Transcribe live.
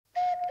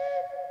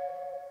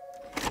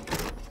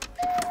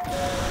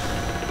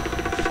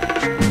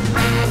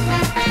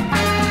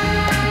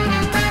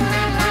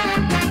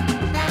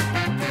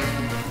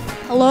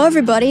Hello,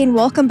 everybody, and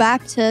welcome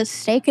back to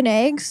Steak and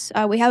Eggs.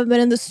 We haven't been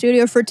in the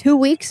studio for 2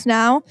 weeks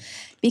now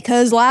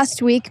because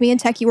last week me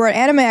and Techie were at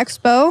Anime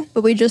Expo,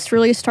 but we just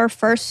released our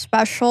first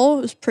special.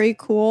 It was pretty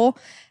cool.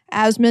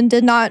 Asmund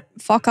did not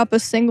fuck up a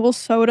single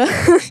soda.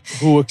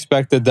 Who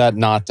expected that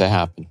not to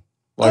happen?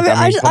 Like,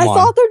 I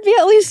thought there'd be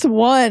at least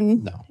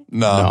one.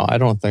 No, I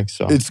don't think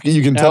so.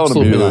 You can tell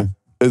immediately.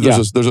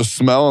 There's a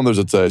smell and there's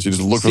a taste. You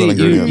just look for the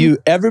ingredient.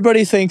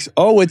 Everybody thinks,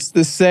 oh, it's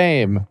the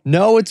same.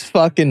 No, it's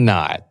fucking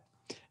not.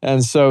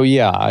 And so,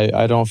 yeah,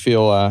 I don't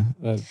feel, I'm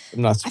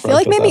not surprised. I feel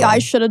like maybe I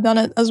should have done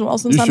it as well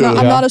since I'm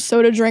not a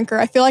soda drinker.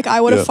 I feel like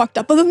I would have fucked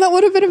up, but then that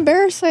would have been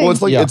embarrassing. Well,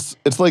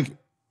 it's like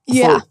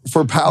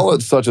for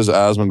palates such as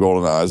Asmund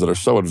Golden Eyes that are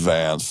so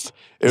advanced,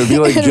 it would be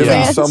like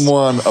giving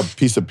someone a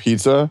piece of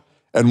pizza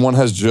and one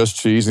has just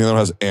cheese and the other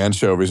one has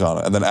anchovies on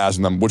it, and then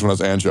asking them which one has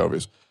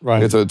anchovies.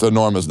 Right. It's an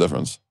enormous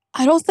difference.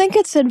 I don't think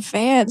it's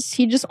advanced.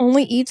 He just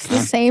only eats the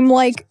same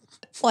like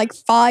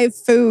 5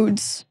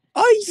 foods.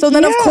 So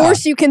then, of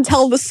course, you can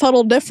tell the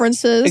subtle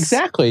differences.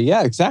 Exactly.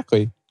 Yeah,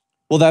 exactly.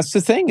 Well, that's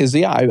the thing is,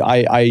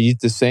 I eat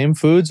the same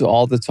foods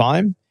all the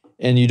time,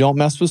 and you don't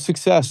mess with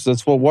success.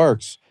 That's what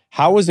works.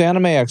 How was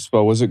Anime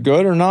Expo? Was it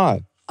good or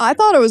not? I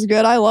thought it was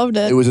good. I loved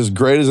it. It was as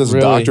great as this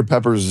Dr.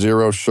 Pepper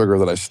Zero Sugar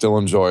that I still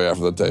enjoy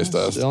after the taste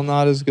test. Still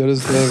not as good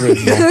as the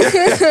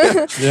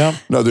original. Yeah.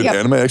 No, dude,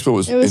 Anime Expo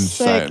was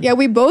insane. Sick. Yeah,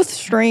 we both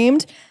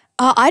streamed.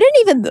 I didn't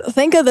even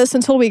think of this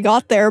until we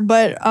got there,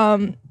 but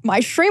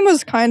my stream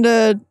was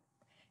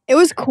it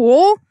was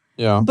cool.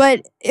 Yeah.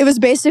 But it was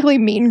basically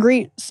meet and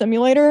greet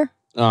simulator.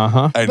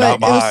 Uh-huh. Hey,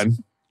 not mine.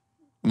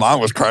 Mine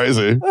was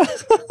crazy.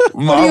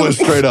 Mine was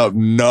straight up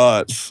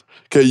nuts.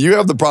 Okay, you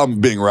have the problem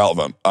of being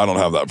relevant. I don't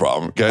have that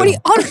problem, okay?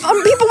 People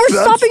were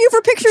stopping you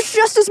for pictures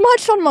just as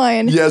much on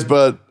mine. Yes,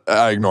 but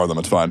I ignore them.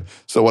 It's fine.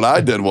 So what I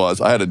did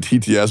was I had a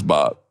TTS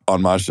bot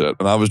on my shit,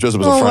 and I was dressed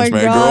up as a French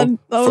maid girl.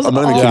 I'm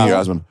not even kidding you,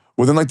 Asmund.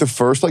 Within like the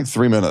first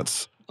 3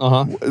 minutes,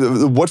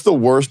 what's the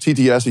worst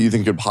TTS that you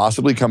think could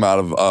possibly come out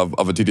of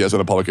a TTS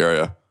in a public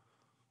area?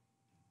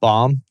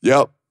 Bomb?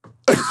 Yep.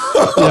 I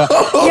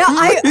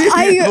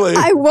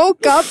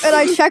woke up and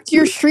I checked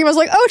your stream. I was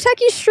like, oh,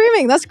 Techie's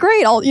streaming. That's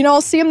great.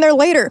 I'll see him there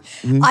later.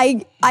 Mm-hmm.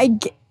 I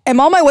am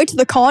on my way to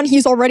the con.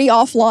 He's already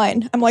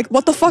offline. I'm like,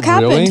 what the fuck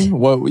happened?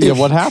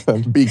 What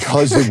happened?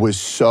 Because it was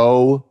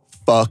so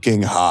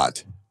fucking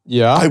hot.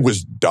 Yeah. I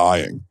was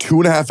dying.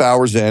 2.5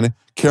 hours in,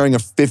 carrying a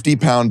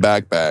 50-pound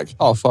backpack.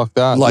 Oh, fuck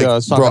that.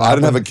 Bro, I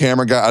didn't have a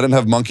camera guy. I didn't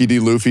have Monkey D.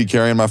 Luffy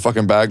carrying my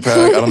fucking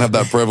backpack. I don't have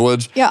that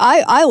privilege. Yeah,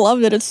 I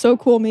loved it. It's so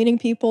cool meeting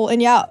people.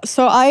 And yeah,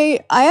 so I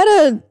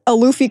had a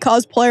Luffy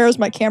cosplayer as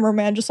my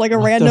cameraman, just like a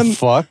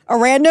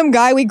random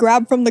guy we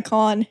grabbed from the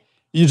con.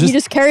 He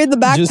just carried the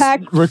backpack.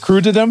 You just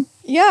recruited him?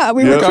 Yeah,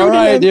 we recruited him. All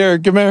right, here,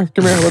 come here.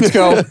 Let's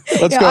go.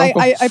 Let's go.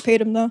 I paid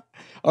him though.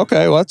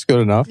 Okay, well, that's good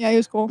enough. Yeah, he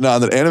was cool. No,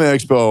 the Anime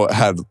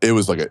Expo it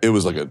was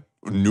like a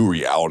new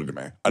reality to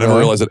me. I never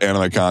realized that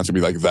anime cons could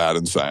be like that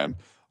insane.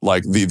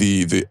 Like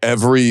the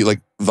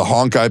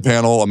Honkai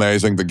panel,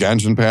 amazing. The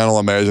Genshin panel,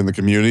 amazing. The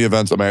community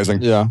events,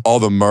 amazing. Yeah. All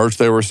the merch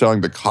they were selling,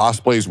 the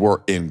cosplays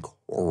were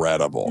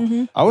incredible.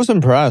 Mm-hmm. I was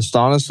impressed,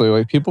 honestly.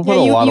 Like people put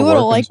a lot of work into it. You would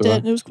have liked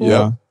it. It was cool.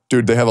 Yeah.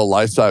 Dude, they have a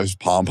life-size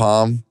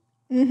pom-pom.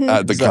 Mm-hmm.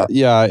 At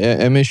the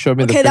Emmy showed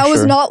me the picture. Okay, that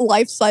was not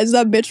life-size.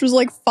 That bitch was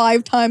like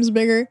 5 times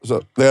bigger.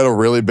 So they had a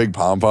really big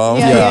pom-pom?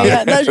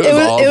 Yeah.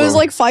 It was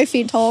like 5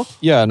 feet tall.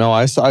 Yeah, no,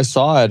 I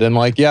saw it. And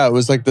it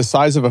was like the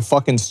size of a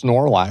fucking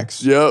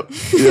Snorlax. Yep.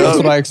 That's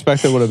what I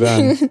expected it would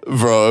have been.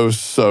 Bro, it was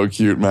so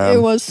cute, man.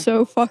 It was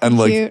so fucking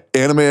cute.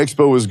 Anime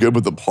Expo was good,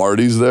 but the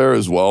parties there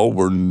as well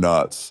were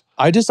nuts.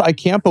 I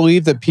can't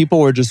believe that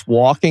people were just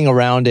walking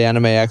around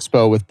Anime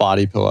Expo with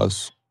body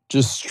pillows.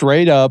 Just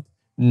straight up.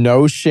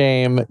 No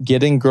shame,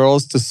 getting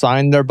girls to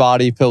sign their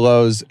body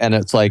pillows, and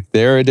it's like,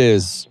 there it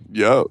is.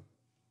 Yo,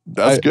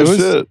 that's good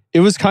shit. It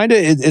was kind of,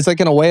 it's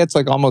like in a way, it's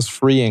like almost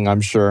freeing,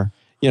 I'm sure.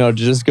 To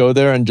just go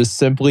there and just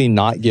simply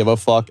not give a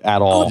fuck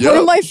at all. One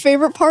of my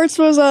favorite parts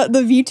was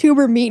the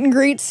VTuber meet and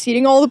greet,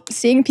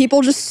 seeing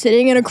people just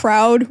sitting in a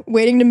crowd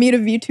waiting to meet a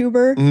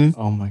VTuber. Mm-hmm.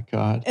 Oh my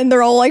God. And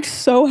they're all like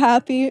so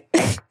happy.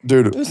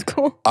 Dude, it was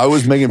cool. I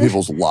was making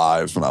people's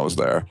lives when I was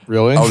there.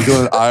 Really? I was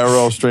doing an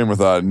IRL stream with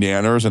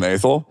Neanners and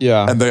Aethel.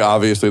 Yeah. And they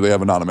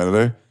have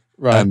anonymity.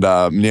 Right. And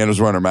Neander's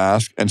wearing her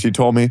mask, and she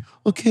told me,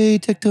 okay,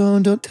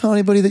 Tectone, don't tell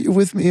anybody that you're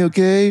with me,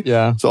 okay?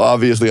 Yeah. So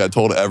obviously I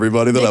told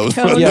everybody that I was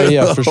with them.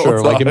 Yeah, for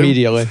sure, like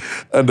immediately.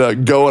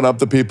 And going up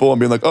to people and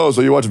being like, oh,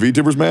 so you watch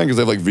VTubers, man? Because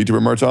they have like VTuber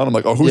merch on. I'm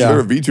like, oh, who's your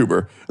favorite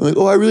VTuber? And like,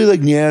 oh, I really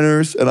like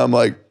Neanners. And I'm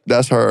like,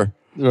 that's her.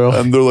 Really?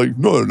 And they're like,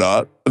 no, they're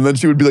not. And then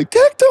she would be like,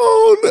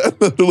 Tectone! And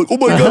then they're like, oh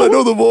my God, I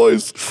know the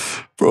voice.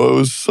 Bro, it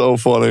was so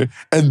funny.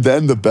 And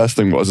then the best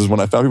thing was when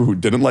I found people who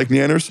didn't like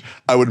Neanners,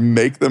 I would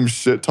make them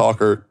shit talk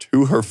her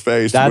to her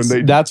face.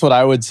 That's what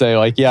I would say.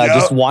 Like,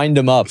 just wind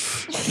them up.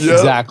 Yeah.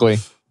 Exactly.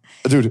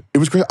 Dude, it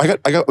was great.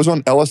 I was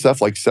on LSF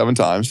like 7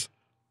 times.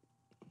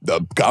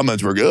 The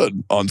comments were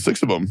good on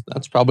 6 of them.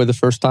 That's probably the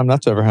first time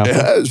that's ever happened.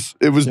 Yes,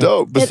 it was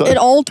dope. It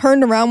all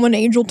turned around when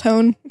Angel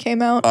Tone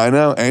came out. I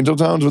know. Angel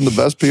Tone's been the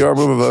best PR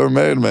move I've ever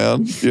made,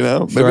 man.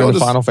 Maybe during the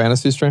Final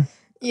Fantasy stream?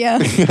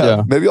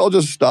 Yeah. Maybe I'll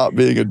just stop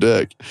being a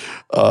dick.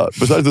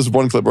 Besides this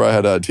one clip where I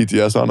had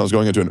TTS on, I was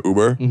going into an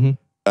Uber.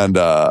 And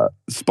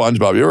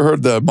SpongeBob, you ever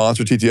heard the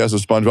monster TTS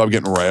of SpongeBob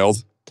getting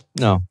railed?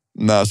 No.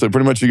 No, so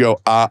pretty much you go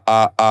for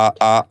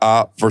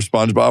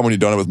SpongeBob when you're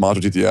done it with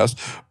monster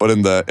TTS. But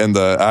in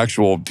the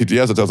actual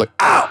TTS, it sounds like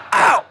ow,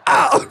 ow,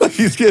 ow. Like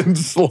he's getting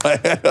slammed.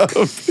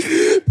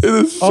 It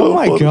is so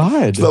funny.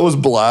 God. So that was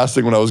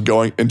blasting when I was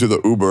going into the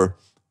Uber.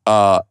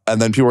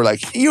 And then people were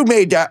like, you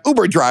made that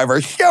Uber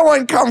driver so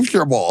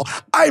uncomfortable.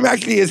 I'm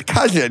actually his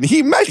cousin.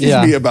 He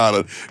messaged me about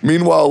it.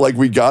 Meanwhile, like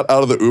we got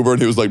out of the Uber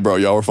and he was like, bro,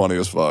 y'all were funny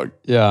as fuck.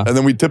 Yeah. And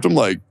then we tipped him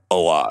like a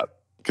lot.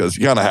 Because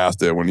you kind of have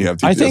to when you have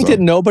TTS I think that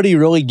nobody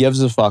really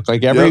gives a fuck.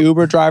 Like every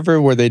Uber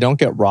driver where they don't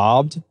get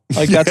robbed,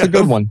 like that's a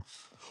good one.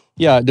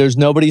 Yeah, there's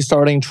nobody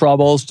starting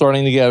trouble,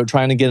 trying to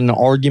get in an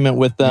argument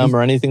with them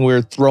or anything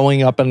weird,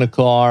 throwing up in the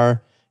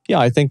car. Yeah,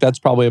 I think that's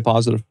probably a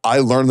positive. I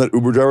learned that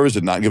Uber drivers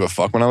did not give a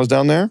fuck when I was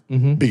down there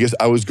because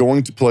I was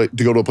going to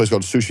go to a place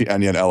called Sushi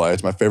Enya in LA.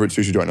 It's my favorite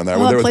sushi joint down there. I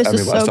went there with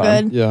Emily last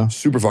time. Yeah.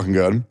 Super fucking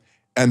good.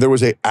 And there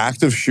was an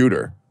active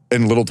shooter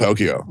in Little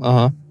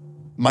Tokyo.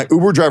 My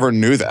Uber driver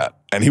knew that.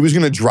 And he was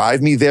going to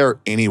drive me there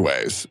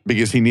anyways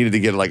because he needed to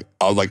get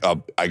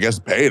I guess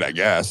paid, I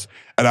guess.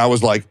 And I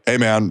was like, hey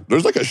man,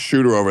 there's like a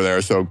shooter over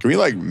there. So can we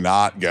like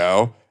not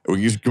go? Can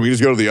we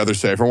just go to the other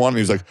safer one? And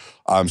he's like,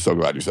 I'm so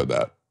glad you said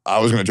that. I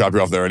was going to drop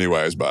you off there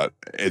anyways, but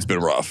it's been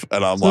rough.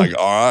 And I'm like,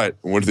 all right,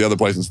 went to the other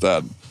place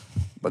instead.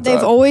 But they've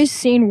always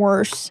seen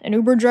worse. An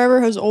Uber driver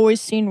has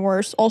always seen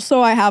worse.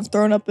 Also, I have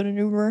thrown up in an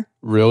Uber.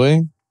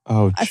 Really?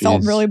 Oh, I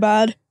felt really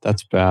bad.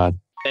 That's bad.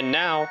 And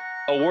now,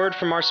 a word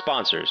from our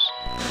sponsors.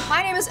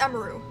 My name is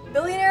Emaru,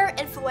 billionaire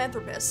and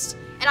philanthropist,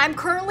 and I'm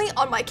currently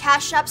on my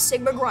Cash App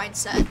Sigma grind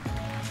set.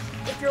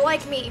 If you're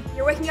like me,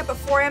 you're waking up at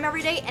 4 a.m.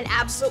 every day and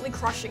absolutely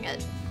crushing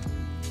it.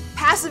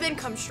 Passive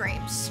income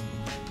streams.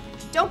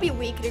 Don't be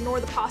weak and ignore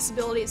the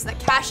possibilities that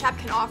Cash App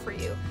can offer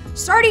you.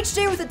 Start each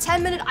day with a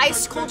 10-minute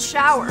ice-cold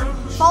shower,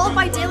 followed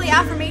by daily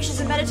affirmations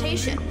and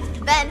meditation.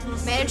 Then,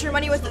 manage your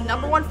money with the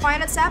 #1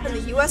 finance app in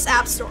the US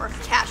App Store,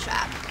 Cash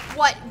App.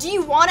 What, do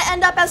you want to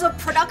end up as a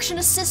production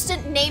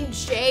assistant named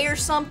Jay or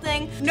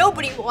something?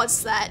 Nobody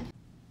wants that.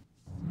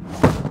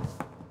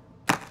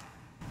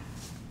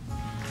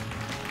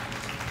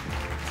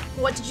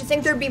 What, did you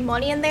think there'd be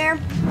money in there?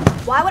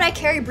 Why would I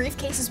carry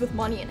briefcases with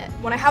money in it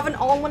when I have an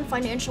all-in-one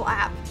financial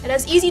app? It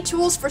has easy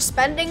tools for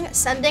spending,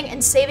 sending,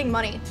 and saving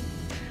money.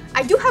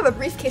 I do have a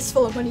briefcase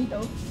full of money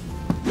though.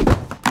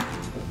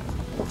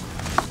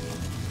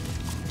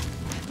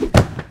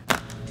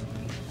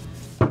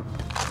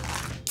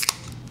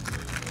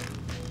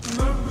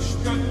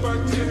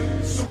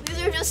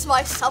 These are just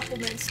my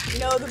supplements, you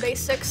know, the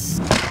basics.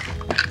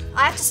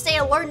 I have to stay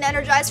alert and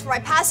energized for my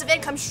passive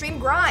income stream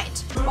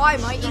grind. Buy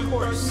my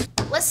e-course.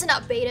 Listen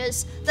up,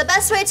 betas. The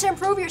best way to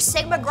improve your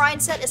Sigma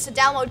grind set is to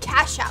download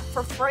Cash App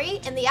for free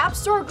in the App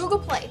Store or Google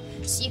Play,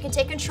 so you can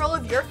take control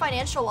of your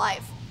financial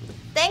life.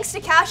 Thanks to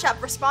Cash App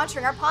for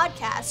sponsoring our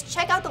podcast.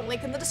 Check out the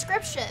link in the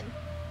description.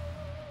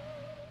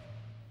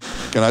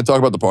 Can I talk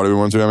about the party we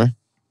went to, Emmy?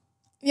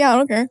 Yeah, I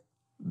don't care.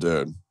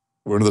 Dude,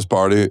 we went to this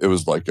party. It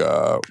was like,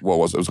 what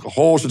was it? It was like a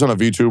whole shit ton of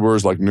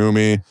VTubers like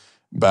Numi,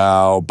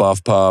 Bao,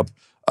 Buff Pup,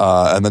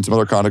 and then some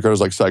other content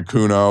creators like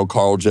Saikuno,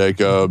 Carl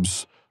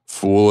Jacobs,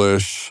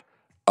 Foolish,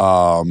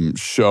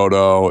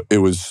 Shoto. It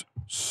was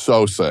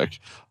so sick.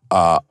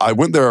 I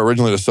went there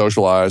originally to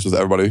socialize with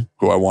everybody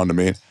who I wanted to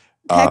meet.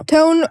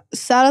 Hectone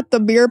sat at the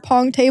beer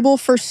pong table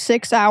for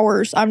 6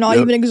 hours. I'm not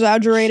even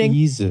exaggerating.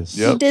 Jesus.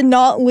 He did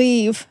not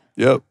leave.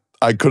 Yep.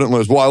 I couldn't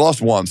lose. Well, I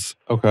lost once.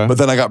 Okay. But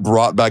then I got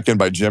brought back in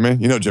by Jimmy.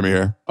 You know Jimmy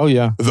here? Oh,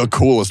 yeah. The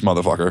coolest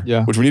motherfucker.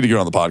 Yeah. Which we need to get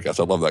on the podcast.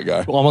 I love that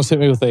guy. Well, almost hit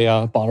me with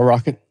a bottle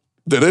rocket.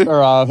 Did he? Or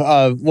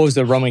what was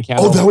it, Roman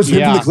candle? Oh, that was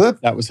him in the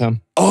clip? That was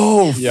him.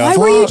 Oh, yeah. Why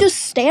were you just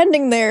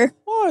standing there?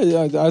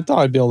 Oh, I thought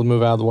I'd be able to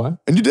move out of the way.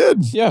 And you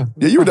did. Yeah.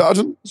 Yeah, you were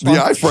dodging. The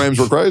iframes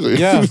were crazy.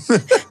 Yeah.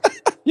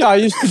 Yeah, I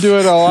used to do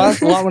it a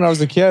lot when I was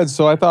a kid,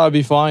 so I thought I'd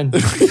be fine.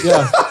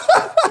 Yeah.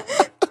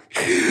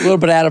 A little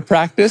bit out of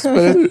practice,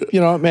 but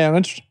it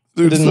managed.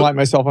 Dude, didn't light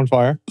myself on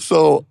fire.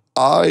 So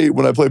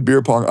when I play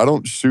beer pong, I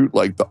don't shoot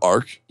like the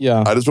arc.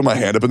 Yeah. I just put my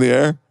hand up in the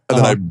air and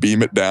then I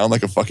beam it down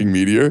like a fucking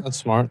meteor. That's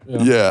smart.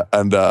 Yeah.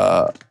 And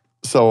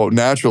so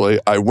naturally,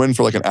 I win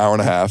for like an hour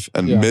and a half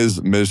and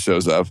Miz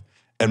shows up.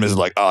 And Miz is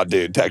like, oh,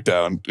 dude, tech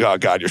down. Oh,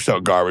 God, you're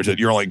so garbage.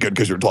 You're only good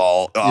because you're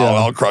tall. Oh,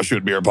 I'll crush you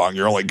at beer pong.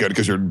 You're only good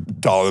because you're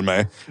taller than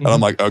me. And I'm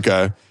like,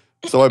 okay.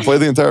 So I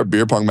played the entire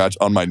beer pong match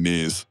on my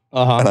knees.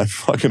 And I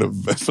fucking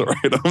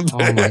eviscerate him.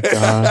 Oh, my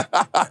God.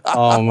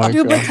 Oh, my God.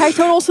 Dude, but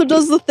Hectone also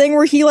does the thing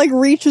where he, like,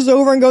 reaches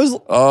over and goes...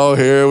 Oh,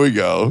 here we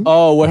go.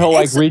 Oh, what he'll,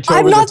 like, reach over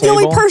the table? I'm not the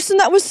only person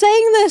that was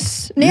saying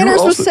this.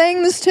 Nanners was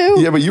saying this, too.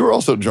 Yeah, but you were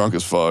also drunk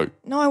as fuck.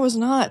 No, I was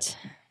not.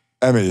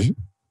 Emmy,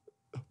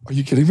 are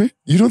you kidding me?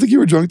 You don't think you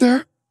were drunk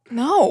there?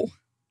 No.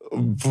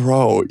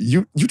 Bro,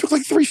 you took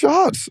like 3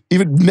 shots.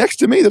 Even next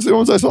to me, that's the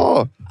ones I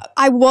saw.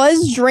 I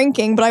was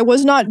drinking, but I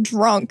was not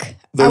drunk.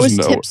 I was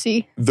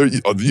tipsy.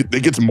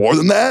 It gets more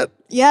than that?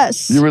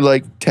 Yes. You were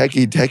like,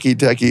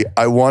 techie,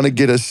 I want to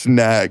get a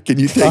snack. Can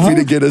you take me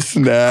to get a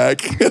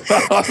snack? I'm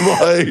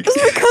like...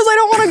 It's because I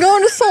don't want to go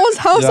into someone's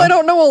house I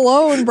don't know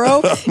alone,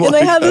 bro. And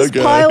they had this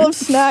pile of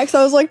snacks.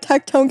 I was like,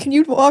 Tectone, can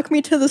you walk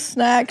me to the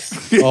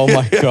snacks? Oh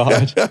my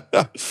God.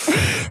 Yeah,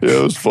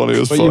 it was funny.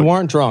 But you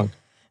weren't drunk.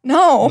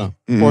 No.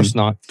 Of course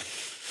not.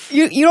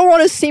 You don't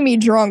want to see me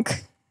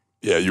drunk.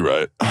 Yeah, you're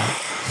right.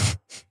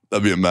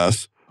 That'd be a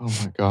mess. Oh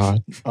my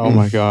God. Oh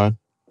my God.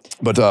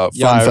 But fun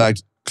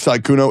fact,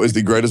 Saikuno is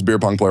the greatest beer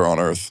pong player on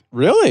earth.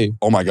 Really?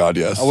 Oh my God,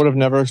 yes. I would have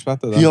never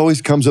expected that. He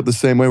always comes up the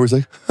same way where he's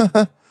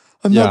like,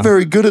 I'm not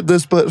very good at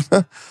this,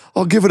 but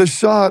I'll give it a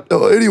shot.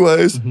 Oh,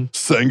 anyways,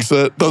 sinks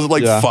it, does it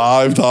like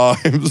 5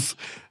 times.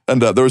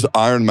 And there was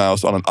Iron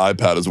Mouse on an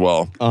iPad as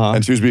well.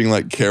 And she was being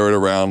like carried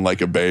around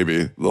like a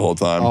baby the whole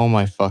time. Oh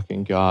my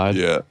fucking God.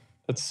 Yeah.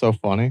 That's so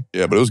funny.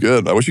 Yeah, but it was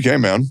good. I wish you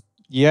came, man.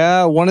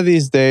 Yeah, one of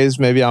these days,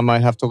 maybe I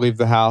might have to leave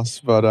the house,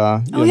 but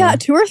Oh yeah,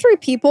 2 or 3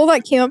 people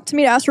that came up to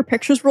me to ask for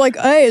pictures were like,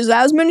 hey, is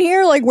Asmund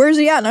here? Like, where's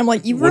he at? And I'm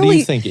like, what do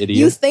you think, idiot?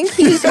 You think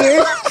he's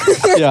here?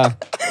 Yeah.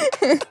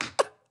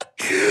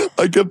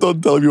 I kept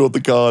on telling you at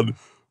the con,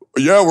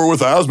 yeah, we're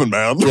with Asmund,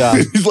 man. Yeah.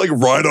 He's like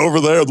right over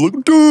there.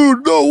 Look,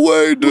 dude, no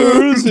way, dude.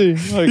 Where is he?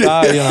 Like,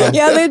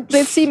 Yeah,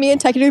 they'd see me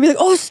and Techie and be like,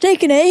 oh,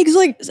 steak and eggs.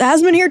 Like, is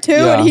Asmund here too?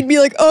 Yeah. And he'd be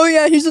like, oh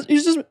yeah,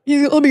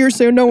 he'll be here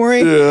soon. Don't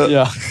worry.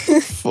 Yeah.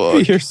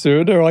 Fuck. Here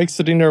soon. They're like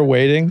sitting there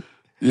waiting.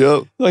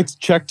 Yep. Like,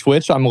 check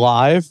Twitch. I'm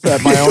live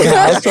at my own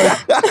house. Like,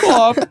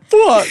 oh,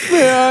 fuck,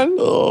 man.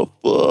 Oh,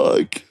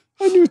 fuck.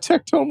 I knew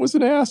Tectone was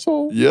an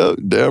asshole. Yeah,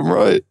 damn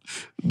right.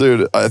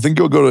 Dude, I think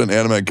you'll go to an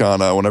anime con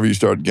whenever you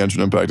start Genshin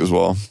Impact as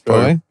well.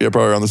 Really? Yeah,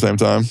 probably around the same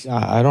time.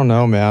 I don't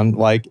know, man.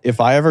 Like, if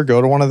I ever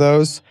go to one of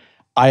those,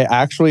 I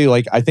actually,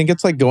 like, I think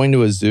it's like going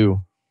to a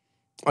zoo.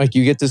 Like,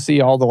 you get to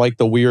see all the, like,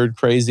 the weird,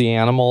 crazy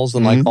animals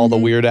and, like, all the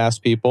weird-ass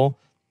people.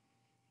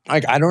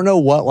 Like, I don't know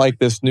what, like,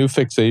 this new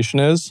fixation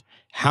is.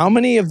 How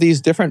many of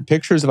these different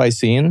pictures have I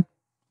seen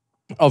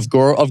of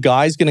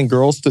guys getting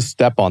girls to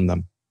step on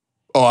them?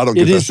 Oh, I don't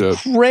get that shit.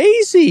 It is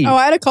crazy. Oh,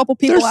 I had a couple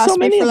people ask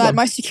me for that. them.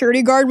 My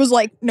security guard was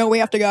like, no, we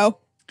have to go.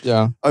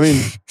 Yeah. I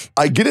mean,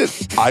 I get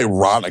it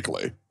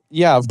ironically.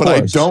 Yeah, of but course.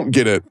 I don't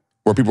get it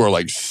where people are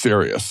like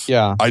serious.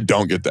 Yeah. I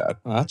don't get that.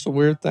 Well, that's a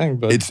weird thing,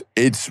 but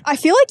it's I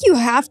feel like you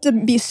have to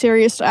be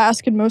serious to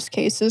ask in most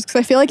cases. Because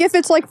I feel like if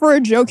it's like for a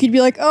joke, you'd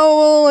be like, oh,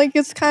 well, like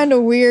it's kind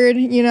of weird,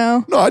 you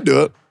know? No, I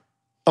do it.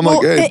 I'm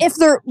like, hey. If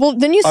they're, well,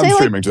 then you say I'm like.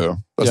 streaming too.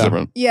 That's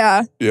different.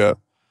 Yeah. Yeah.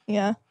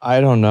 Yeah.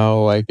 I don't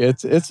know. Like,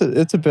 it's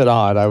a bit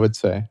odd, I would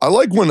say. I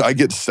like when I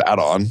get sat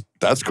on.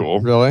 That's cool.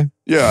 Really?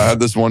 Yeah, I had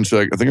this one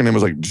chick. I think her name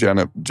was like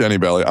Jenny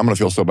Belly. I'm going to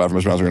feel so bad for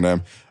mispronouncing her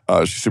name.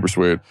 She's super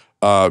sweet.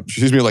 She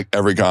sees me at like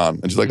every con.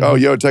 And she's like, oh,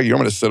 yo, Techie, you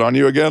want me to sit on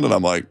you again? And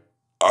I'm like,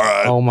 all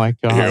right. Oh my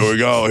God. Here we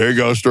go. Here you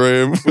go,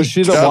 stream. Was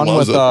she the one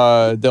with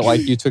that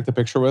like you took the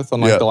picture with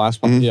on like the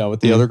last one? Yeah, with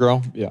the other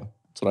girl? Yeah,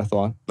 that's what I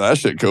thought. That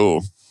shit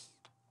cool.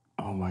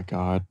 Oh my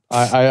God.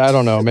 I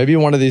don't know. Maybe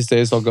one of these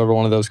days I'll go to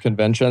one of those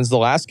conventions. The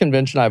last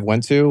convention I've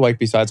went to, like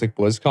besides like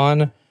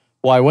BlizzCon,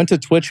 well, I went to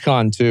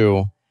TwitchCon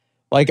too.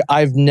 Like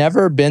I've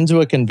never been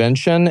to a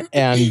convention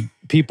and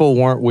people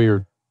weren't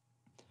weird.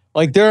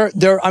 Like they're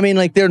I mean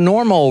like they're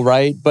normal,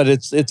 right? But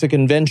it's a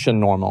convention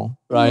normal,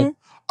 right?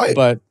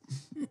 But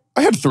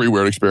I had 3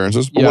 weird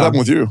experiences. But what happened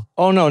with you?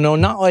 Oh no,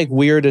 not like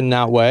weird in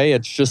that way.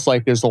 It's just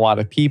like there's a lot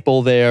of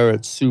people there.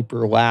 It's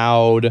super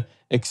loud,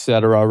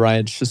 etc.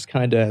 Right? It's just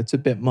kind of it's a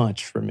bit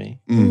much for me.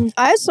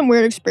 I had some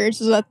weird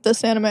experiences at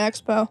this anime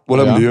expo. What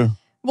happened to you?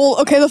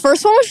 Well, okay, the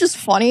first one was just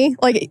funny.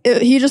 Like,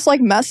 he just,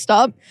 like, messed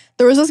up.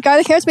 There was this guy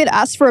that came up to me to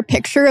ask for a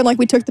picture, and, like,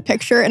 we took the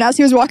picture. And as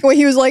he was walking away,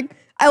 he was like,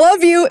 I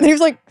love you. And he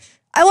was like,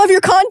 I love your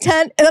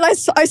content. And then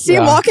I see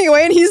him walking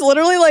away, and he's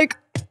literally like,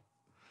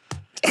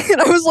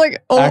 and I was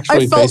like, oh,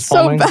 actually I felt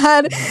so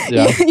bad.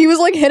 Yeah. He was,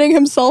 like, hitting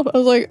himself. I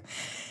was like,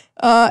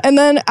 and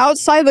then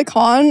outside the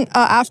con,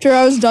 after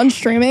I was done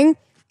streaming,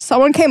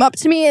 someone came up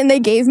to me, and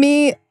they gave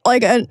me,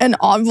 like, an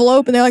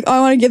envelope. And they're like, oh, I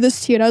want to give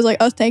this to you. And I was like,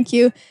 oh, thank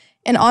you.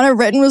 And on it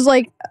written was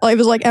like,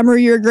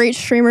 Emery, you're a great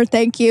streamer,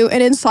 thank you.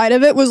 And inside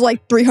of it was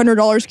like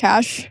 $300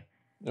 cash.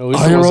 At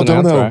least it wasn't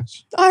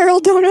anthrax.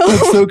 IRL Dono.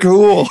 That's so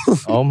cool.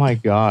 Oh my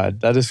God,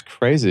 that is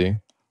crazy.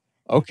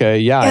 Okay,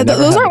 yeah.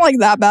 Those aren't like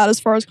that bad as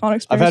far as con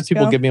experience. I've had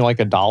people give me like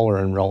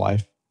 $1 in real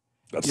life.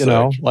 That's you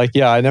know, like,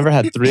 yeah, I never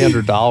had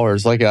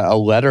 $300, like a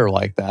letter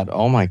like that.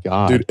 Oh my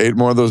God. Dude, 8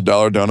 more of those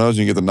 $1 donos and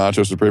you get the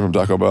Nacho Supreme from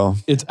Taco Bell.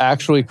 It's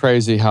actually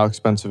crazy how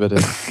expensive it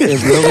is.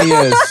 It really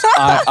is.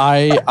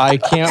 I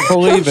can't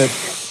believe it.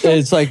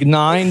 It's like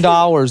 $9,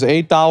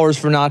 $8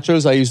 for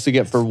nachos I used to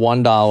get for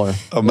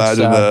 $1.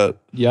 Imagine that.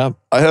 Yep.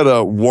 I had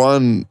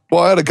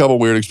a couple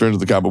weird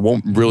experiences at the con, but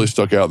one really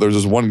stuck out. There's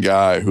this one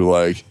guy who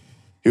like,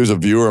 he was a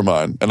viewer of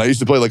mine. And I used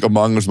to play like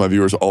Among Us with my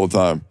viewers all the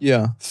time.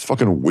 Yeah. This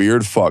fucking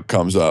weird fuck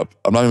comes up.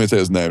 I'm not even gonna say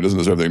his name. It doesn't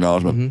deserve the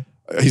acknowledgement.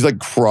 He's like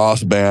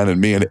cross-banned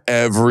and me and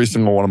every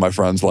single one of my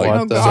friends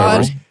like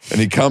servers. And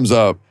he comes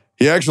up.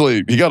 He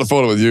got a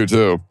photo with you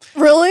too.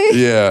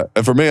 Really? Yeah.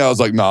 And for me, I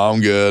was like, nah,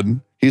 I'm good.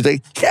 He's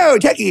like, so,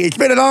 Techie, it's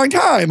been a long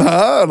time,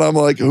 huh? And I'm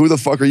like, who the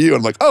fuck are you? And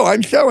I'm like, oh,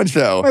 I'm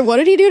so-and-so. Wait, what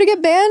did he do to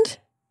get banned?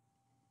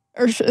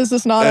 Or is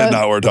this not That's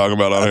not what we're talking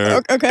about on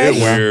here. Okay. It's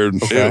weird.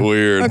 Okay. It's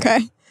weird. Okay.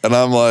 And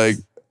I'm like,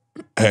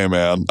 hey,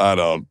 man, I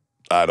don't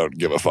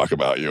give a fuck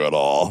about you at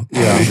all.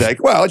 Yeah. And he's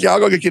like, well, yeah, I'll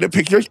go get you the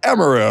pictures,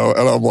 Emerald.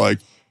 And I'm like,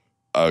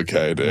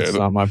 okay, dude. It's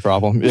not my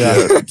problem.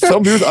 Yeah.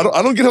 Some dudes, I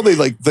don't get how they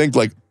like think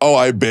like, oh,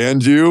 I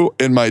banned you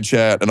in my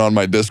chat and on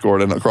my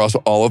Discord and across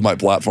all of my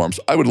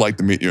platforms. I would like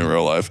to meet you in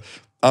real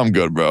life. I'm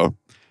good, bro.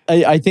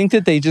 I think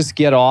that they just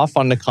get off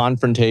on the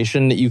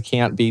confrontation that you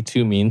can't be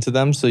too mean to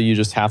them, so you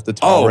just have to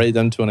tolerate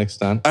them to an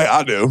extent.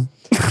 I do.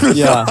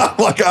 Yeah.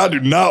 Like, I do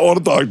not want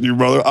to talk to you,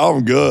 brother.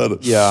 I'm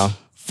good. Yeah.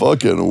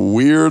 Fucking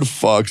weird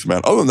fucks,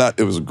 man. Other than that,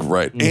 it was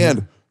great.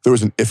 And there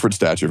was an Ifrit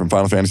statue from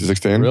Final Fantasy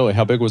 16. Really?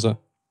 How big was it?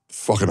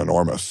 Fucking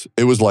enormous.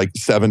 It was like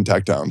 7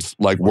 tech towns,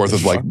 like worth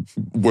of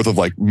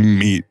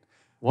meat.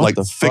 What like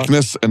the fuck?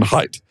 thickness and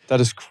height.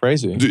 That is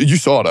crazy. You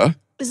saw it, huh?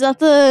 Is that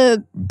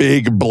the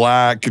Big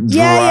black dragon.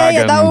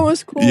 Yeah, that one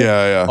was cool.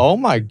 Yeah. Oh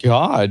my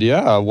god,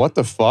 yeah. What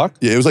the fuck?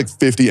 Yeah, it was like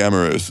 50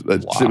 emerus.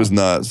 That shit was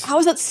nuts. How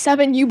is that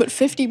 7 you but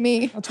 50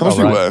 me? That's How much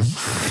do you weigh?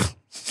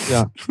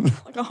 Yeah.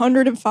 Like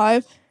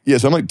 105. Yeah,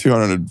 so I'm like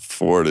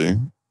 240.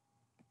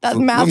 That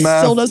math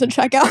still doesn't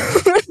check out.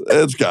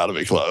 It's gotta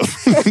be close.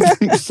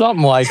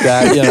 Something like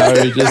that, you know,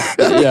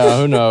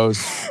 who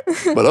knows?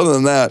 But other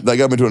than that, that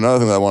got me to another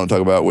thing that I want to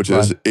talk about, which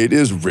is it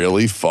is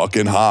really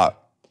fucking hot.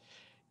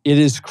 It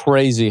is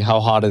crazy how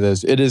hot it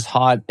is. It is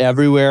hot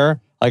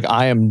everywhere. Like,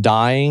 I am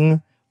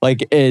dying. Like,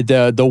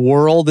 the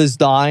world is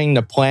dying.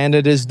 The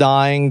planet is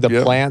dying.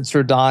 The plants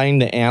are dying.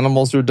 The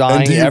animals are dying.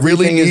 And do you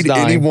Everything really is need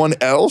dying. anyone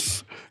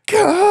else?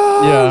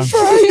 Yeah.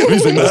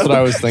 That's That's what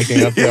I was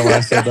thinking of when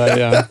I said that,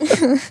 yeah.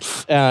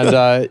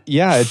 And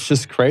it's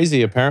just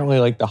crazy. Apparently,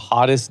 like, the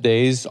hottest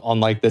days on,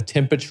 like, the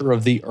temperature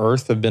of the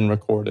earth have been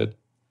recorded.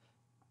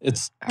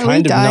 It's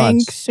kind of dying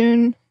nuts.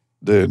 soon?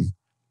 Dude,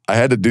 I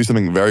had to do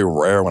something very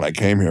rare when I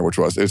came here, which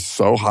was, it's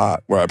so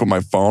hot where I put my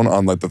phone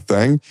on like the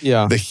thing.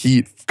 Yeah. The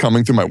heat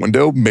coming through my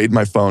window made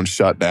my phone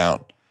shut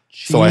down.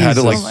 So I had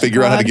to like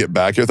figure out how to get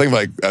back here. I think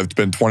like it's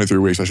been 23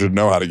 weeks. I should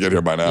know how to get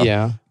here by now.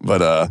 Yeah.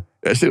 But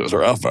that shit was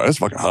rough, man. It's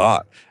fucking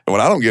hot. And what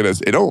I don't get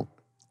is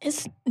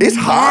It's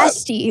hot.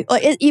 nasty.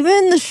 Like even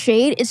in the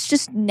shade, it's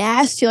just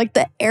nasty. Like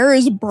the air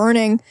is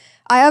burning.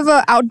 I have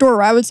an outdoor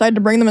rabbit, so I had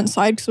to bring them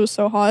inside because it was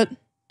so hot.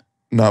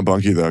 Not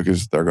Bunky though,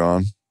 because they're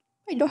gone.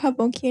 I don't have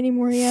Bunky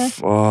anymore yet.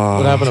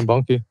 What happened to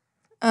Bunky?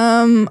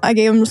 I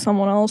gave him to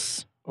someone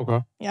else.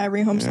 Okay. Yeah, I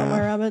rehomed some of my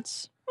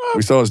rabbits.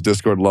 We saw his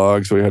Discord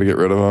log, so we had to get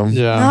rid of him.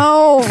 Yeah.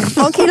 No,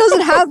 Bunky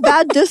doesn't have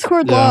bad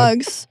Discord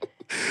logs.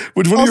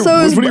 Which one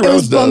Also, of your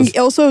roads does?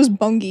 Also, it was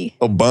Bungy.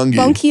 Oh, Bungy.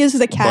 Bunky is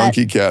the cat.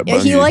 Bunky cat, Yeah,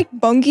 Bungy. he liked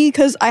Bungy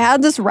because I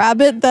had this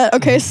rabbit that,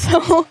 okay,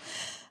 so,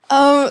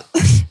 a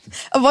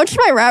bunch of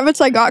my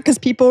rabbits I got because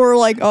people were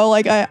like, oh,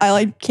 like, I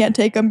like can't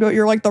take them, but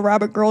you're like the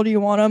rabbit girl, do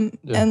you want them?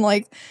 Yeah. And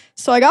like,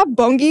 so I got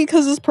Bungy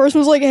because this person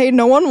was like, hey,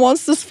 no one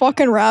wants this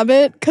fucking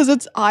rabbit because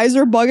its eyes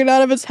are bugging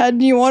out of its head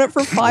and you want it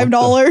for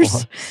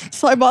 $5.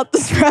 So I bought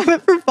this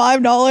rabbit for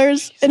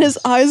 $5 and his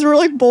eyes were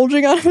like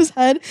bulging out of his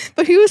head,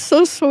 but he was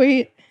so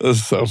sweet.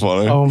 That's so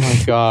funny. Oh my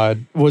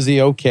god. Was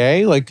he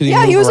okay? Like, could he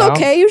Yeah, he move was around?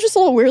 okay. He was just a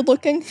little weird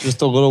looking.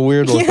 Just a little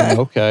weird looking. Yeah.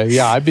 Okay.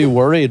 Yeah, I'd be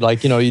worried.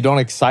 Like, you know, you don't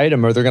excite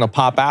them or they're going to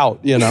pop out,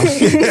 you know?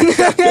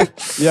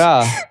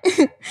 Yeah.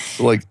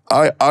 Like,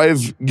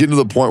 I've getting to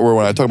the point where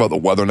when I talk about the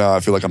weather now, I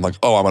feel like I'm like,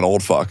 oh, I'm an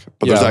old fuck.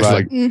 But there's Yeah, actually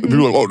right. like,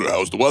 people are like, oh, dude,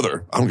 how's the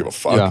weather? I don't give a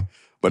fuck. Yeah.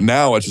 But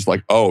now it's just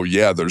like, oh,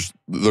 yeah, there's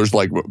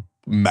like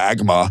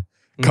magma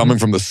coming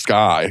from the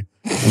sky,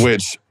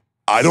 which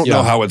I don't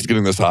know how it's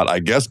getting this hot. I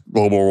guess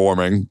global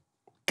warming.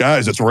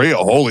 Guys, it's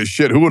real. Holy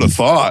shit. Who would have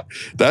thought?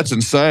 That's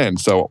insane.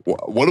 So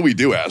what do we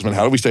do, Asmund?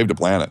 How do we save the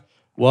planet?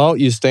 Well,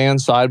 you stay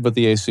inside with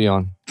the AC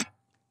on.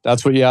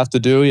 That's what you have to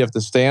do. You have to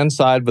stay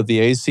inside with the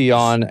AC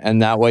on,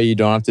 and that way you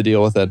don't have to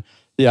deal with it.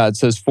 Yeah, it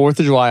says 4th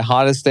of July,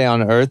 hottest day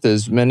on Earth,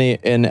 as many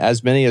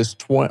as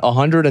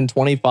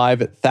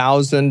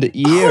 125,000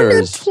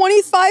 years.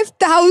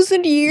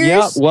 125,000 years?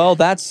 Yeah, well,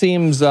 that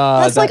seems...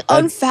 That's like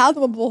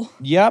unfathomable.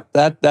 Yep,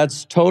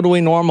 that's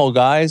totally normal,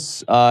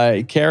 guys.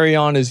 Carry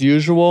on as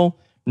usual.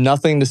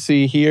 Nothing to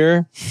see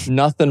here.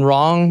 Nothing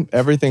wrong.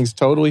 Everything's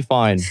totally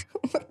fine.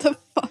 What the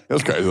fuck?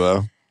 That's crazy,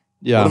 though.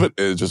 Yeah. What if it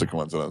is just a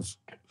coincidence?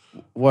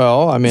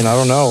 Well, I mean, I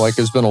don't know. Like,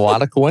 there's been a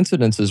lot of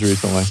coincidences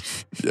recently.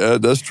 Yeah,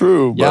 that's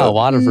true. Yeah, a But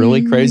lot of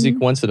really crazy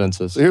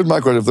coincidences. here's my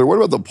question. If they're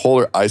worried about the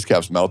polar ice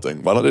caps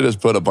melting, why don't they just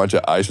put a bunch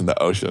of ice in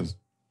the ocean?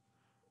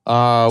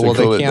 Well, cool it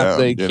they can't. down,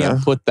 They you can't know?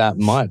 put that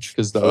much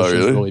because the Oh, ocean's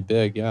really? really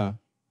big. Yeah.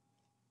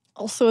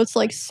 Also, it's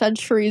like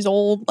centuries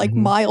old, like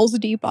miles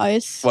deep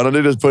ice. Why don't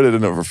they just put it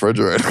in a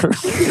refrigerator?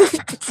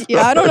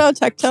 Yeah, I don't know,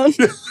 Tectone.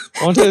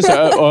 Why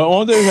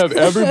don't they have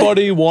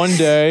everybody one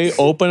day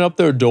open up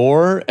their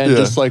door and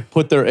just like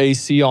put their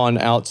AC on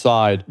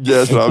outside? Yeah,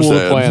 that's and what I'm cool the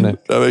saying.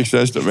 planet. That makes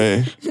sense to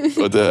me.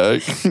 What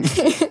the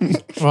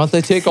heck? Why don't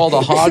they take all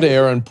the hot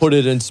air and put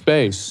it in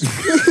space?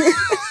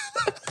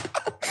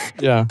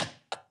 Yeah.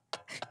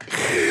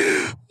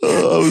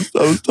 I was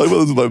talking about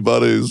this with my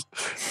buddies.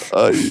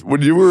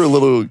 When you were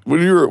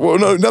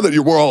now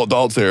that we're all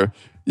adults here,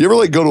 you ever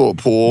like go to a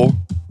pool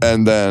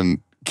and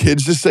then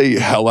kids just say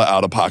hella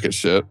out of pocket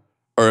shit?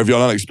 Or have y'all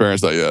not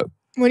experienced that yet?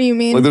 What do you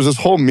mean? Like there's this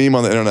whole meme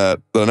on the internet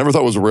that I never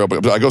thought was real,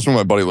 but I go swimming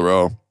with my buddy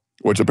Leroy,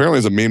 which apparently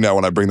is a meme now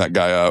when I bring that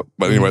guy up.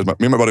 But anyways, me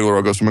and my buddy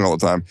Leroy go swimming all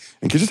the time.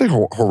 And kids just say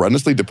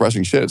horrendously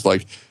depressing shit. It's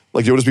like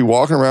you'll just be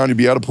walking around, you'd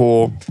be at a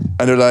pool,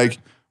 and they're like,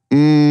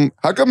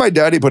 how come my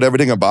daddy put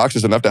everything in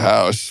boxes and left the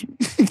house?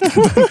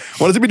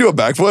 Why doesn't he do a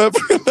backflip?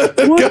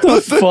 What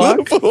the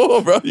fuck?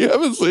 Pool, bro. You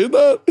haven't seen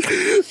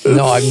that?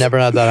 No, I've never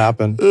had that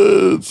happen.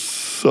 It's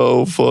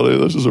so funny.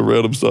 That's just a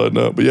random side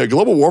note. But yeah,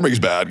 global warming's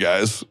bad,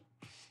 guys.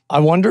 I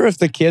wonder if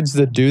the kids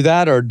that do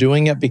that are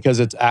doing it because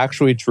it's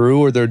actually true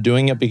or they're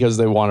doing it because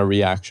they want a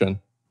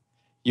reaction.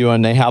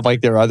 And they have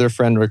like their other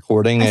friend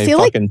recording a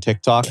fucking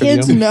TikTok of you.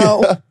 Kids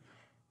know.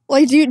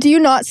 Like, do you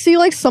not see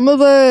like some of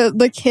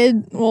the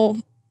kid,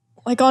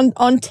 like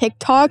on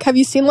TikTok, have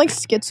you seen like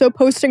Schizo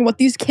posting what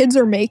these kids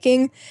are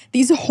making?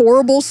 These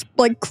horrible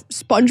like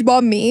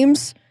SpongeBob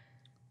memes.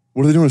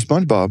 What are they doing with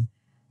SpongeBob?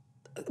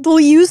 They'll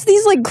use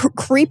these like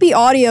creepy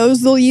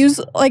audios. They'll use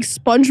like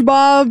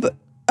SpongeBob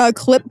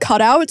clip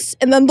cutouts,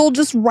 and then they'll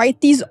just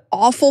write these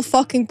awful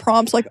fucking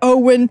prompts like, oh,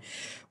 when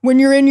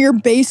you're in your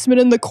basement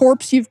and the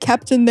corpse you've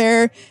kept in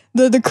there,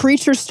 the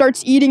creature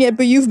starts eating it,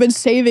 but you've been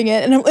saving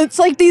it. And it's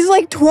like these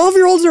like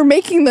 12-year-olds are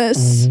making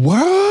this.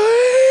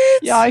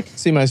 What? Yeah, I can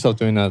see myself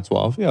doing that at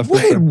 12. Yeah, for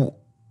Wait, sure.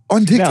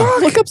 on TikTok?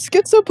 Yeah. Look up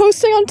Schizo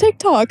posting on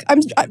TikTok.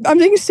 I'm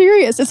being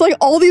serious. It's like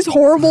all these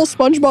horrible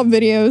SpongeBob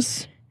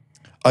videos.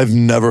 I've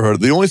never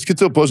heard. The only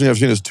Schizo posting I've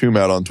seen is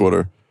 2Matt on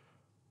Twitter.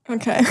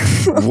 Okay.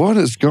 What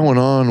is going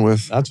on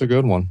with That's a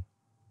good one.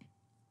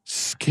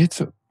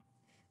 Schizo?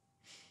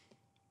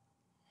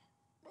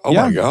 Oh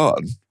Yeah. my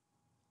God.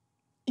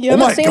 You Oh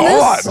haven't my seen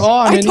God. this? Oh,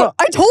 I mean,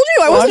 I told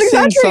you I wasn't I've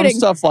seen exaggerating. some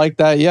stuff like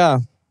that, yeah.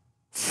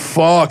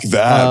 Fuck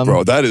that, Um,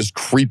 bro. That is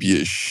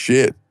creepy as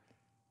shit.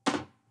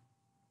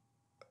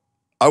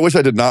 I wish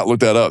I did not look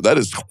that up. That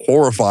is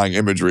horrifying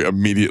imagery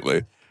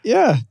immediately.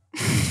 Yeah.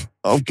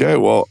 Okay,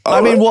 well.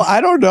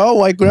 I don't know.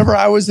 Like, whenever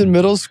I was in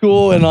middle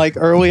school and like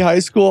early high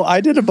school, I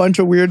did a bunch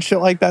of weird shit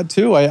like that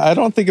too. I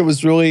don't think it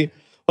was really,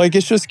 like,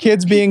 it's just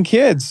kids being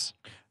kids.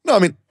 No, I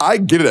mean, I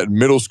get it at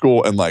middle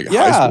school and like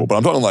high school, but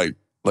I'm talking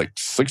like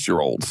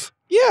 6-year-olds.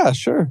 Yeah,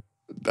 sure.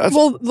 That's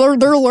Well,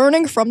 they're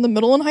learning from the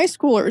middle and high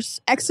schoolers.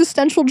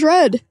 Existential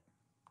dread.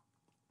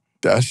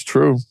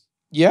 true.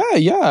 Yeah.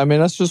 I mean,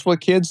 that's just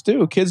what kids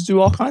do. Kids do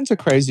all kinds of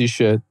crazy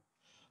shit.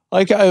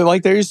 Like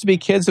there used to be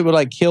kids that would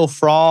like kill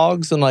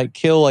frogs and like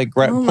kill like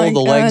pull the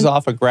legs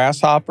off a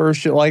grasshopper,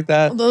 shit like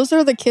that. Those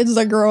are the kids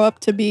that grow up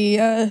to be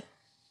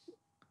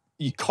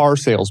Car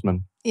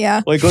salesmen.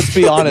 yeah. Like, let's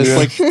be honest. Yeah.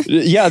 Like,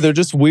 yeah, they're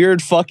just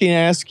weird fucking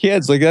ass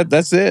kids. Like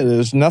that's it.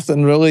 There's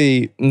nothing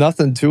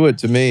to it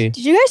to me.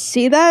 Did you guys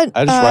see that?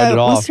 I just write it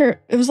off.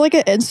 It was like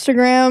an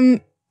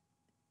Instagram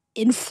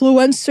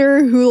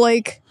influencer who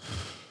like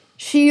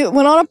she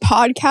went on a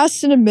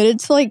podcast and admitted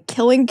to like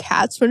killing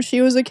cats when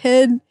she was a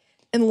kid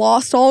and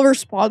lost all of her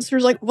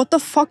sponsors. Like, what the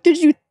fuck did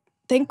you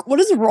think? What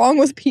is wrong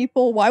with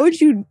people? Why would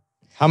you?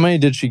 How many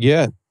did she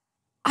get?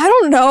 I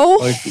don't know.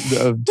 Like do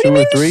 2 you or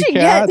mean 3 she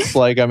cats? get?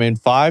 Like, I mean,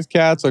 5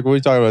 cats? Like, what are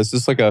you talking about? Is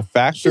this like a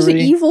She's an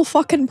factory? evil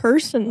fucking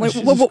person. Like,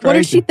 She's what did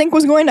crazy. she think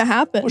was going to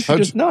happen? Well, she's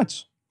just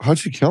nuts. How'd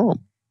she kill him?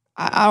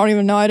 I don't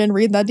even know. I didn't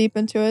read that deep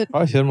into it.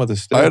 Probably hit him with a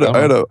stick.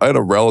 I had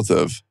a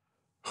relative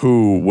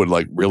who would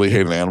like really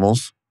hate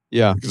animals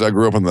Yeah. because I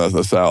grew up in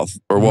the South,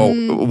 or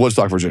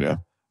Woodstock,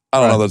 Virginia. I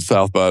don't know that's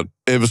South, but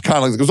it was kind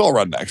of like, it was all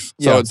rednecks.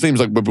 So Yeah. it seems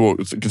like people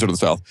consider the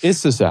South.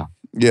 It's the South.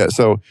 Yeah,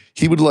 so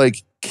he would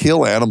like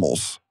kill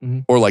animals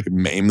Mhm. or like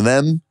maim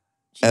them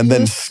and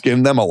then Jesus.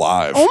 skin them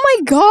alive. Oh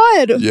my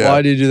god. Yeah.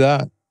 Why do you do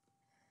that?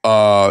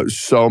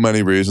 So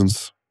many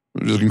reasons.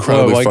 Just Oh,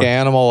 incredibly like fucked.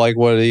 animal, like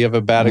what, do you have a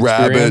bad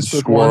experience Rabbits,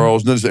 with one?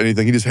 squirrels, not just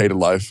anything. He just hated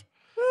life.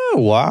 Oh,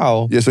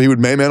 wow. Yeah, so he would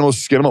maim animals,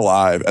 skin them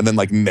alive, and then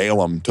like nail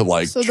them to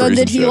like So trees then, did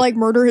and he shit. like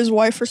murder his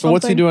wife or So something?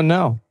 what's he doing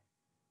now?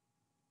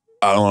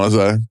 I don't want to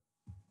say.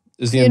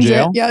 Is he in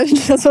jail? Yeah,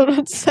 that's what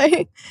I'd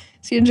say.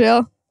 Is he in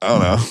jail? I don't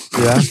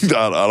know. Yeah.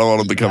 I don't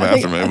want him to come I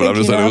after think- me, I but I'm think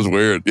just you saying it know. was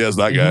weird. Yeah, it's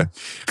that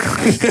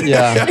guy.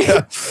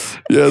 Yeah.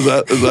 Yeah, is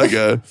that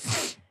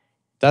guy.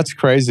 That's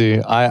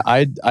crazy.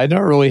 I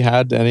never really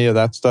had any of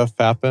that stuff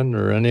happen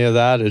or any of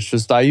that. It's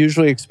just I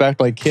usually expect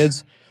like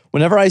kids,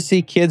 whenever I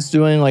see kids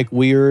doing like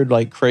weird,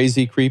 like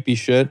crazy, creepy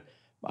shit,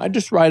 I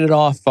just write it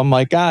off. I'm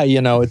like,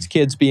 it's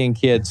kids being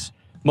kids.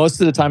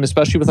 Most of the time,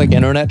 especially with like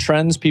internet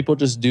trends, people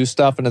just do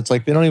stuff and it's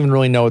like they don't even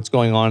really know what's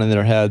going on in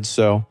their heads.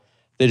 So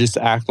they just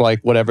act like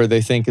whatever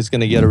they think is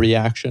going to get a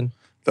reaction.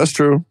 That's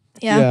true.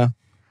 Yeah.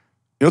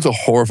 You know, it's a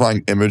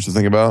horrifying image to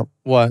think about.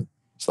 What?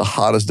 It's the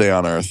hottest day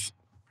on Earth.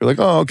 You're like,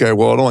 oh, okay,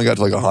 well, it only got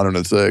to like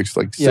 106,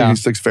 like Yeah.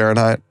 66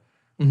 Fahrenheit.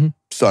 Mhm.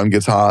 Sun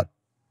gets hot.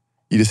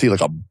 You just see like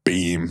a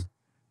beam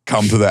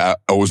come to the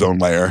ozone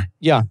layer.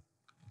 Yeah.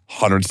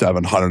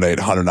 107, 108,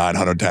 109,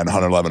 110,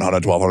 111,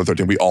 112,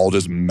 113. We all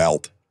just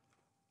melt.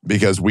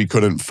 because we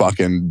couldn't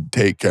fucking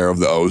take care of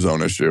the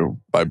ozone issue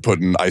by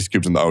putting ice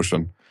cubes in the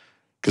ocean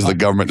because the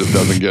government just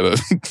doesn't get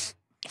it.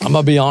 I'm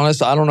going to be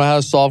honest. I don't know how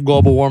to solve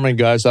global warming,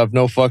 guys. I have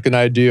no fucking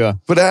idea.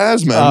 But it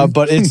has, man.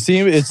 But it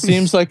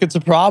seems like it's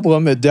a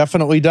problem. It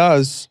definitely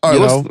does. All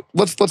right,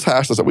 let's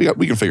hash this up. We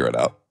can figure it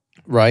out.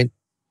 Right.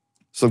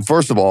 So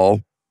first of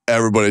all,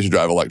 everybody should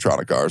drive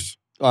electronic cars.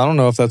 I don't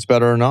know if that's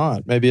better or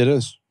not. Maybe it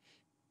is.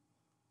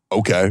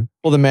 Okay.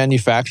 Well, the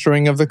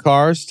manufacturing of the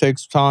cars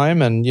takes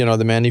time, and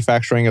the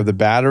manufacturing of the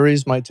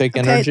batteries might take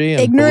energy.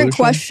 And ignorant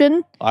pollution.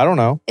 question. I don't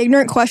know.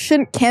 Ignorant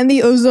question. Can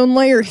the ozone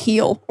layer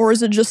heal, or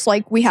is it just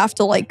like we have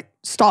to like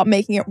stop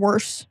making it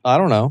worse? I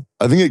don't know.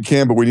 I think it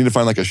can, but we need to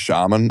find like a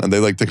shaman, and they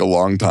like take a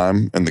long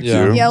time in the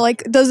queue. Yeah,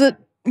 like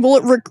will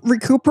it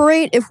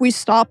recuperate if we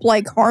stop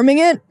like harming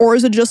it, or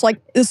is it just like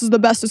this is the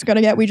best it's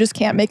gonna get? We just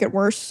can't make it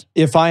worse.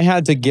 If I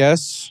had to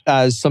guess,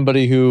 as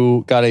somebody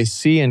who got a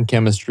C in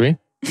chemistry.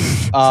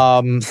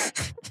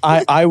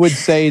 I would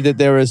say that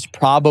there is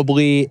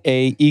probably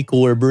a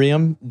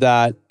equilibrium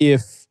that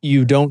if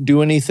you don't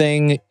do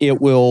anything,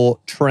 it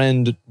will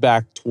trend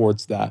back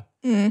towards that.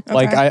 Okay.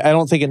 Like, I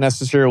don't think it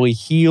necessarily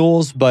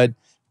heals, but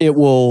it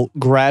will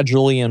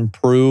gradually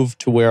improve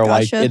to where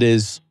like it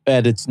is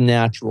at its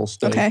natural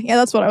state. Okay, yeah,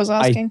 that's what I was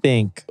asking. I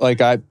think.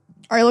 Like, Are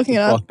you looking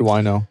it up? Fuck do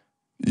I know?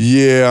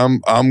 Yeah,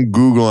 I'm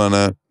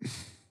Googling it.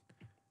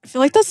 I feel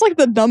like that's like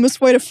the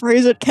dumbest way to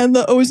phrase it. Can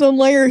the ozone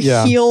layer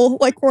heal?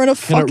 Like we're in a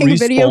fucking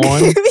video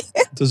game.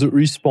 Does it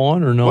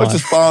respawn or not? What's the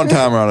spawn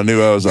timer on a new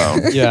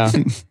ozone? Yeah.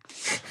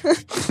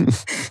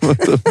 What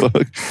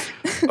the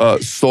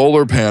fuck?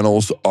 Solar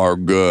panels are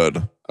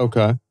good.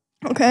 Okay.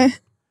 Okay.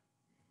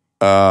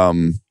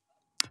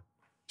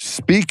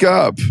 Speak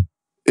up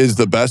is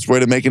the best way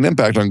to make an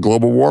impact on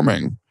global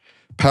warming.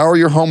 Power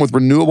your home with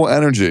renewable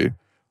energy.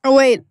 Oh,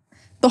 wait.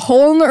 The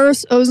hole in the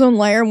Earth's ozone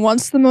layer,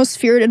 once the most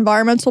feared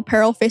environmental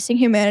peril facing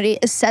humanity,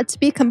 is set to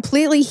be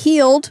completely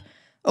healed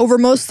over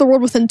most of the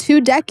world within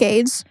 2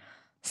 decades,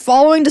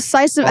 following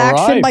decisive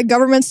action by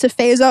governments to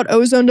phase out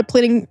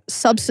ozone-depleting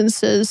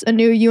substances, a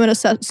new UN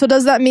assessment. So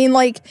does that mean,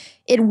 like,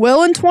 it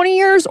will in 20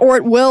 years, or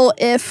it will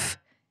if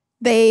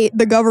the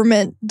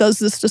government does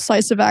this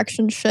decisive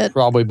action shit?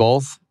 Probably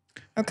both.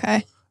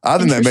 Okay. I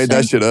think they made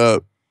that shit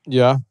up.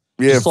 Yeah.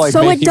 Yeah. Like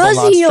so it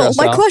does heal.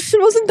 My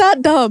question wasn't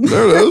that dumb.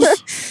 There it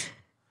is.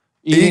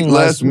 Eat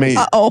less meat.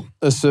 Uh-oh.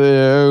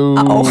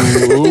 Well,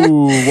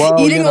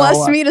 eating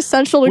less meat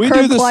essential to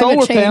curb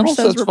climate change, panels,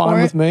 says that's report.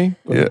 fine with me.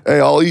 Yeah. Hey,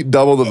 I'll eat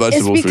double the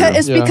vegetables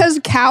It's because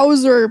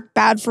cows are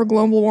bad for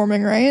global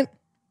warming, right?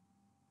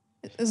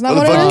 Isn't that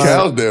what it is?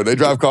 Cows do? They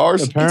drive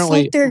cars?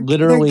 Apparently, like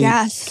literally, they're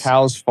gas.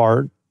 cows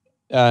fart,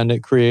 and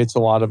it creates a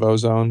lot of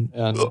ozone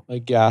and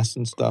like gas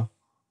and stuff.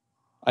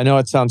 I know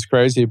it sounds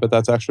crazy, but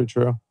that's actually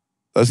true.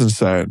 That's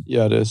insane.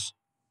 Yeah, it is.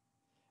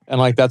 And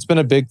like that's been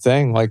a big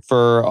thing, like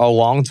for a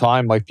long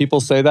time. Like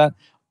people say that.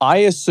 I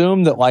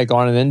assume that like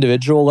on an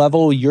individual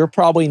level, you're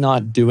probably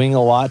not doing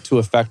a lot to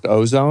affect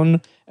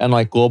ozone and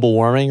like global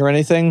warming or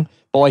anything.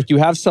 But like you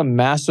have some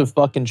massive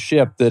fucking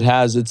ship that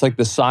it's like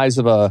the size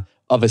of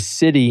a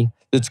city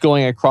that's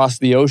going across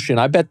the ocean.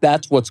 I bet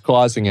that's what's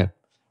causing it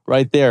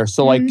right there.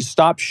 So like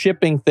stop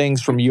shipping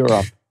things from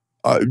Europe.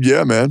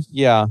 Yeah, man.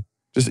 Yeah.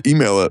 Just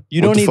email it.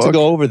 You don't need to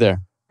go over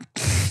there.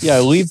 Yeah,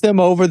 leave them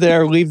over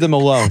there. Leave them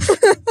alone.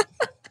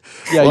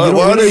 Yeah,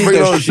 why are they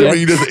bringing on the ship and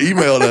you just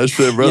email that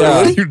shit, bro? Yeah.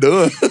 What are you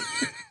doing?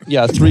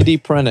 Yeah,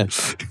 3D print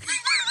it.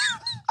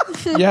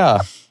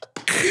 Yeah.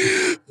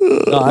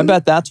 No, I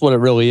bet that's what it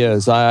really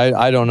is.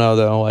 I don't know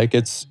though. Like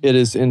it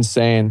is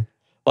insane.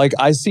 Like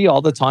I see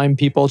all the time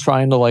people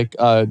trying to like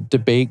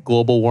debate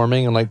global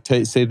warming and like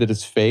say that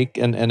it's fake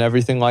and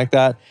everything like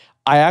that.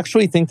 I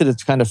actually think that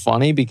it's kind of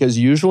funny because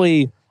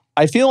usually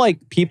I feel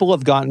like people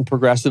have gotten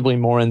progressively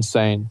more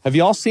insane. Have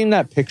you all seen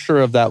that picture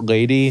of that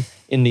lady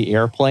in the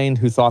airplane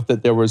who thought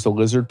that there was a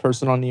lizard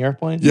person on the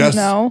airplane? Yes.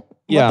 No.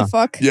 Yeah. What the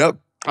fuck? Yep.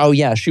 Oh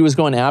yeah, she was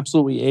going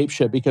absolutely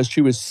apeshit because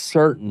she was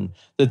certain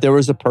that there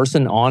was a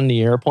person on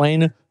the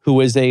airplane who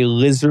was a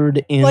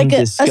lizard in like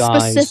disguise.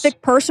 A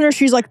specific person, or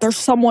she's like, there's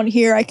someone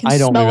here, I can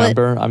smell it. I don't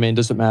remember. I mean, it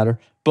doesn't matter.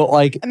 But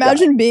like,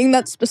 imagine being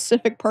that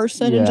specific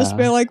person and just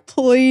being like,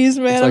 please,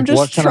 man, like, I'm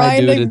just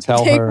trying to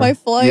take my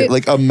flight. Yeah,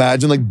 like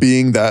imagine like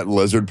being that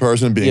lizard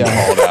person being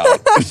called out.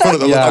 Like,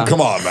 oh,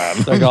 come on, man.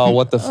 It's like, oh,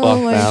 what the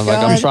fuck, man? God.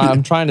 Like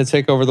I'm trying to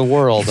take over the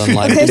world and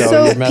like, okay,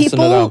 so you're messing it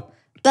up.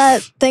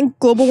 That think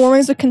global warming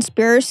is a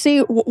conspiracy,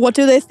 what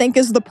do they think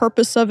is the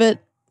purpose of it?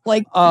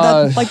 Like,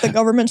 like the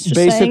government's just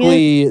basically,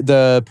 saying it?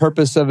 The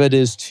purpose of it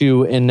is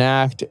to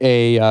enact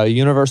a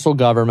universal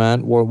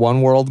government, or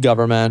one world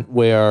government,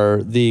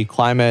 where the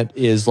climate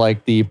is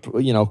like the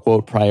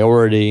quote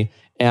priority,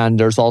 and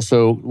there's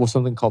also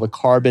something called a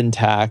carbon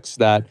tax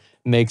that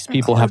makes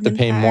people have to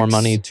pay more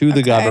money to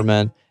the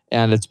government.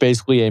 And it's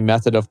basically a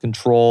method of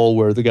control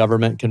where the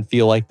government can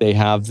feel like they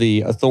have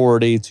the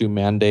authority to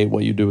mandate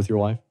what you do with your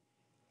life.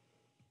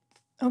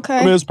 Okay.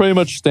 I mean, it's pretty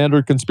much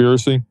standard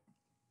conspiracy.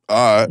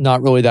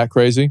 Not really that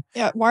crazy.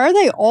 Yeah. Why are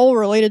they all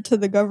related to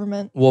the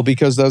government? Well,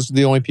 because those are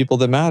the only people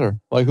that matter.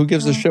 Like, who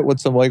gives a shit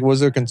what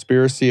was there a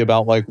conspiracy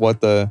about like what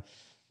the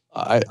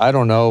I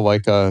don't know,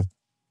 like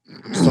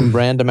some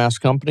random ass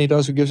company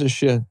does. Who gives a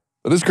shit?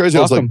 It is crazy.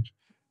 It's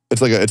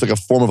like a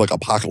form of like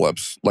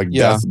apocalypse, like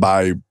death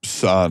by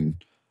sun.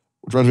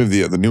 Which reminds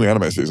me of the new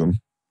anime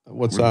season.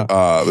 What's that?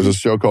 There's a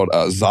show called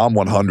Zom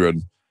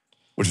 100,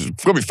 which is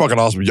gonna be fucking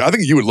awesome. I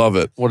think you would love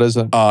it. What is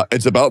it?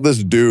 It's about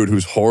this dude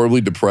who's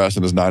horribly depressed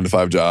in his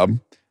 9-to-5 job.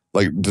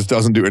 Like, just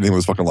doesn't do anything with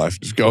his fucking life.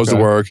 Just goes to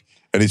work,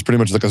 and he's pretty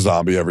much like a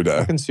zombie every day.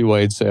 I can see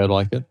why you'd say I'd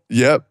like it.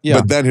 Yep. Yeah.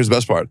 But then here's the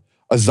best part.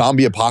 A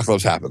zombie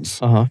apocalypse happens.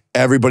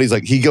 Everybody's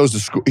like, he goes to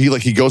school.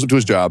 He goes up to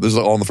his job. This is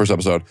all in the first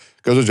episode.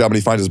 Goes to his job, and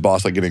he finds his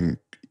boss like getting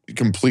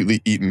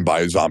completely eaten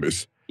by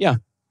zombies. Yeah.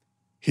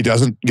 He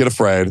doesn't get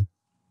afraid.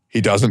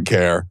 He doesn't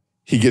care.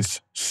 He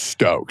gets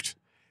stoked.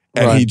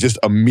 And he just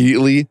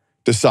immediately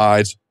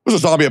decides, there's a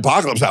zombie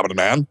apocalypse happening,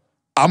 man.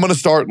 I'm going to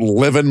start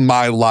living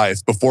my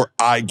life before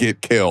I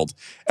get killed.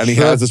 And he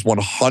has this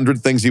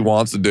 100 things he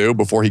wants to do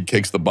before he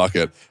kicks the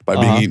bucket by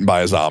being eaten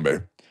by a zombie.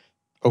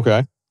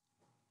 Okay.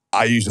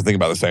 I used to think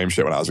about the same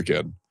shit when I was a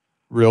kid.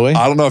 Really?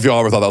 I don't know if y'all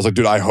ever thought that. I was like,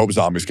 dude, I hope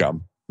zombies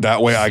come.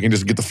 That way I can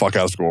just get the fuck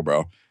out of school,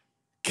 bro.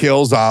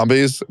 Kill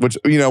zombies, which,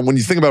 you know, when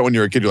you think about it when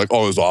you're a kid, you're like,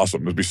 oh, it was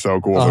awesome. It'd be so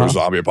cool if there was a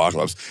zombie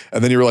apocalypse.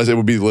 And then you realize it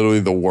would be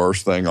literally the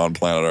worst thing on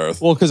planet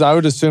Earth. Well, because I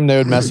would assume they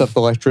would mess up the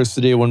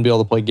electricity. It wouldn't be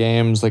able to play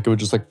games. Like, it would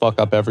just, like, fuck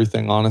up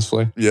everything,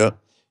 honestly. Yeah.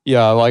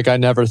 Yeah, like, I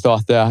never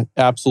thought that.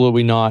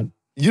 Absolutely not.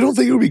 You don't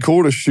think it would be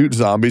cool to shoot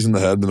zombies in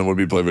the head than it would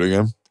be to play a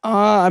video game?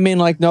 I mean,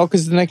 like, no,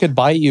 because then they could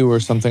bite you or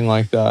something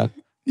like that.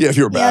 Yeah, if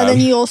you're bad. Yeah, then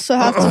you also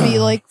have to be,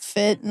 like,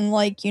 fit and,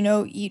 like, you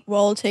know, eat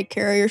well, take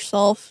care of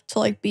yourself to,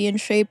 like, be in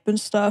shape and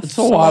stuff. It's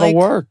a lot of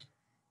work.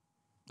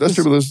 That's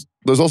true, but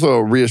there's also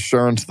a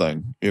reassurance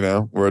thing, you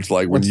know, where it's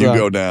like when you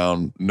go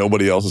down,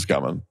 nobody else is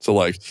coming. So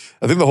like,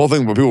 I think the whole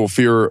thing when people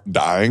fear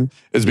dying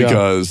is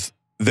because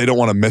they don't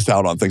want to miss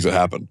out on things that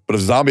happen. But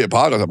if zombie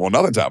apocalypse, well,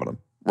 nothing's happening.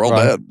 We're all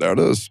dead. There it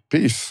is.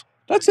 Peace.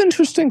 That's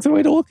interesting the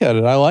way to look at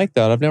it. I like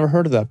that. I've never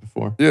heard of that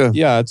before. Yeah.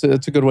 Yeah, it's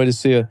a good way to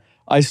see it.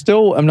 I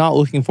still am not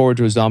looking forward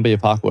to a zombie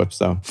apocalypse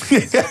though.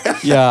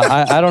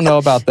 Yeah, I don't know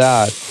about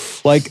that.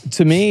 Like,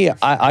 to me,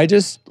 I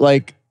just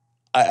like,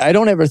 I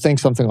don't ever think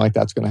something like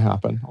that's going to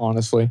happen,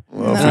 honestly.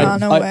 No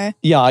way.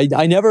 Yeah,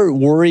 I never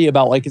worry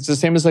about, like, it's the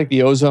same as like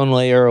the ozone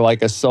layer or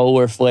like a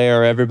solar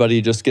flare.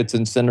 Everybody just gets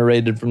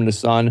incinerated from the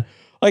sun.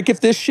 Like, if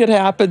this shit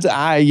happens,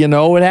 you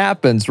know it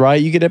happens,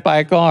 right? You get hit by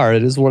a car.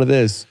 It is what it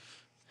is.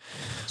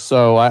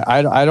 So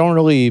I don't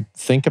really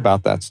think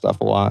about that stuff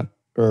a lot,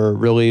 or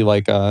really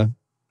like,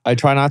 I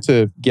try not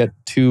to get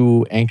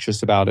too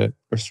anxious about it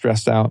or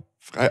stressed out.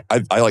 I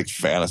like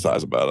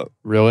fantasize about it.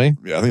 Really?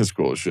 Yeah, I think it's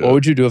cool as shit. What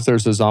would you do if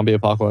there's a zombie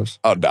apocalypse?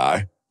 I'd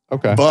die.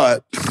 Okay.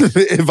 But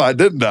if I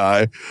didn't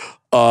die,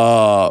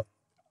 I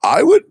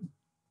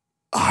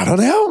don't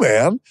know,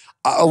 man.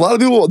 A lot of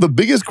people, the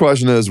biggest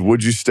question is,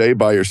 would you stay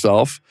by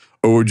yourself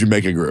or would you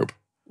make a group?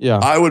 Yeah.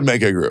 I would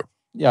make a group.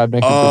 Yeah, I'd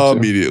make a group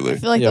immediately. I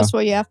feel like that's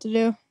what you have to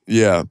do.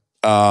 Yeah.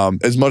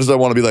 As much as I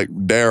want to be like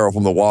Daryl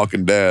from The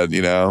Walking Dead,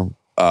 you know,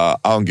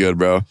 I'm good,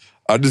 bro.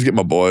 I'd just get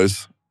my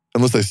boys,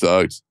 unless they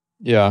sucked.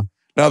 Yeah.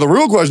 Now, the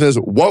real question is,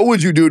 what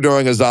would you do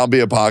during a zombie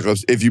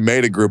apocalypse if you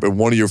made a group and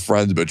one of your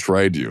friends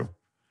betrayed you?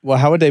 Well,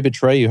 how would they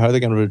betray you? How are they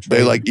going to betray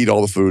you? They, like, eat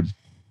all the food.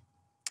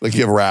 Like,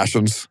 you have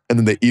rations, and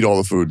then they eat all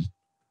the food.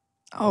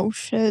 Oh,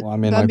 shit. Well, I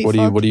mean, like,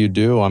 what do you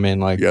do? I mean,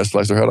 like... Yeah,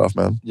 slice their head off,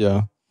 man.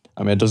 Yeah.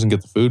 I mean, it doesn't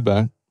get the food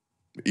back.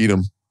 Eat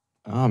them.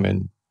 I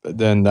mean,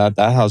 then that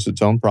has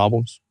its own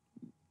problems.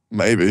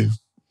 Maybe.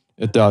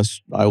 It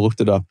does. I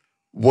looked it up.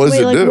 What does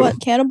it do? What,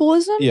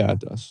 cannibalism? Yeah, it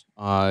does.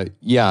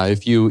 Yeah,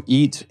 if you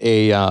eat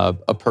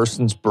a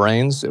person's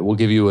brains, it will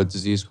give you a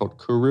disease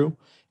called Kuru.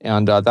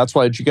 And that's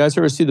why, did you guys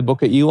ever see the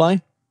Book of Eli?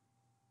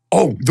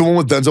 Oh, the one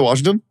with Denzel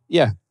Washington?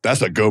 Yeah.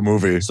 That's a go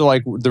movie. So,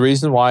 like, the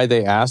reason why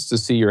they asked to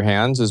see your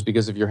hands is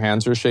because if your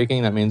hands are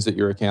shaking, that means that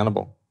you're a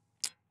cannibal.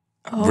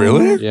 Oh.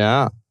 Really?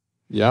 Yeah.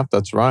 Yeah,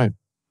 that's right.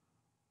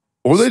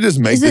 Or they just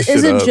make this shit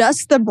Is it up.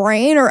 just the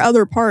brain or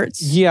other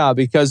parts? Yeah,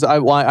 because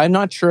I'm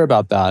not sure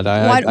about that.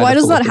 Why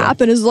does that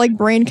happen? Is it like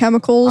brain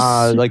chemicals?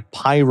 Like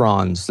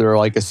pyrons. They're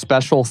like a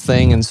special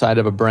thing inside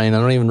of a brain. I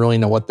don't even really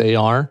know what they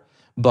are.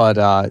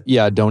 But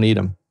yeah, don't eat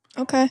them.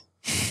 Okay.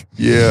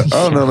 Yeah, I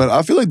don't know, man.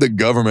 I feel like the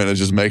government is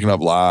just making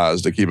up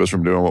lies to keep us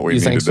from doing what we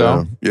need to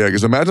do. Yeah,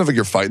 because imagine if like,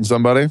 you're fighting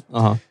somebody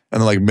and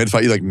then like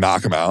mid-fight you like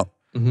knock him out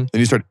and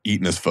you start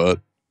eating his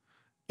foot,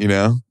 you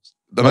know?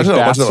 Like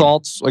bath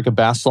salts, like a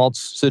bath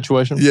salts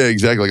situation? Yeah,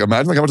 exactly. Like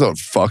imagine like how much that would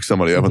fuck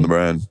somebody up in the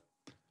brain.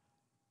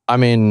 I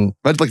mean...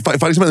 Imagine like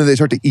fighting somebody and they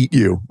start to eat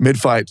you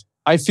mid-fight.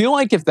 I feel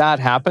like if that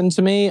happened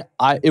to me,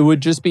 it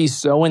would just be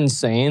so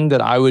insane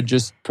that I would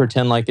just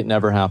pretend like it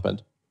never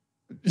happened.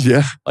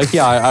 Yeah. Like,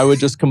 yeah, I would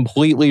just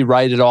completely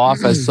write it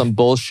off as some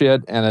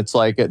bullshit and it's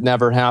like, it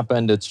never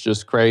happened. It's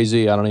just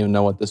crazy. I don't even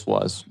know what this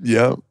was.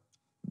 Yeah.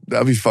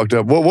 That'd be fucked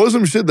up. What was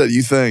some shit that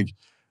you think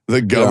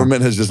the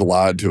government has just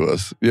lied to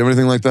us? Do you have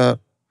anything like that?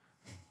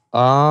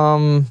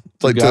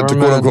 It's like to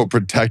quote unquote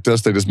protect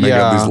us. They just make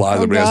up these lies.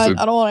 Oh God,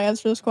 I don't want to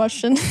answer this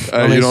question.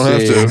 You don't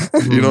have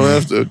to. You don't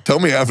have to. Tell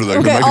me after that.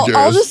 Okay,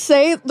 I'll just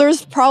say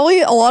there's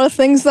probably a lot of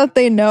things that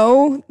they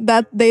know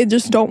that they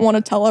just don't want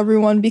to tell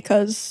everyone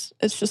because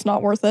it's just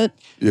not worth it.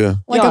 Yeah.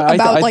 Like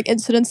about like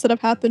incidents that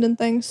have happened and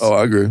things. Oh,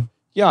 I agree.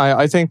 Yeah,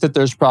 I think that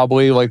there's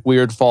probably like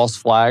weird false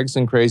flags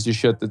and crazy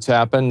shit that's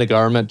happened. The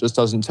government just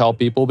doesn't tell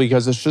people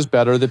because it's just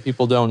better that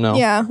people don't know.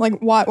 Yeah, like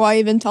why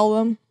even tell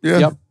them? Yeah.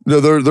 Yep. No,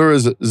 there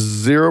is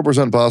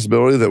 0%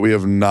 possibility that we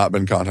have not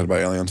been contacted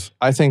by aliens.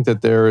 I think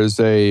that there is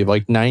a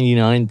like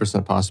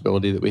 99%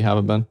 possibility that we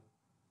haven't been.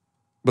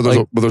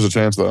 But there's a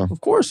chance though.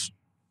 Of course.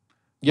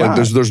 Yeah.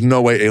 Like there's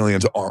no way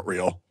aliens aren't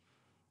real.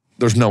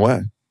 There's no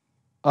way.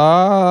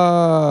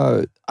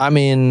 I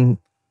mean,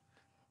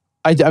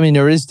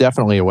 there is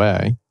definitely a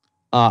way.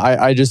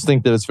 I just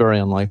think that it's very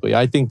unlikely.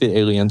 I think that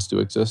aliens do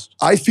exist.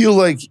 I feel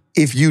like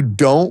if you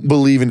don't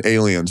believe in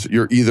aliens,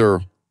 you're either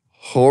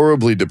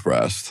horribly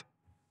depressed,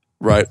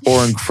 right,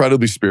 or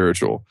incredibly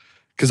spiritual.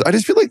 Because I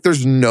just feel like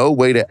there's no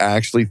way to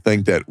actually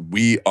think that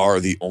we are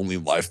the only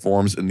life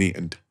forms in the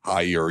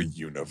entire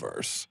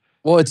universe.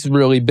 Well, it's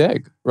really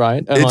big,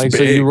 right? And it's big.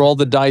 So you roll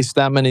the dice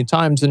that many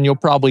times and you'll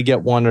probably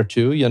get one or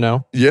two, you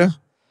know? Yeah.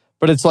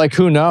 But it's like,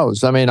 who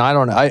knows? I mean, I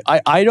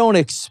don't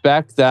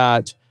expect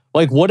that.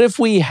 Like, what if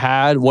we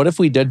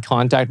did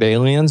contact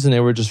aliens and they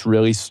were just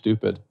really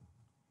stupid?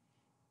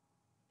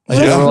 Like,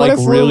 they were like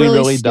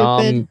really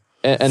dumb.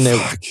 And they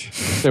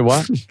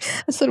what?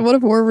 I said, what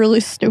if we're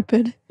really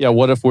stupid? Yeah,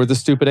 what if we're the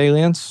stupid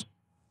aliens?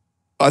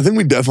 I think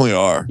we definitely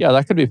are. Yeah,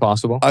 that could be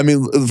possible. I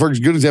mean, for a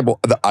good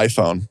example, the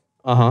iPhone.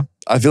 Uh-huh.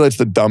 I feel like it's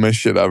the dumbest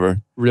shit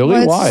ever.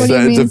 Really? Why?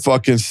 It's a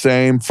fucking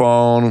same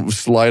phone,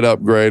 slight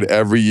upgrade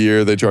every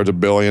year. They charge $1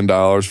 billion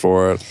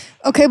for it.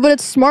 Okay, but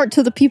it's smart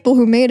to the people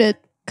who made it,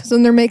 because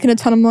then they're making a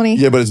ton of money.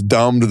 Yeah, but it's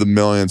dumb to the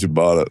millions who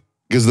bought it.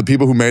 Because the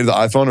people who made the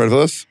iPhone, ready for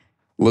this?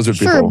 Lizard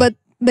people. Sure, but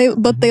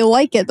they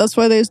like it. That's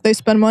why they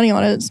spend money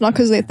on it. It's not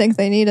because they think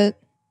they need it.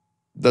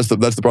 That's the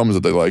problem is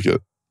that they like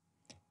it.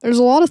 There's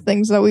a lot of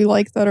things that we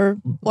like that are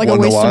like a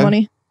waste of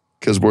money.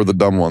 Because we're the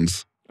dumb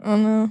ones. Oh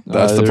no.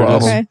 That's the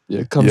problem. Okay. Yeah,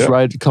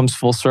 it comes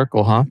full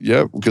circle, huh?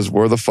 Yeah, because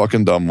we're the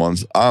fucking dumb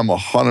ones. I'm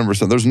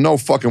 100%. There's no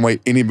fucking way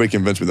anybody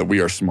convinced me that we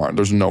are smart.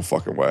 There's no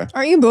fucking way.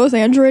 Aren't you both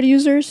Android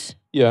users?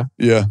 Yeah.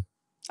 Yeah.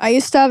 I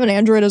used to have an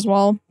Android as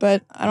well,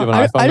 but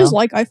I just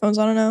like iPhones.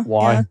 I don't know.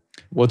 Why? Yeah.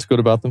 What's good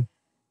about them?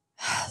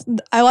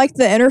 I like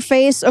the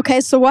interface. Okay,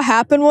 so what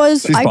happened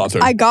was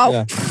I got...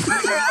 Yeah.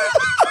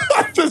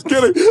 I'm just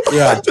kidding.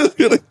 Yeah. I'm just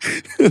kidding.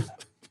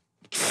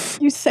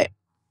 You say...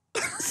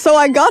 So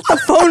I got the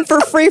phone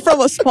for free from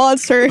a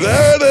sponsor.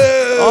 There it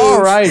is.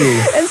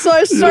 Alrighty. And so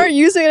I started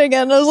using it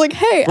again. And I was like,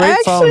 hey, I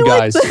actually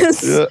like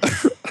this. Yeah.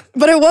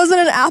 But it wasn't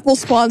an Apple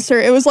sponsor.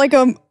 It was like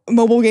a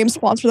mobile game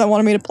sponsor that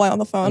wanted me to play on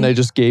the phone. And they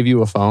just gave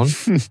you a phone?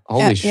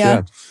 Holy shit.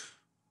 Yeah.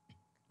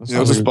 You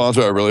know, it's a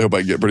sponsor I really hope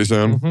I get pretty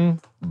soon. Mm-hmm.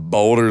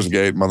 Baldur's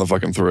Gate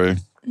motherfucking 3.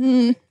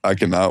 Mm. I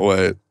cannot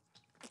wait.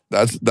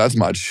 That's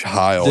my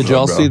child. Did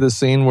y'all see the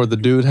scene where the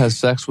dude has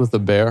sex with a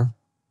bear?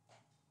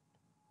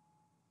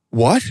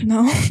 What?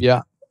 No.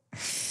 Yeah.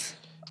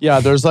 Yeah,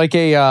 there's like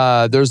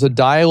there's a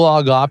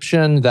dialogue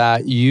option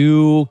that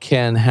you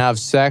can have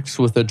sex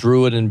with a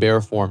druid in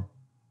bear form.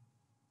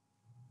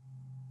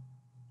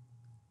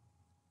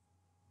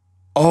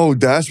 Oh,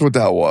 that's what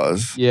that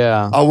was.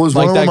 Yeah. I was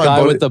like that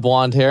guy with the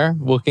blonde hair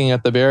looking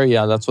at the bear.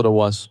 Yeah, that's what it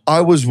was.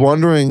 I was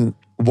wondering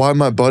why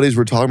my buddies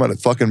were talking about it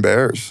fucking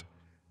bears.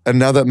 And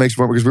now that makes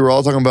more, because we were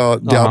all talking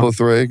about Diablo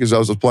 3, because I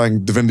was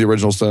playing Divinity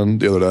Original Sin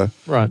the other day.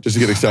 Right. Just to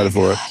get excited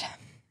for it.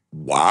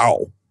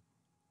 Wow.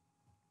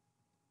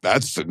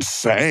 That's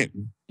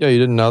insane. Yeah, you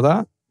didn't know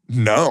that?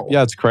 No.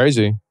 Yeah, it's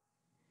crazy.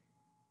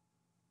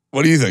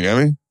 What do you think,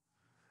 Emmy?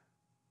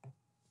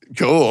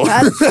 Cool.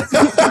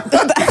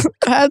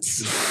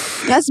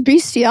 That's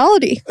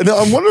bestiality. No,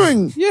 I'm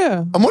wondering.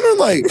 Yeah. I'm wondering,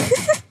 like,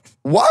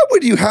 why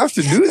would you have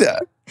to do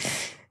that?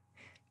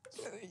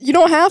 You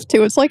don't have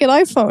to. It's like an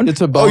iPhone. It's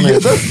a bonus. Oh, yeah,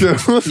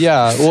 that's true.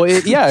 Yeah. Well,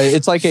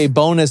 it's like a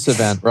bonus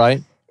event,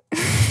 right?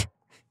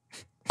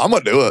 I'm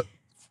going to do it.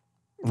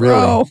 Really?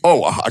 Bro.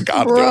 Oh, I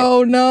got it.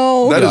 Bro,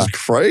 no. That is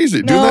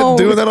crazy. No.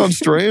 Doing that on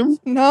stream?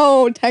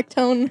 No,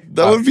 Tectone.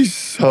 That would be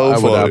so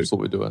funny. I would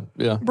absolutely do it.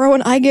 Yeah. Bro,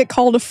 and I get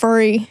called a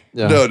furry.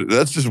 Yeah. No,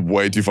 that's just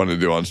way too fun to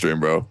do on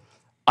stream, bro.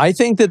 I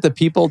think that the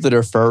people that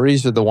are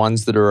furries are the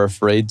ones that are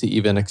afraid to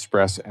even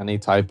express any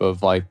type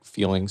of like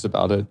feelings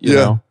about it, you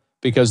know?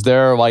 Because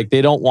they're like,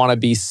 they don't want to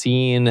be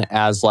seen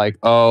as like,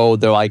 oh,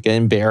 they're like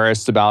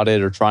embarrassed about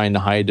it or trying to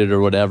hide it or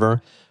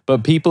whatever.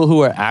 But people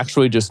who are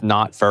actually just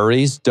not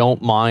furries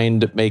don't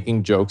mind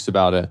making jokes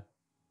about it.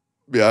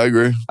 Yeah, I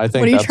agree. I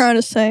think. What are you trying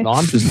to say? No,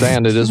 I'm just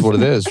saying it is what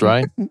it is,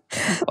 right?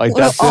 Like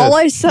that's all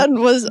I said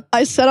was,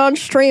 I said on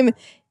stream,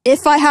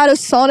 if I had a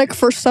Sonic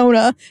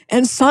persona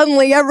and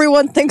suddenly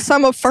everyone thinks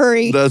I'm a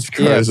furry. That's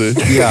crazy.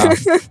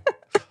 Yes. Yeah.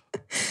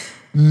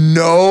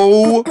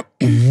 No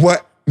way.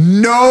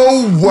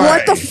 No way.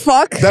 What the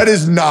fuck? That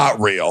is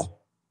not real.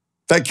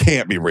 That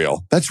can't be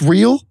real. That's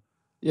real?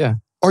 Yeah.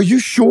 Are you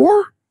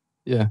sure?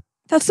 Yeah.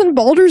 That's in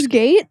Baldur's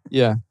Gate?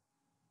 Yeah.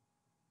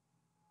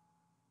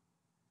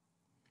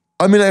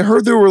 I mean, I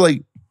heard there were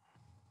like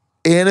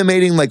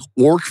animating like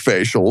orc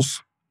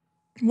facials.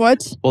 What?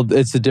 Well,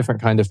 it's a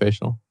different kind of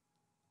facial.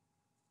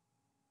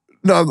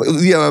 No,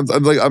 yeah,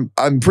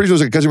 I'm pretty sure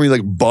it's like because when you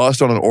like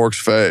bust on an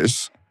orc's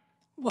face.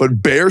 What?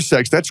 But bear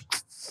sex, that's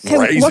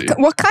crazy.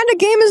 What kind of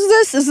game is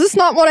this? Is this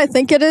not what I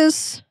think it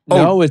is?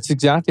 No, it's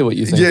exactly what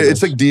you think. Yeah, it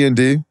it's is. like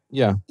D&D.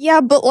 Yeah.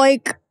 Yeah, but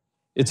like.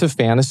 It's a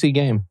fantasy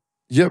game.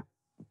 Yep.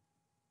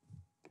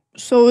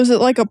 So is it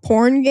like a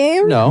porn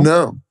game?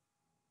 No.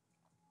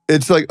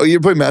 It's like, oh, you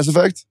play Mass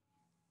Effect?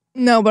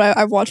 No, but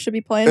I've watched it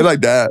be played. It's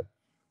like that.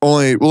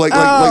 Only, well, like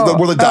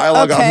where the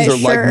dialogue options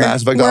are like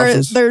Mass Effect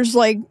options. There's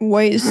like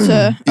ways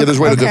to. Yeah, there's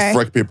ways to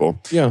frick people.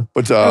 Yeah.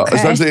 But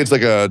essentially, it's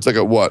like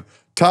a what?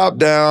 Top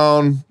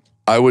down,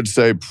 I would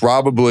say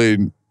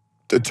probably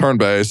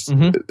turn-based.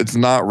 Mm-hmm. It's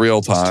not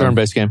real time. It's a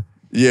turn-based game.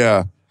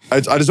 Yeah. I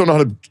just don't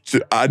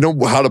know I know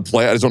how to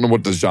play it. I just don't know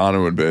what the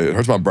genre would be. It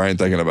hurts my brain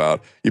thinking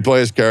about. You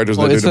play as characters.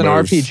 Well, they it's do an the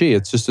moves. RPG.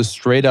 It's just a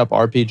straight up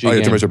RPG Oh,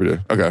 yeah, game.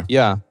 RPG. Okay.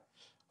 Yeah.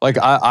 Like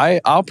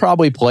I'll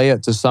probably play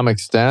it to some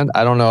extent.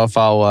 I don't know if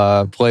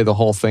I'll play the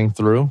whole thing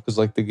through because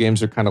like the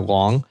games are kind of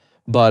long.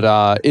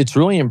 But it's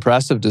really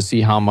impressive to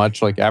see how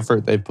much like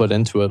effort they put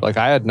into it. Like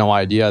I had no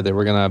idea they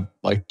were gonna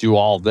like do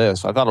all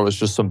this. I thought it was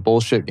just some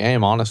bullshit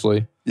game,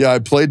 honestly. Yeah, I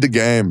played the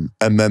game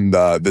and then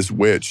this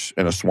witch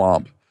in a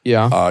swamp.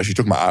 Yeah. She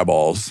took my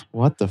eyeballs.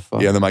 What the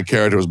fuck? Yeah, and then my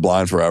character was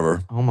blind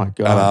forever. Oh my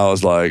god. And I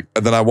was like,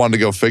 and then I wanted to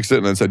go fix it,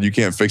 and it said you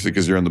can't fix it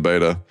because you're in the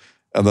beta.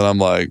 And then I'm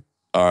like,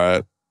 all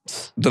right.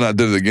 Then I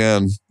did it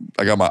again.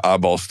 I got my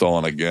eyeballs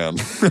stolen again.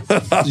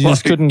 You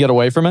just couldn't get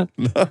away from it?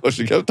 No,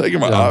 she kept taking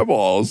my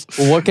eyeballs.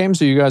 Well, what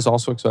games are you guys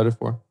also excited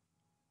for?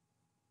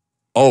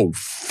 Oh,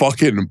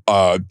 fucking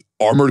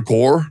Armored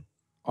Core.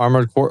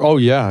 Armored Core? Oh,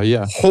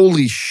 yeah.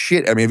 Holy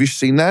shit. I mean, have you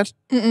seen that?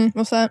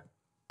 What's that?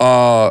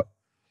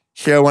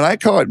 So when I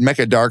call it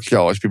Mecha Dark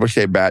Souls, people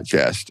say Bat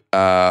Chest.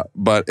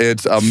 But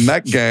it's a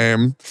mech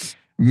game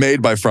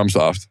made by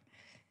FromSoft.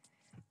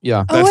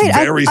 Yeah. That's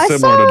very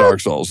similar to Dark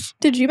Souls.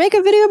 Did you make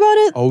a video about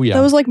it? Oh, yeah.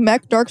 That was like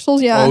Mech Dark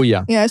Souls? Yeah. Oh,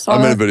 yeah. Yeah, I saw I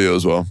that. made a video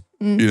as well.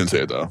 You didn't see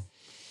it, though.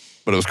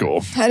 But it was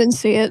cool. I didn't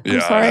see it. I'm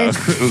sorry. It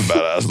was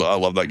badass, though. I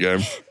love that game.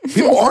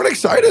 People aren't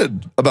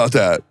excited about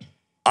that.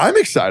 I'm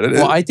excited.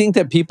 Well, I think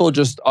that people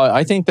just,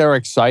 I think they're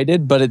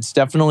excited, but it's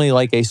definitely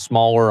like a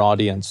smaller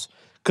audience.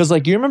 Because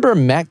like, you remember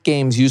mech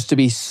games used to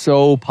be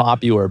so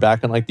popular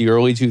back in like the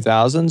early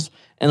 2000s.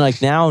 And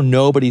like now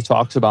nobody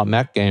talks about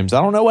mech games.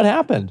 I don't know what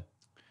happened.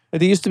 Like,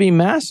 they used to be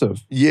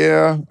massive.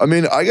 Yeah. I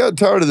mean, I got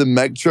tired of the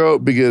mech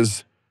trope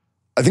because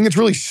I think it's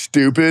really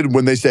stupid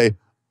when they say,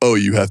 oh,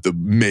 you have to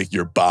make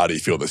your body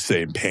feel the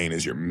same pain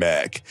as your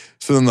mech.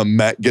 So then the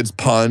mech gets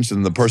punched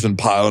and the person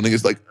piloting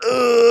is like,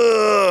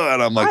 ugh.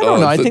 And I'm like, I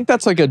don't know. I think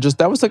that's like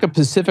that was like a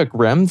Pacific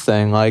Rim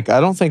thing. Like, I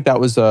don't think that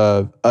was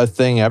a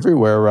thing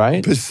everywhere,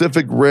 right?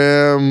 Pacific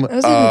Rim. It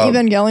was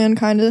Evangelion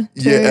kind of.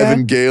 Yeah,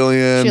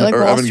 Evangelion. She like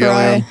lost her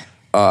eye.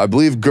 I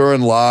believe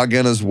Gurren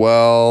Lagann as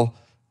well.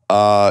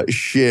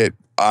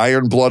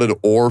 Iron-Blooded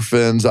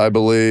Orphans, I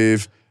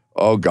believe.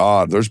 Oh,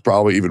 God, there's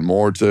probably even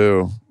more,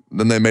 too.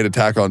 Then they made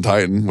Attack on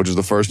Titan, which is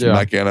the first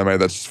mech anime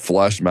that's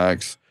flesh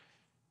mechs.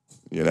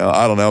 You know,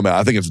 I don't know, man.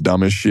 I think it's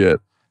dumb as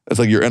shit. It's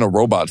like you're in a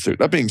robot suit.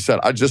 That being said,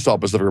 I just saw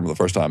Pacific Rim for the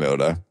first time the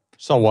other day.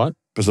 Saw what?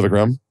 Pacific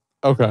Rim.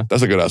 Okay.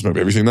 That's a good-ass movie.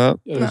 Have you seen that?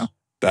 No.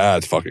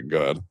 That's fucking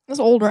good. That's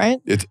old, right?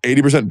 It's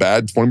 80%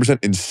 bad, 20%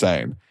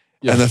 insane.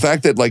 Yeah. And the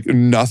fact that like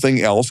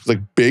nothing else, like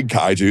big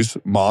kaijus,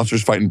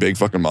 monsters fighting big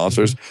fucking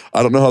monsters,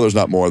 I don't know how there's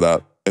not more of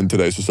that in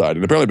today's society.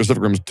 And apparently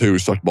Pacific Rim 2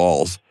 sucked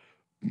balls.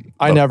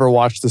 I never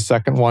watched the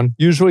second one.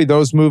 Usually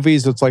those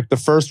movies, it's like the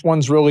first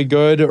one's really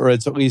good or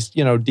it's at least,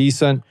 you know,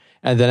 decent.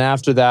 And then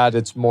after that,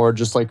 it's more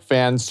just like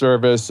fan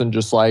service and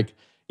just like,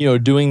 you know,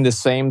 doing the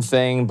same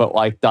thing, but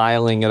like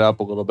dialing it up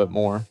a little bit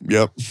more.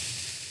 Yep.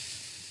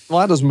 A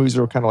lot of those movies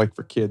are kind of like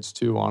for kids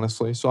too,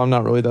 honestly. So I'm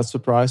not really that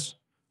surprised.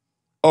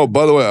 Oh,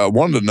 by the way, I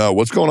wanted to know,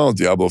 what's going on with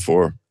Diablo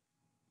 4?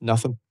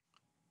 Nothing.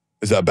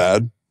 Is that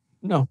bad?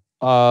 No.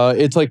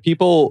 It's like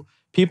people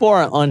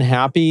are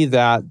unhappy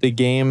that the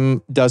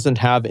game doesn't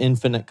have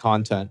infinite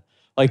content.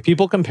 Like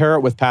people compare it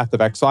with Path of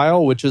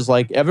Exile, which is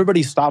like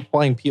everybody stopped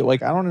playing PoE.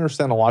 Like I don't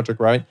understand the logic,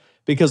 right?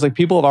 Because like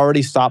people have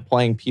already stopped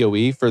playing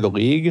PoE for the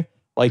league,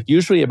 like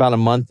usually about a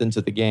month into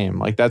the game.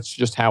 Like that's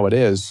just how it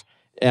is.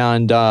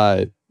 And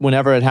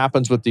whenever it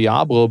happens with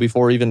Diablo,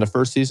 before even the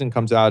first season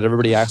comes out,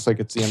 everybody acts like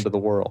it's the end of the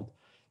world.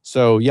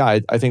 So yeah,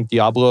 I think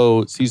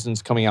Diablo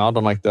season's coming out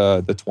on like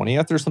the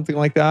 20th or something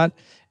like that.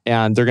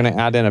 And they're going to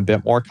add in a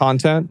bit more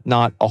content.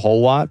 Not a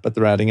whole lot, but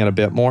they're adding in a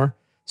bit more.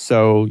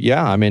 So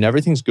yeah, I mean,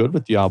 everything's good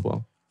with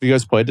Diablo. Have you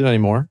guys played it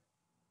anymore?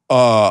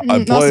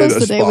 I played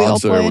a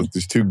sponsor with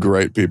these two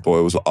great people.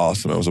 It was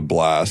awesome. It was a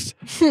blast.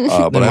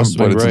 But I haven't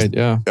played it.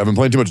 Yeah. I haven't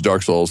played too much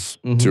Dark Souls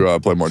to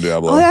play more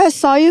Diablo. Oh yeah, I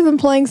saw you've been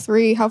playing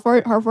 3. How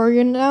far are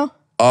you in now?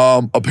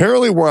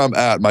 Apparently where I'm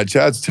at, my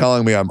chat's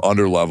telling me I'm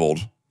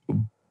underleveled.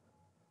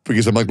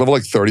 Because I'm like level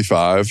like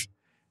 35.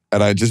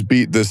 And I just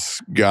beat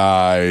this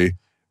guy.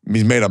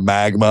 He's made a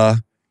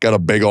magma, got a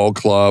big old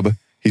club.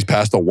 He's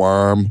passed a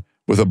worm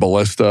with a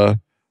ballista.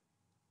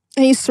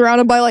 And he's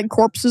surrounded by like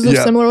corpses of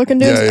similar looking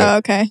dudes? Yeah. Oh,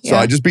 okay. So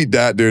I just beat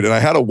that dude, and I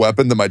had a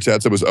weapon that my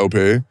chat said was OP,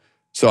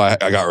 so I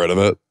got rid of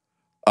it.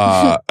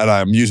 And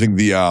I'm using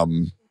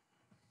the...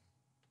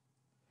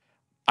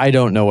 I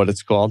don't know what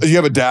it's called. You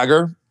have a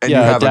dagger, and you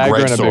have a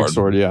great and sword. A big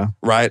sword, yeah.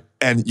 Right?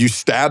 And you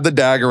stab the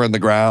dagger in the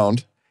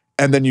ground,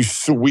 and then you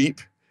sweep,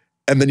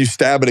 and then you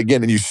stab it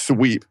again, and you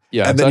sweep.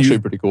 Yeah, and it's then actually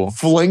you pretty cool.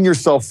 Fling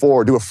yourself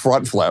forward, do a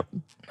front flip,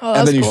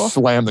 and then you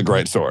slam the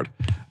great sword.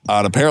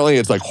 And apparently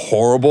it's like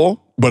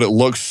horrible, but it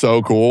looks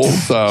so cool.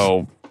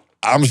 So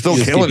I'm still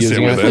killing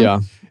shit with it. Yeah.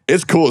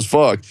 It's cool as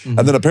fuck. And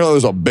then apparently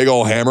there's a big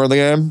old hammer in the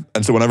game.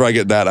 And so whenever I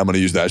get that, I'm going to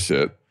use that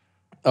shit.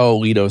 Oh,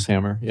 Lito's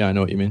hammer. Yeah, I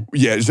know what you mean.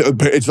 Yeah,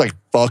 it's like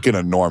fucking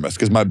enormous.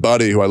 Because my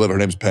buddy, who I live with, her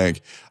name's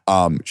Pink,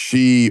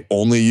 she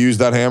only used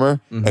that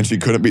hammer, and she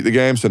couldn't beat the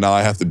game. So now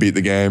I have to beat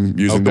the game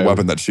using the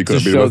weapon that she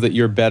couldn't beat. To show that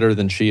you're better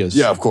than she is.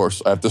 Yeah, of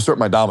course. I have to assert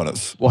my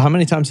dominance. Well, how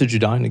many times did you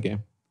die in the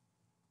game?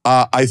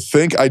 I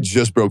think I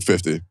just broke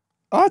 50.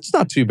 Oh, it's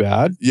not too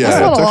bad. Yeah,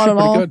 that's it's actually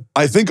pretty good.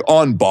 I think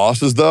on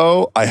bosses,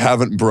 though, I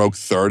haven't broke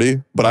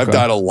 30, but I've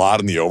died a lot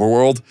in the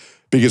overworld.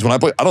 Because when I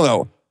play, I don't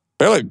know,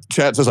 apparently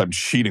chat says I'm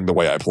cheating the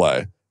way I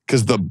play.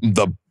 Because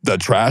the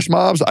trash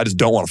mobs, I just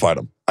don't want to fight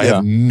them. I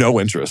have no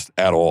interest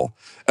at all.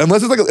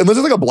 Unless it's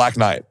like a Black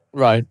Knight.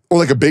 Right. Or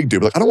like a big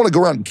dude. Like, I don't want to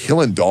go around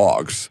killing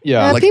dogs.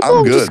 Yeah. Like, people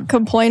I'm good. just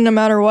complain no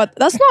matter what.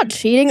 That's not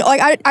cheating.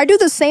 Like I do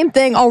the same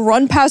thing. I'll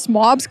run past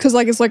mobs because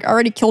like it's like I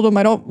already killed them.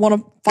 I don't want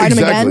to fight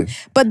them again.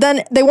 But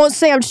then they won't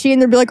say I'm cheating.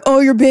 They'll be like,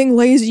 oh, you're being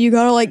lazy. You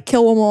gotta like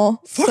kill them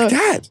all. Fuck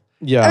that.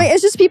 Yeah. I mean,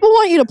 it's just people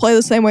want you to play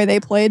the same way they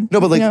played. No,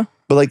 but like, you know?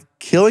 but like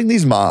killing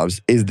these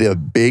mobs is the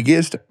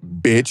biggest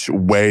bitch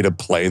way to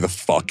play the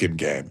fucking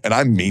game. And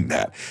I mean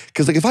that.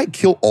 Because like if I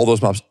kill all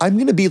those mobs, I'm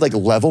going to be like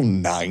level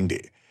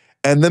 90.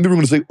 And then people are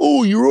going to say,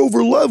 oh, you're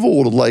over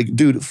leveled. Like,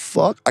 dude,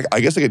 fuck.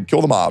 I guess I could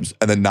kill the mobs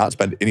and then not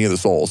spend any of the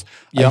souls.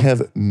 I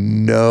have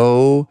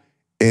no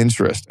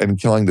interest in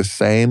killing the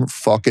same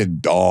fucking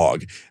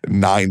dog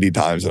 90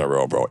 times in a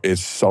row, bro.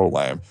 It's so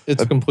lame.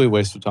 It's a complete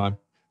waste of time.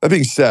 That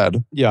being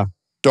said,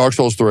 Dark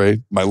Souls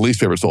 3, my least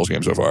favorite Souls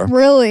game so far.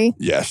 Really?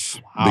 Yes.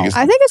 Wow.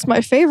 I think it's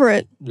my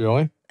favorite.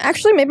 Really?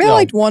 Actually, maybe I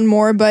liked 1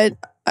 more, but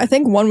I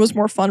think 1 was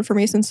more fun for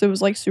me since it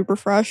was like super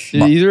fresh.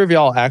 Did either of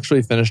y'all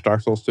actually finish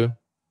Dark Souls 2?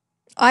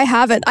 I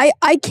haven't.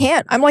 I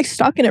can't. I'm like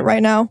stuck in it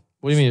right now.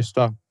 What do you mean you're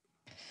stuck?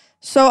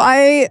 So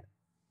I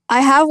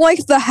have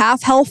like the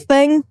half health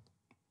thing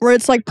where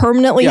it's like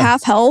permanently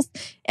half health,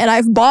 and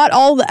I've bought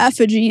all the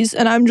effigies,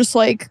 and I'm just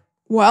like,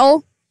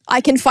 well,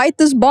 I can fight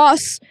this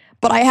boss,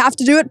 but I have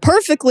to do it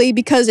perfectly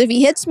because if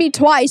he hits me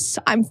twice,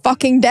 I'm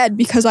fucking dead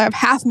because I have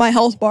half my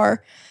health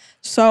bar.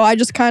 So I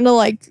just kind of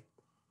like,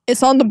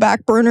 it's on the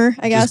back burner,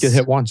 I guess. Just get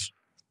hit once.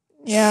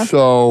 Yeah.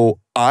 So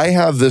I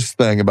have this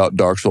thing about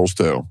Dark Souls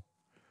 2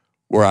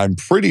 where I'm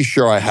pretty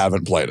sure I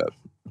haven't played it.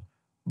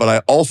 But I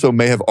also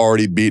may have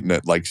already beaten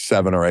it like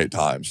 7 or 8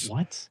 times.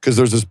 What? Because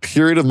there's this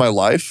period of my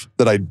life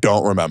that I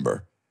don't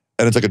remember.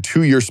 And it's like a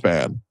 2-year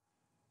span.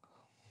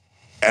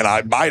 And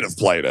I might have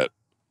played it.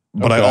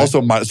 But I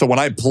also might. So when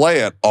I play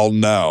it, I'll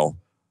know.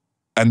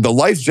 And the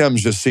life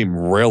gems just seem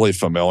really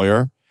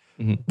familiar.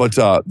 But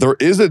there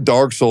is a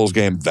Dark Souls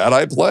game that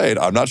I played.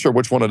 I'm not sure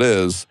which one it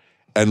is.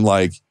 And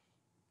like,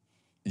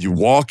 you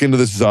walk into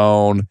this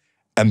zone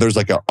and there's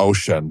like an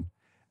ocean.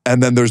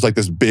 And then there's like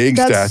this big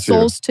statue. That's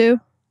Souls 2.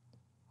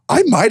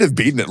 I might have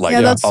beaten it like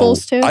that's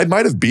Souls 2. I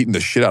might have beaten the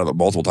shit out of it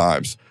multiple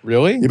times.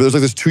 Really? Yeah, but there's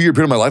like this 2-year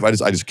period of my life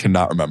I just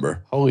cannot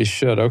remember. Holy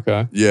shit,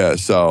 okay. Yeah,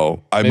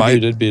 so I Maybe you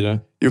did beat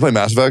it. You ever play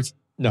Mass Effect?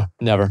 No,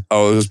 never.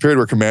 Oh, there's this period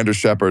where Commander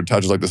Shepard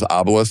touches like this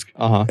obelisk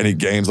and he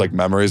gains like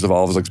memories of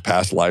all of his like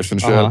past lives and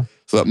shit.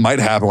 So that might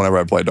happen whenever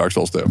I play Dark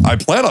Souls 2. I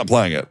plan on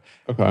playing it.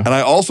 Okay. And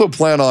I also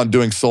plan on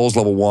doing Souls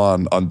level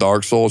 1 on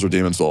Dark Souls or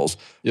Demon Souls.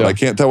 But I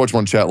can't tell which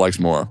one chat likes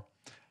more.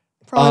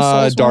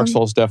 Dark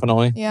Souls,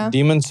 definitely. Yeah.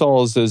 Demon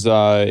Souls is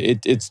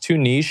it's too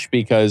niche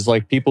because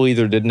like people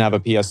either didn't have a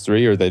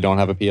PS3 or they don't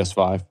have a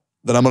PS5.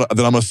 Then I'm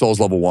gonna Souls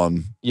level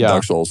 1.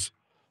 Dark Souls.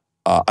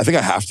 I think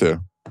I have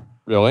to.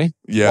 Really?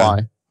 Yeah.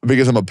 Why?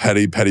 Because I'm a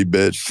petty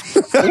bitch.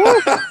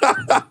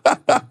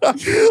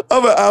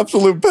 I'm an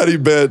absolute petty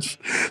bitch,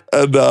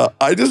 and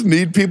I just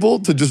need people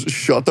to just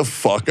shut the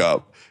fuck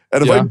up.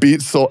 And if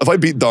I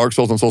beat Dark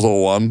Souls on Souls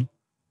level 1,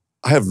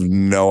 I have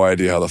no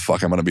idea how the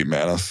fuck I'm gonna beat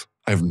Manus.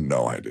 I have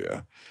no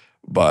idea.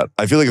 But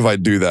I feel like if I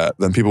do that,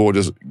 then people will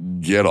just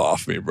get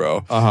off me,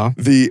 bro.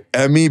 The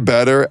Emmy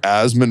better,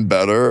 Asmon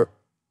better,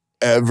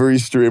 every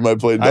stream I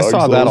played Dark Souls. I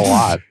saw that a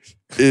lot.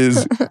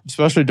 Is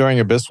especially during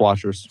Abyss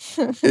Watchers.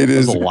 It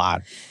is a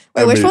lot.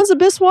 Wait, which one's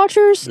Abyss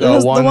Watchers? The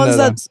ones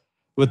that's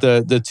with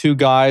the 2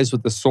 guys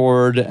with the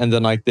sword, and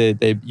then like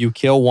you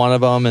kill one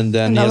of them, and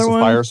then he has a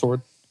fire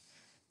sword.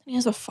 He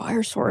has a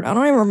fire sword. I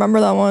don't even remember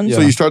that one. So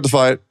you start the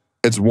fight.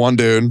 It's one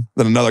dude.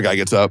 Then another guy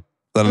gets up.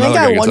 Then another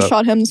guy gets up. I think I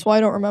one-shot him, so I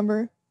don't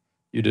remember.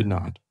 You did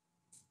not.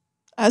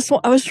 I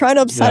was trying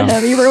to upset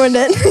him. You ruined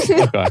it.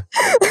 Okay.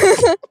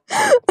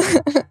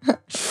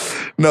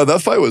 No,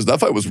 that fight was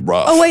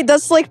rough. Oh wait,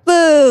 that's like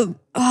the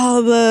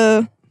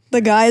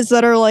guys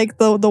that are like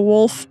the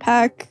wolf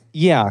pack.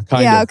 Yeah,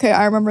 kind of. Yeah, okay,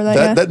 I remember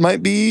that. That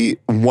might be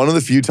one of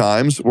the few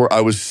times where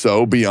I was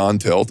so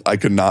beyond tilt, I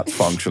could not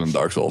function in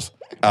Dark Souls.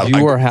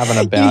 You were having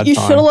a bad You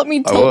time. should have let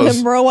me tilt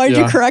him, bro. Why'd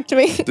you correct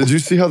me? Did you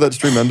see how that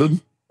stream ended?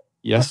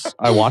 Yes,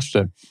 I watched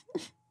it.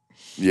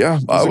 Yeah,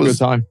 it was a good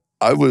time.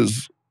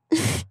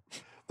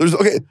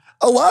 Okay,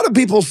 a lot of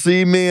people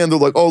see me and they're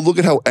like, oh, look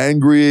at how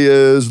angry he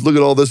is. Look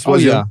at all this. Oh,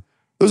 yeah.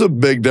 There's a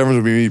big difference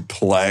between me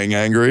playing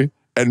angry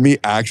and me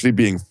actually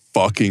being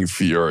fucking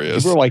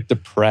furious. You were like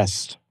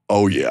depressed.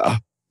 Oh, yeah.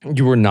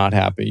 You were not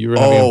happy. You were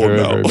having a very,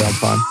 very bad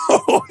time.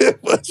 Oh,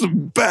 it was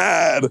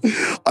bad.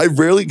 I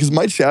rarely, because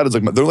my chat is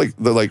like, they're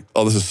like,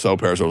 oh, this is so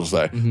parasocial to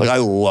say. Like, I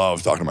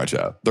love talking to my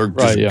chat. They're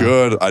just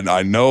good.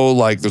 I know,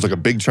 like, there's like a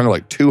big chunk of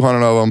like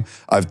 200 of them.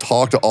 I've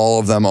talked to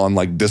all of them on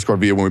like Discord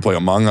via when we play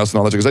Among Us and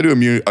all that, because I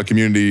do a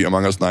community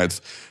Among Us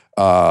nights,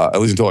 at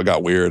least until it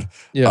got weird.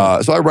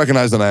 Yeah. So I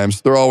recognize the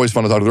names. They're always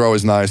fun to talk to. They're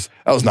always nice.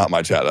 That was not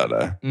my chat that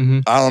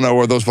day. I don't know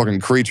where those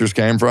fucking creatures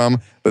came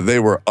from, but they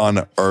were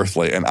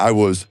unearthly, and I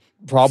was...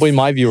 Probably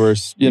my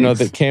viewers,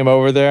 that came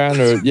over there.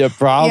 And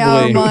probably.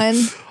 Yeah, mine.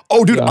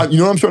 Oh, dude, you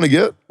know what I'm trying to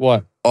get?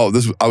 What? Oh,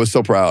 I was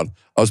so proud.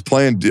 I was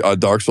playing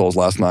Dark Souls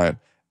last night,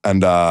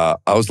 and I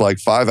was like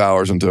 5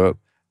 hours into it,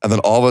 and then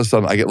all of a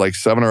sudden I get like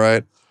 7 or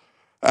 8.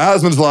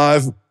 Asmon's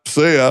live.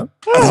 See ya.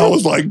 And I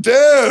was like,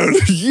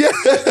 dude,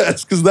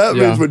 yes, because that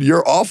means when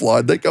you're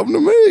offline, they come to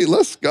me.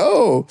 Let's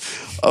go.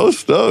 I was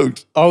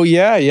stoked. Oh,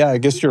 yeah. I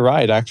guess you're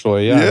right,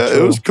 actually. Yeah,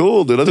 it was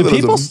cool, dude. Do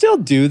people still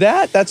do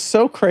that? That's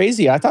so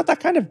crazy. I thought that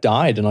kind of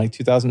died in like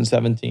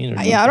 2017 or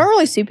something. Yeah, I don't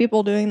really see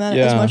people doing that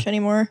as much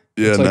anymore.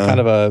 Yeah, it's like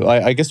kind of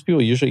I guess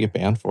people usually get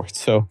banned for it,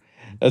 so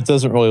it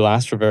doesn't really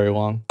last for very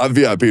long. I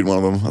VIP'd one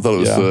of them. I thought it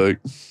was sick.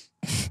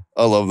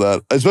 I love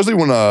that. Especially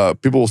when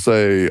people will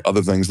say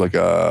other things like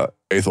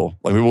Aethel.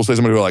 Like people will say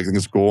somebody who like think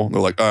it's cool.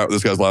 They're like, all right,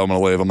 this guy's live, I'm gonna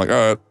leave. I'm like,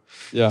 all right.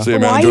 Yeah. See you,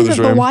 man. Enjoy the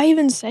stream. But why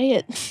even say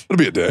it? It'll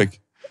be a dick.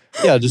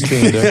 Yeah, just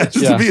being a dick.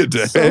 To be a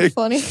dick. So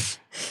funny.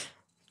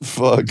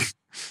 Fuck.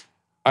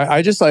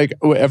 I just like,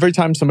 every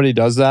time somebody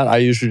does that, I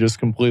usually just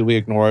completely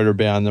ignore it or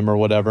ban them or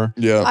whatever.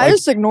 Yeah. I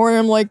just ignore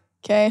him like,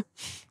 okay.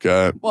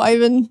 Okay. Why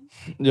even?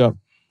 Yeah.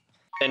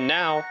 And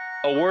now,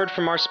 a word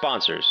from our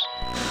sponsors.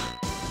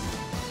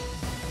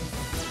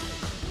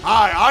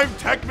 Hi, I'm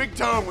Tech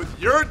McTone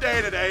with your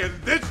day today, and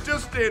this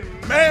just in: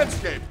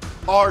 Manscaped,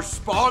 our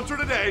sponsor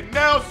today,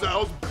 now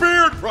sells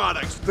beard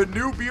products. The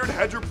new Beard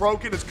Hedger Pro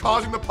Kit is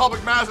causing the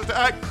public masses to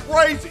act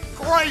crazy.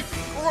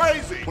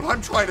 What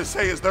I'm trying to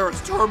say is there is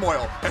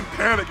turmoil and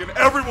panic, and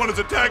everyone is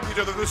attacking each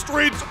other. The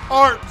streets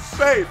aren't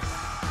safe.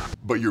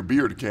 But your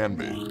beard can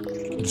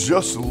be.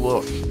 Just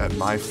look at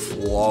my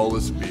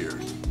flawless beard.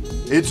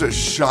 It's a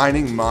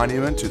shining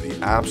monument to the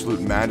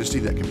absolute majesty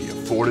that can be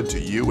afforded to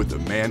you with the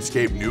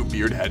Manscaped new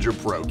Beard Hedger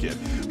Pro Kit.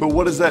 But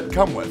what does that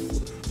come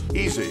with?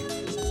 Easy.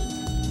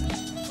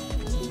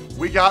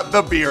 We got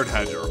the Beard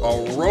Hedger,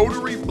 a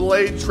rotary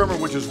blade trimmer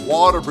which is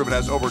waterproof and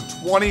has over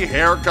 20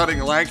 hair cutting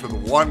lengths with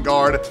one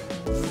guard.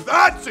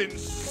 That's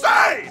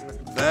insane!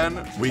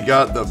 Then we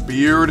got the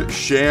Beard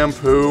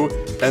Shampoo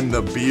and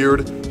the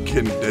Beard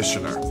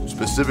Conditioner,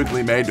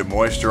 specifically made to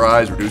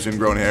moisturize, reduce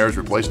ingrown hairs,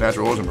 replace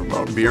natural oils, and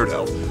promote beard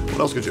health. What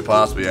else could you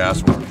possibly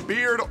ask for?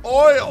 Beard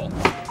oil!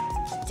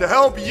 To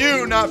help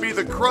you not be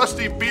the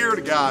crusty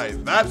beard guy.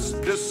 That's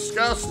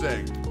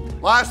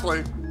disgusting.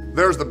 Lastly,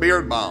 there's the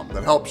Beard Balm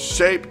that helps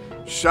shape,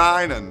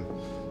 shine, and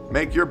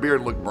make your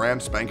beard look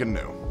brand spanking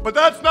new. But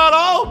that's not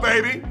all,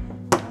 baby!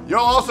 You'll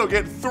also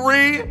get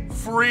 3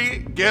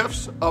 free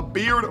gifts: a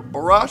beard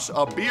brush,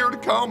 a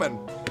beard comb, and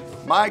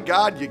my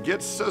God, you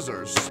get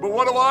scissors. But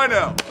what do I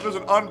know? There's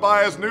an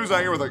unbiased news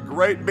anchor with a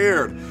great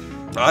beard.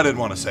 I didn't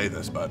want to say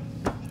this, but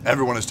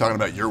everyone is talking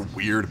about your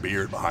weird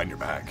beard behind your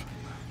back.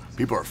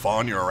 People are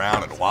following you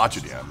around and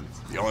watching you. And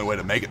the only way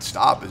to make it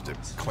stop is to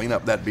clean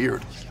up that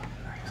beard.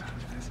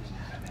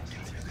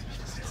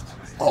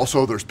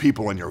 Also, there's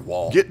people in your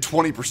wall. Get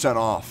 20%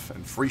 off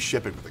and free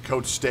shipping with the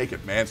code STEAK at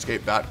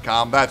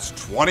manscaped.com. That's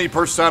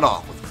 20%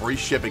 off with free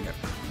shipping at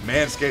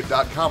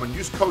manscaped.com and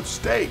use code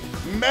STEAK.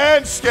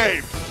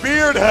 Manscaped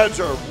Beard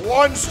Hedger,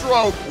 1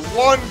 stroke,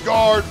 1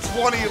 guard,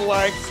 20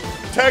 lengths.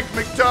 Tech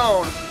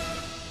McTone,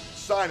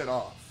 sign it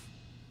off.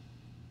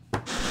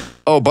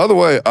 Oh, by the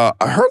way, I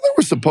heard there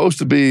was supposed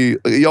to be,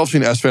 y'all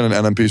seen SFan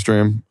and NMP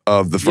stream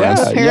of the friends?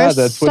 Yeah,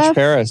 the Twitch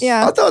Paris.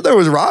 Yeah. I thought there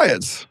was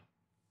riots.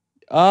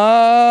 But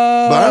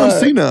I don't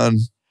see none.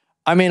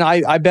 I mean,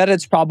 I bet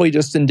it's probably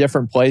just in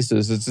different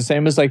places. It's the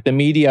same as like the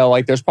media.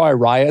 Like there's probably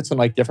riots in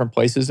like different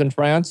places in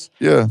France.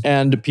 Yeah.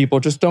 And people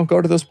just don't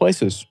go to those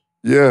places.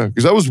 Yeah.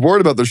 Because I was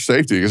worried about their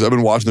safety because I've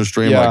been watching their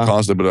stream like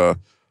constantly. But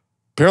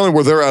apparently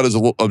where they're at is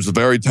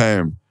very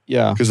tame.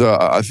 Yeah. Because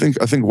I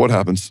think what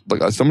happens,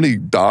 like somebody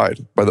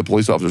died by the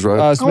police officers,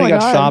 right? Somebody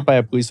got shot by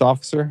a police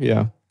officer.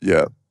 Yeah.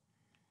 Yeah.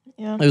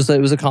 Yeah. It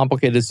was a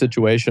complicated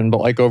situation, but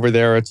like over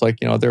there, it's like,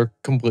 you know, they're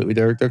completely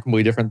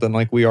different than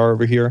like we are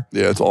over here.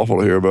 Yeah, it's awful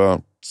to hear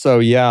about. So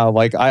yeah,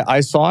 like I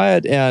saw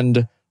it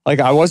and like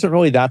I wasn't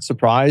really that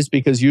surprised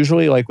because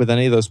usually like with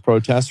any of those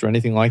protests or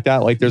anything like that,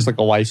 like there's like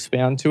a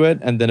lifespan to it,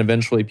 and then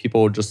eventually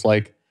people would just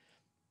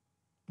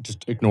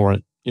ignore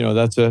it. You know,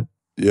 that's it.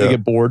 Yeah. They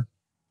get bored.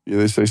 Yeah,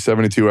 they say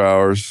 72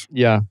 hours.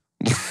 Yeah.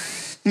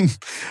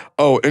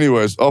 Oh,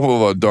 anyways, off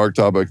of a dark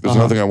topic, there's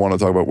another thing I want to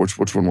talk about. Which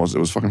one was it?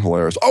 It was fucking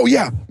hilarious. Oh,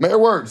 yeah,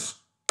 Mayorwertz.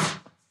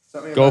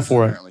 Go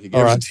for it. He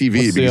gave us a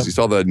TV because he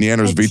saw the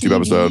Neanders VTube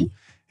episode.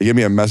 He gave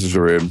me a message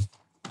to read.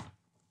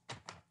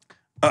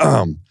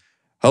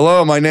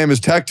 Hello, my name is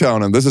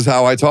Tectone, and this is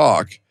how I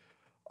talk.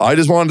 I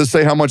just wanted to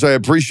say how much I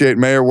appreciate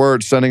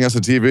Mayorwertz sending us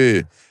a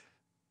TV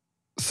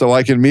so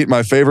I can meet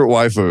my favorite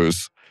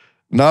waifus.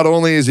 Not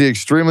only is he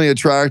extremely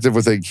attractive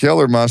with a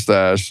killer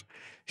mustache,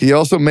 he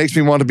also makes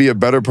me want to be a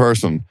better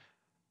person.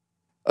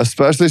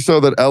 Especially so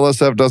that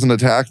LSF doesn't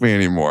attack me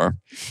anymore.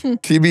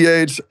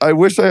 TBH, I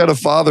wish I had a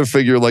father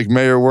figure like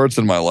Mayorwertz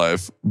in my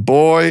life.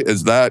 Boy,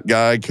 is that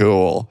guy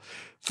cool.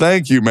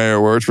 Thank you,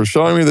 Mayorwertz, for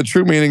showing me the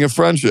true meaning of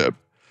friendship.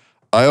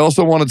 I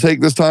also want to take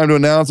this time to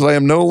announce that I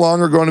am no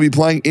longer going to be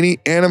playing any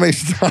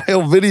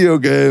anime-style video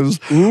games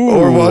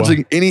or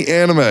watching any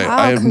anime.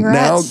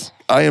 Wow,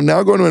 I am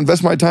now going to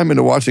invest my time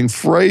into watching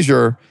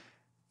Frasier.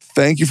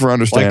 Thank you for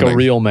understanding. Like a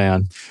real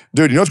man.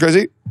 Dude, you know what's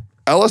crazy?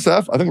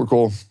 LSF, I think we're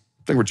cool.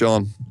 I think we're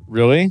chilling.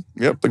 Really?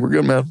 Yep, I think we're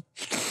good, man.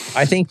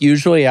 I think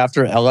usually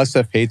after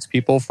LSF hates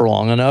people for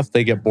long enough,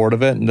 they get bored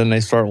of it and then they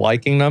start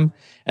liking them.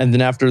 And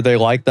then after they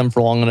like them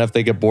for long enough,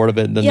 they get bored of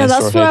it and then they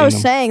start hating them. Yeah, that's what I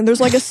was saying.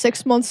 There's like a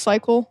 6-month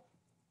cycle.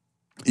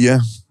 Yeah.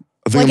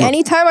 Like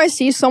anytime I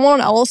see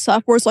someone on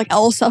LSF where it's like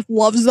LSF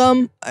loves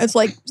them, it's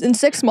like in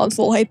 6 months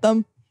they'll hate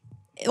them.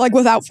 Like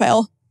without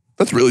fail.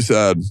 That's really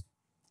sad.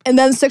 And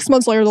then 6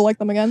 months later they'll like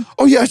them again.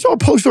 Oh yeah, I saw a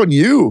post on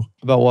you.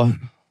 About what?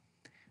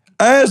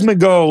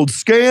 Asmongold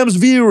scams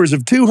viewers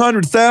of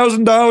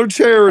 $200,000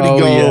 charity goal.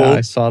 Yeah, I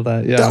saw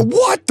that. Yeah.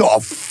 What the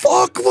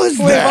fuck was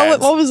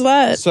that? What was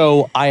that?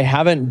 So I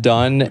haven't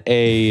done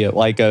a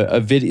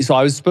video. So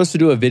I was supposed to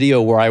do a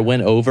video where I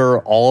went over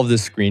all of the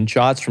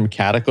screenshots from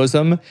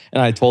Cataclysm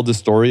and I told the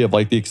story of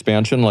like the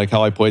expansion, like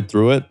how I played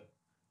through it.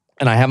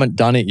 And I haven't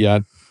done it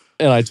yet.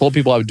 And I told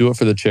people I would do it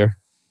for the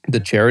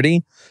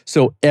charity.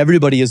 So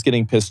everybody is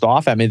getting pissed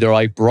off at me. They're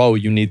like, bro,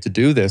 you need to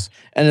do this.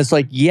 And it's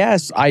like,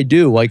 yes, I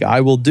do. Like, I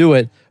will do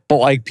it. But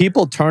like,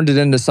 people turned it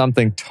into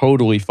something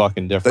totally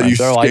fucking different. That you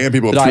They're scam like,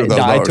 people of that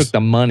I $200,000. took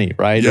the money,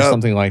 right? Yep. Or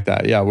something like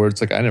that. Yeah, where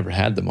it's like, I never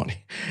had the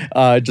money.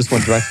 It just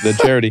went direct to the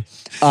charity.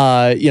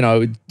 You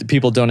know,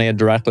 people donated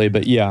directly.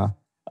 But yeah,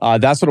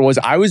 that's what it was.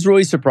 I was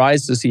really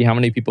surprised to see how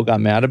many people got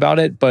mad about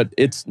it. But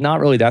it's not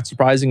really that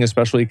surprising,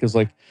 especially because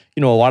like,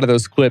 you know, a lot of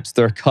those clips,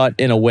 they're cut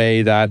in a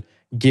way that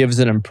gives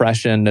an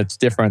impression that's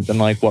different than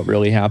like what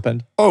really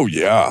happened. Oh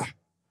yeah.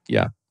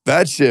 Yeah.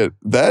 That shit.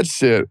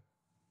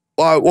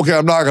 Well, okay,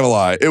 I'm not gonna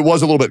lie. It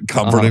was a little bit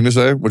comforting to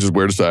say, which is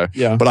weird to say.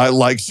 Yeah. But I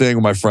like seeing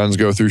my friends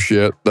go through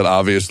shit that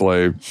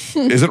obviously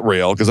isn't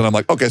real, because then I'm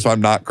like, okay, so I'm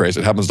not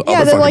crazy. It happens to other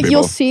then fucking like people.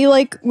 you'll see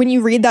like when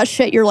you read that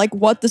shit, you're like,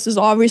 what? This is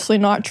obviously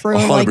not true.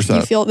 And like 100%.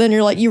 you feel, then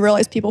you're like, you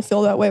realize people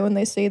feel that way when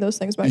they say those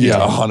things about you.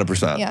 Yeah,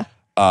 100%. Yeah.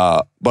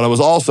 But I was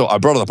also, I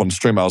brought it up on the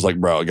stream. I was like,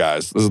 bro,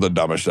 guys, this is the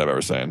dumbest shit I've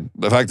ever seen.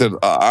 The fact that,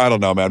 I don't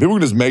know, man. People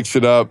can just make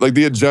shit up. Like,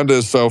 the agenda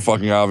is so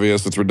fucking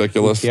obvious. It's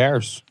ridiculous. Who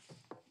cares?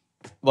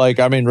 Like,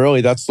 I mean,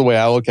 really, that's the way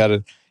I look at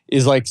it.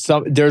 Is like,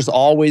 there's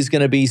always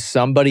going to be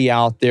somebody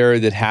out there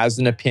that has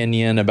an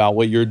opinion about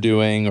what you're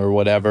doing or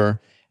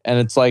whatever. And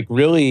it's like,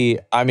 really,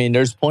 I mean,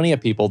 there's plenty of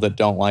people that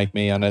don't like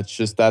me. And it's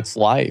just, that's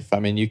life. I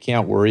mean, you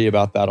can't worry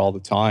about that all the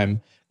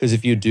time. Because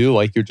if you do,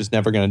 like, you're just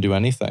never going to do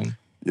anything.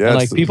 Yeah, and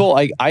like people,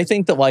 like I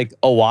think that like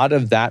a lot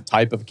of that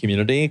type of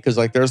community, because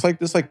like there's like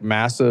this like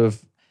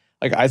massive,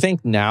 like I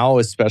think now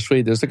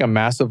especially there's like a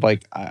massive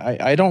like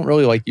I don't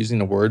really like using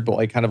the word, but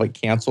like kind of like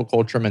cancel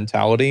culture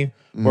mentality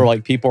where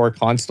like people are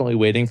constantly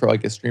waiting for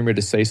like a streamer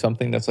to say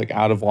something that's like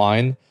out of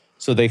line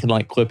so they can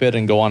like clip it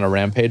and go on a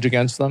rampage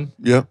against them.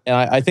 Yeah, and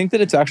I think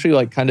that it's actually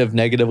like kind of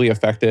negatively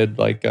affected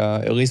like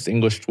at least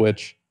English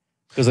Twitch,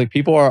 because like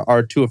people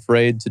are too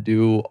afraid to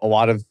do a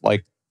lot of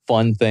like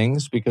fun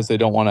things because they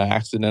don't want to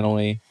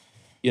accidentally,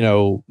 you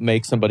know,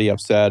 make somebody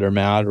upset or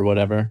mad or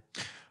whatever.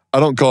 I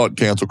don't call it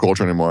cancel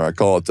culture anymore. I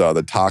call it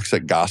the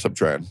toxic gossip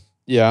train.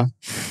 Yeah.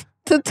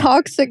 The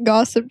toxic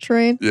gossip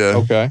train. Yeah.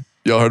 Okay.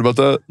 Y'all heard about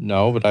that?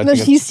 No, but I No,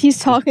 think he's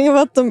talking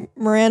about the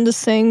Miranda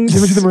Sings. Did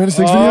you ever see the Miranda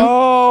Sings video?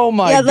 Oh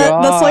my god.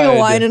 That's like a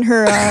line in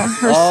her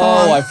her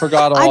song. Oh, I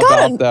forgot all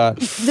about that.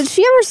 Did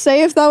she ever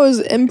say if that was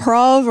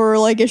improv or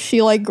like if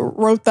she like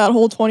wrote that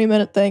whole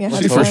 20-minute thing ahead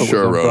She of for time?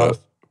 sure wrote it.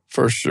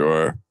 For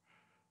sure.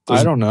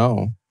 I don't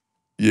know.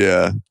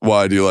 Yeah.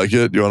 Why? Do you like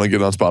it? Do you want to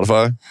get it on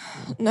Spotify?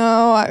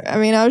 No, I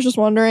mean, I was just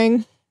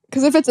wondering.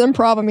 Because if it's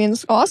improv, I mean,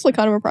 it's honestly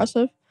kind of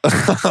impressive.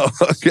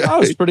 Okay. That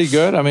was pretty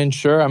good. I mean,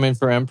 sure. I mean,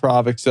 for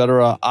improv,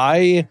 etc.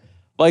 I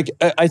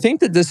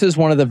think that this is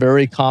one of the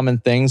very common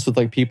things with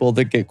like people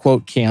that get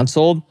quote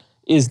canceled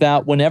is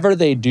that whenever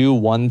they do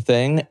one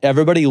thing,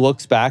 everybody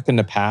looks back in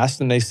the past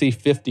and they see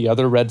 50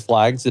 other red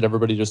flags that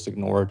everybody just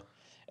ignored.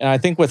 And I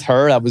think with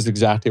her, that was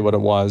exactly what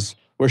it was.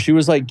 Where she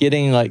was like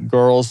getting like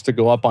girls to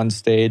go up on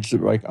stage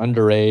that were like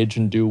underage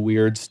and do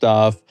weird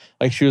stuff.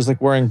 Like she was like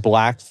wearing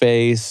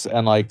blackface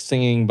and like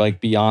singing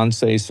like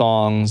Beyonce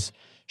songs.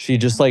 She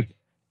just like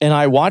And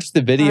I watched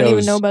the videos. I don't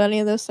even know about any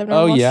of this. I've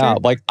never watched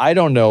it. Like I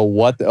don't know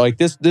what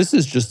this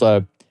is just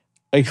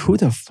like who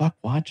the fuck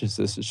watches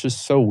this? It's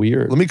just so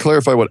weird. Let me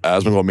clarify what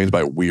Asmongold means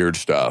by weird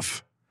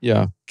stuff.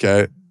 Yeah.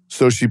 Okay.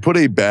 So she put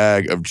a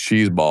bag of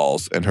cheese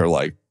balls in her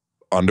like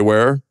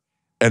underwear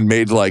and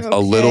made like a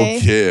little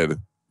kid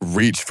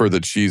reach for the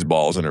cheese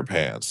balls in her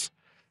pants.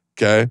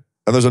 Okay.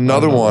 And there's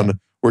another one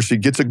where she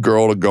gets a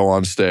girl to go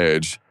on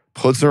stage,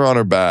 puts her on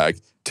her back,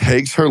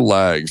 takes her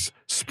legs,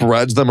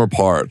 spreads them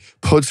apart,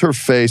 puts her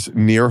face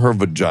near her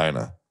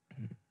vagina.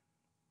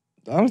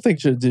 I don't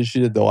think she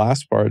did the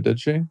last part, did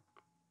she?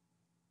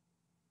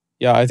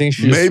 Yeah, I think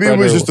she just maybe it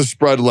was just a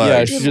spread leg.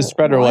 Yeah, she just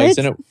spread her legs,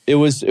 and it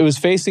was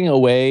facing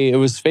away. It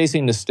was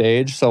facing the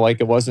stage, so like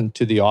it wasn't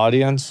to the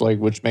audience, like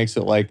which makes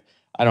it like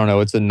I don't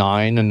know. It's a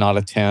 9 and not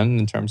a 10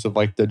 in terms of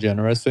like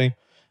degeneracy.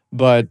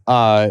 But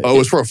it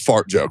was for a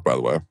fart joke, by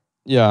the way.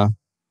 Yeah.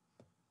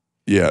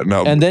 Yeah,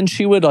 no. And then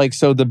she would like,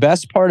 so the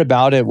best part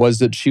about it was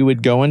that she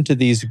would go into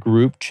these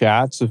group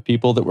chats of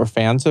people that were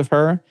fans of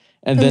her.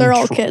 And then they're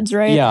all kids,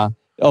 right? Yeah.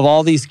 Of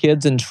all these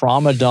kids and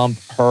trauma dump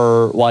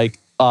her like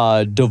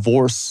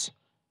divorce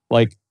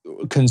like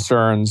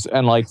concerns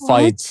and like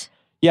fights.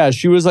 Yeah,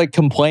 she was like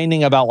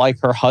complaining about like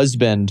her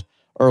husband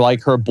or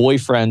like her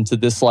boyfriend to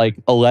this like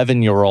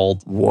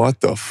 11-year-old.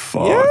 What the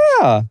fuck?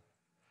 Yeah.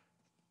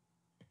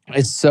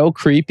 It's so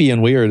creepy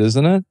and weird,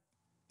 isn't it?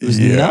 It was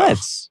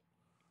nuts.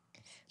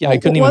 Yeah, I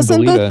couldn't even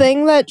believe it. Wasn't the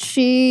thing that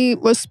she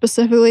was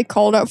specifically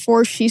called out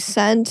for, she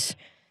sent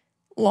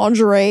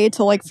lingerie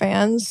to like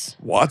fans?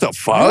 What the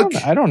fuck?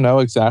 I don't know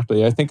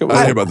exactly. I think it was.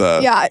 I didn't hear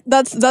about that. Yeah,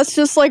 that's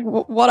just like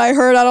what I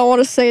heard. I don't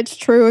want to say it's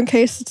true in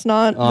case it's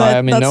not.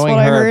 I mean, that's knowing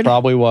what her, I heard. it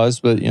probably was,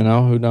 but you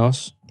know, who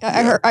knows?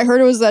 I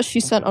heard it was that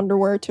she sent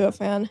underwear to a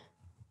fan.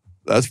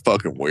 That's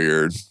fucking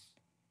weird.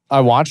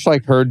 I watched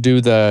like her do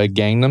the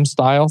Gangnam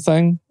Style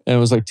thing, and it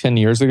was like 10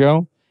 years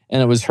ago.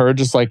 And it was her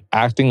just like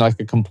acting like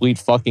a complete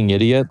fucking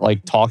idiot,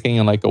 like talking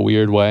in like a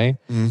weird way.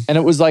 And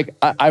it was like,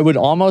 I would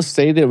almost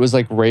say that it was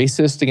like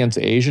racist against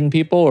Asian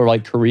people or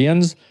like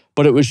Koreans,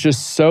 but it was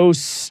just so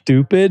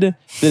stupid that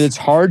it's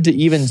hard to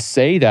even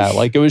say that.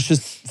 Like it was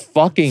just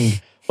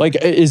fucking, like,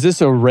 is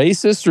this a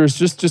racist or is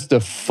this just a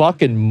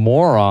fucking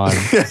moron?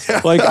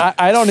 Like,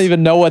 I don't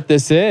even know what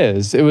this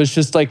is. It was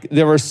just like,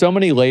 there were so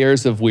many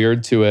layers of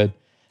weird to it.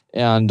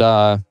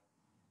 And,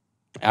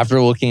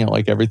 after looking at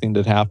like everything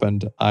that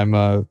happened, I'm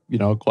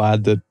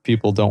glad that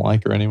people don't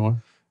like her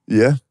anymore.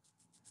 Yeah.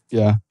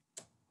 Yeah.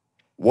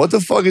 What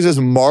the fuck is this?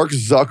 Mark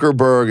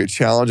Zuckerberg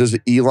challenges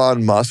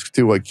Elon Musk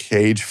to a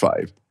cage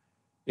fight.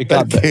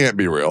 That can't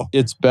be real.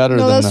 It's better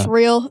than that. No, that. that's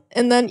real.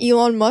 And then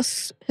Elon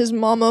Musk, his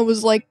mama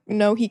was like,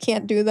 no, he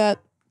can't do that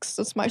because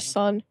that's my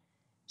son.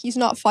 He's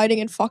not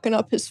fighting and fucking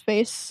up his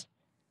face.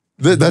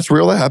 That's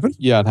real? That happened?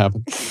 Yeah, it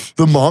happened.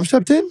 The mom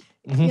stepped in?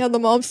 Mm-hmm. Yeah, the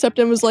mom stepped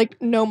in and was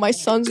like, no, my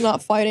son's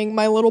not fighting,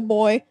 my little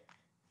boy.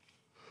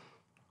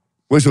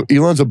 Wait, so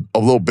Elon's a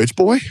little bitch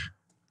boy?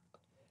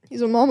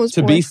 He's a mama's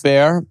boy. To be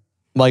fair,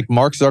 like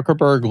Mark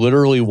Zuckerberg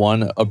literally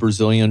won a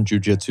Brazilian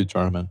jiu-jitsu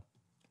tournament.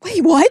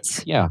 Wait,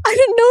 what? Yeah. I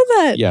didn't know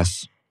that.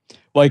 Yes.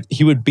 Like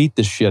he would beat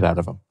the shit out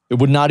of him. It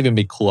would not even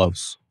be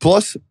close.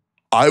 Plus,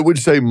 I would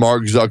say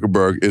Mark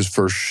Zuckerberg is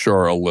for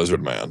sure a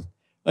lizard man.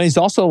 And he's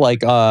also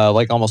like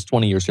almost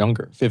 20 years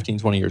younger, 15,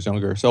 20 years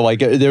younger. So like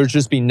there would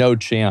just be no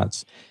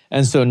chance.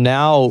 And so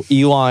now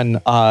Elon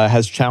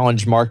has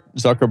challenged Mark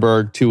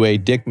Zuckerberg to a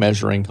dick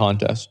measuring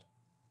contest.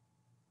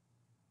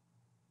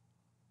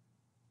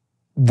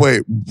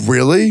 Wait,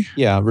 really?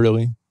 Yeah,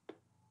 really.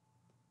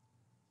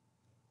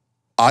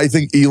 I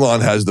think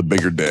Elon has the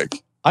bigger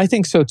dick. I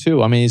think so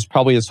too. I mean, he's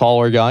probably a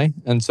taller guy.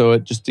 And so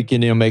it just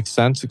makes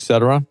sense,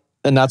 etc.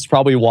 And that's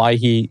probably why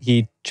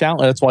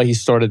that's why he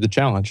started the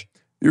challenge.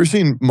 You ever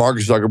seen Mark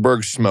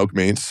Zuckerberg smoke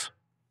meats?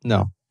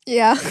 No.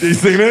 Yeah. You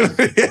seen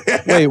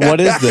it? Wait, what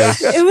is this?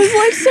 It was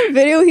like some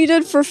video he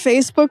did for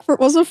Facebook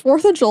was it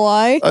 4th of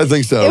July? I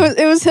think so.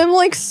 It was him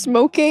like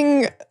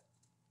smoking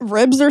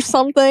ribs or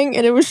something,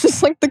 and it was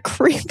just like the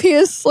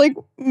creepiest, like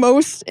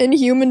most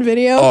inhuman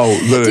video. Oh,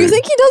 literally. Do you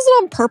think he does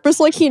it on purpose,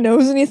 like he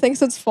knows and he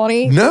thinks it's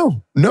funny?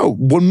 No,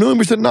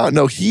 1,000,000% not.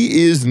 No,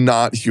 he is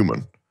not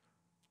human.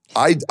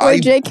 Wait,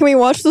 Jay, can we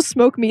watch the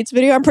smoke meats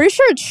video? I'm pretty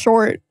sure it's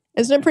short.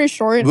 Isn't it pretty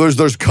short?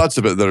 There's cuts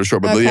of it that are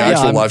short, but the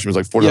actual live stream is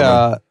like 40 minutes.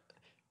 Yeah.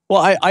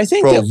 Well, I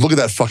think Bro, look at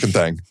that fucking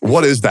thing.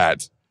 What is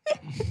that?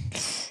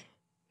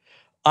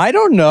 I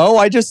don't know.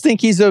 I just think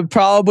he's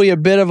probably a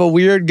bit of a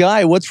weird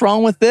guy. What's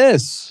wrong with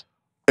this?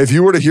 If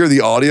you were to hear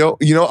the audio,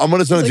 I'm going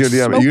to send it to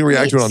you in DM. You can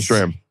react to it on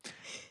stream.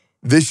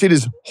 This shit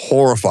is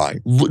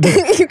horrifying.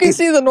 You can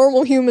see the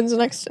normal humans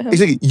next to him.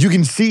 Exactly. You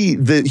can see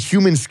the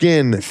human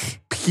skin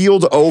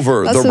peeled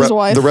over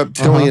the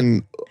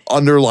reptilian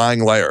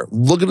underlying layer.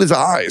 Look at his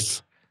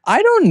eyes.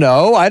 I don't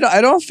know. I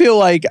don't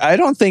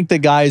think the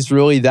guy's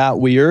really that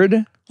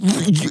weird.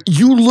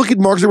 You look at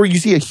Mark Zuckerberg, you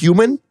see a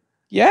human?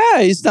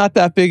 Yeah, he's not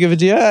that big of a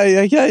deal.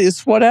 Yeah,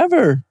 it's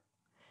whatever.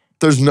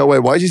 There's no way.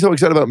 Why is he so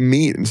excited about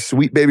meat and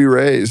sweet baby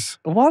rays?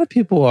 A lot of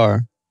people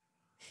are.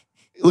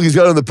 Look, he's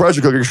got it in the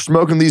pressure cooker,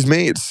 smoking these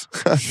meats.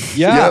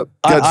 Yeah, Yep,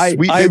 got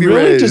sweet I baby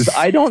really rays.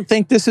 I don't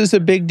think this is a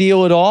big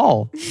deal at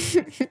all.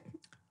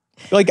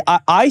 Like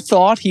I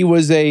thought he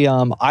was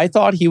I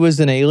thought he was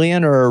an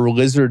alien or a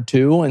lizard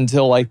too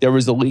until like there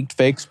was a leaked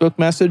Facebook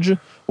message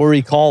where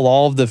he called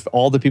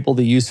all the people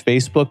that use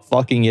Facebook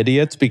fucking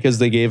idiots because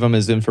they gave him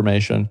his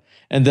information.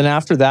 And then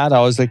after that,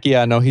 I was like,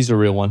 yeah, no, he's a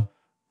real one.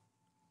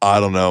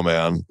 I don't know,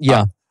 man.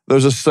 Yeah.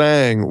 There's a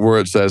saying where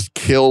it says,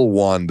 kill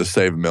one to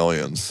save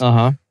millions.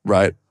 Uh-huh.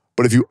 Right?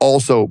 But if you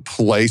also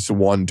place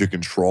one to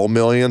control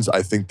millions,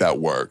 I think that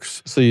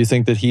works. So you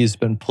think that he's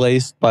been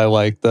placed by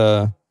like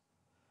the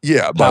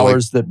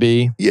powers that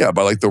be? Yeah,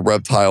 by like the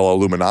reptile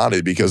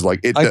Illuminati, because like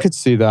I could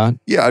see that.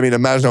 Yeah, I mean,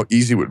 imagine how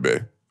easy it would be.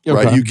 Okay.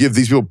 Right? You give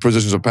these people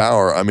positions of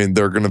power, I mean,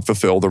 they're gonna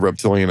fulfill the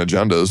reptilian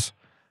agendas.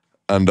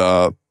 And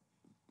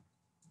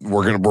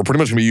we're pretty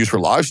much gonna be used for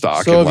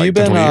livestock. So in like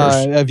 20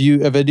 years. have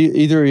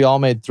either of y'all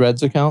made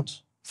Threads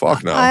accounts?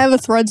 Fuck no. I have a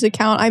Threads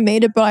account. I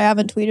made it, but I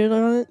haven't tweeted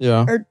on it.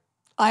 Yeah. Or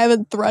I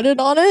haven't threaded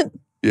on it.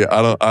 Yeah,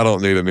 I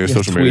don't need a new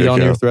social tweet media on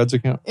account. your Threads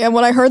account. Yeah,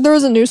 when I heard there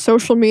was a new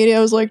social media,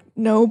 I was like,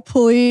 no,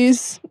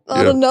 please.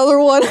 Not another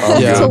one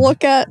to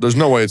look at. There's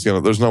no way it's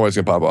gonna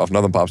pop off.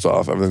 Nothing pops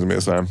off. Everything's gonna be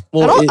the same.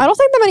 Well, I don't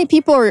think that many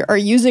people are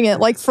using it.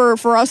 Like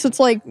for us, it's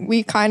like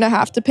we kind of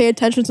have to pay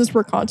attention since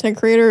we're content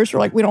creators. Or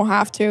like we don't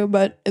have to,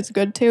 but it's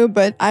good to.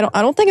 But I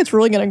don't think it's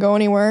really gonna go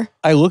anywhere.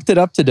 I looked it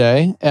up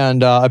today,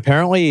 and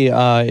apparently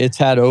it's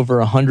had over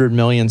 100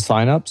 million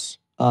signups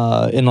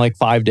in like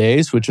 5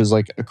 days, which is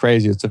like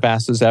crazy. It's the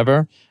fastest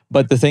ever.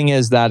 But the thing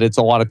is that it's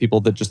a lot of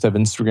people that just have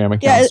Instagram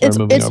accounts.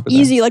 Yeah, it's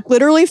easy. There. Like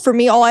literally for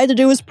me, all I had to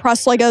do was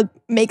press like a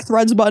make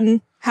Threads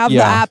button, have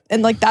the app,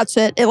 and like that's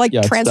it. It like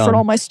transferred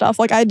all my stuff.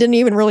 Like I didn't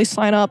even really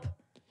sign up.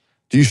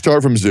 Do you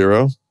start from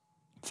 0?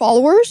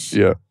 Followers?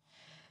 Yeah.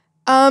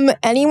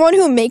 Anyone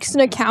who makes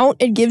an account,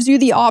 it gives you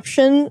the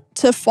option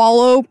to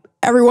follow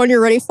everyone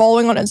you're already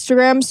following on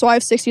Instagram. So I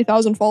have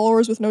 60,000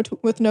 followers with no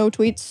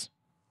tweets.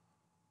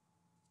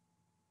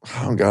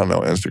 I don't got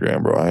no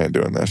Instagram, bro. I ain't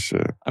doing that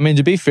shit. I mean,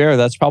 to be fair,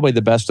 that's probably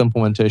the best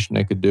implementation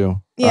they could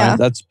do. Yeah.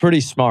 That's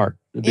pretty smart.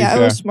 Yeah, it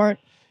was smart.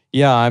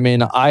 Yeah, I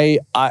mean, I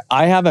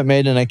haven't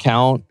made an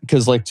account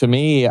because, like, to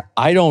me,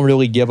 I don't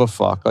really give a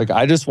fuck. Like,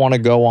 I just want to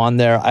go on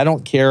there. I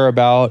don't care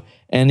about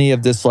any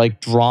of this,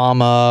 like,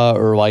 drama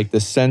or, like,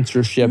 the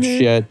censorship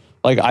shit.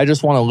 Like, I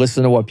just want to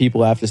listen to what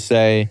people have to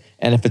say.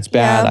 And if it's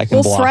bad, I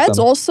can block Threads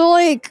them. also,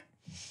 like,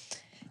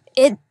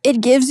 it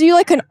gives you,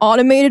 like, an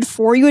automated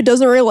for you. It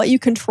doesn't really let you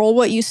control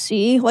what you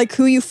see. Like,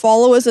 who you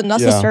follow isn't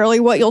necessarily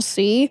what you'll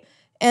see.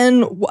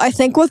 And I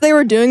think what they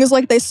were doing is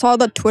like they saw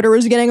that Twitter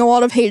was getting a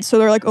lot of hate, so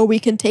they're like, oh, we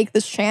can take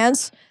this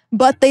chance.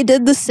 But they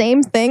did the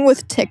same thing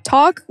with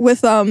TikTok,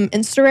 with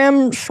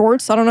Instagram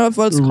Shorts. I don't know if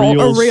what it's called,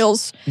 or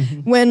Reels,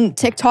 when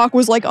TikTok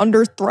was like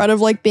under threat of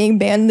like being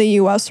banned in the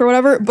US or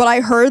whatever. But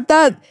I heard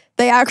that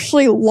they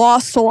actually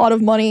lost a lot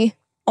of money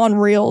on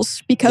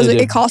Reels because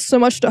it costs so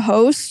much to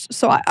host.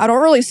 So I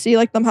don't really see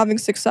like them having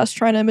success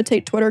trying to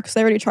imitate Twitter because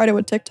they already tried it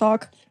with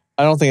TikTok.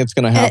 I don't think it's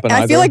going to happen and I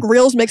either. feel like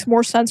Reels makes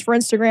more sense for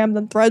Instagram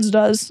than Threads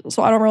does,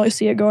 so I don't really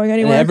see it going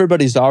anywhere. And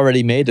everybody's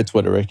already made a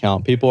Twitter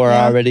account. People are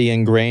already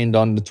ingrained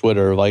on the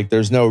Twitter. Like,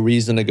 there's no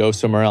reason to go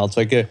somewhere else.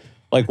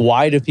 Like,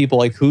 why do people,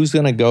 like, who's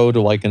going to go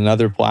to, like,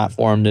 another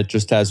platform that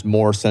just has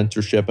more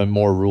censorship and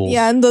more rules?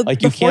 Yeah, and like,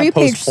 the you For You can't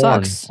page post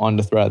porn sucks.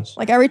 onto Threads.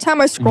 Like, every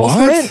time I scroll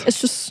through it, it's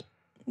just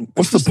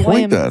What's the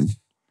point then?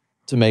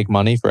 To make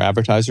money for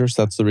advertisers.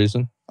 That's the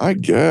reason. I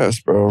guess,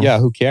 bro. Yeah,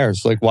 who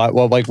cares? Like, why?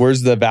 Well, like,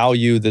 where's the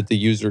value that the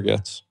user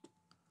gets?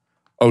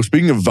 Oh,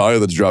 speaking of value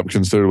that's dropped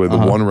considerably, the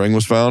One Ring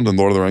was found in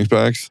Lord of the Rings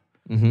packs.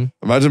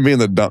 Imagine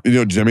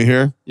being Jimmy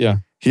here? Yeah.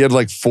 He had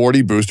like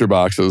 40 booster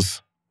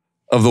boxes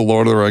of the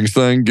Lord of the Rings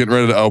thing, getting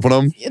ready to open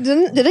them. It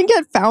didn't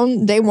get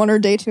found day 1 or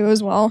day 2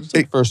 as well.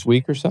 Like first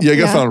week or something? Yeah, it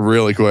got found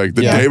really quick.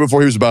 The day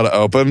before he was about to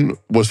open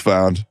was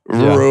found.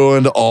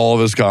 Ruined all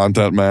of his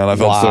content, man. I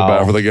felt so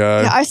bad for the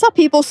guy. Yeah, I saw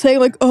people saying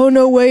like, oh,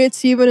 no way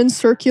it's even in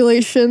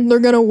circulation. They're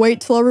going to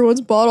wait till everyone's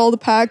bought all the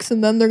packs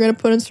and then they're going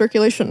to put it in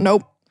circulation.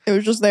 Nope. It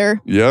was just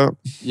there. Yeah.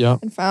 Yeah.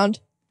 And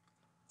found.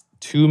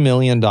 $2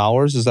 million,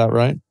 is that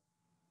right?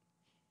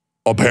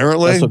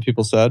 Apparently. That's what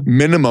people said.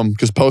 Minimum,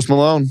 because Post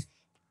Malone.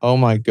 Oh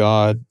my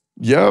God.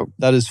 Yep.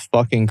 That is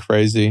fucking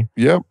crazy.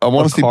 Yep. I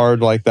want to see a card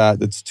like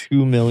that's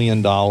 $2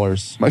 million. I'm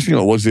actually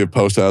going to look to see if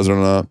Post has it or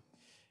not.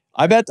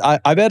 I bet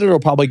it'll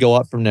probably go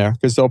up from there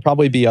because there'll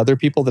probably be other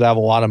people that have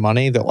a lot of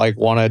money that like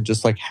want to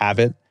just like have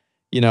it,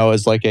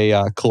 as like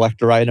a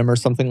collector item or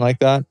something like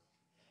that.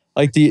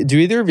 Like, do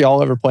either of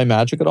y'all ever play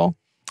Magic at all?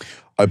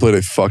 I played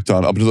a fuck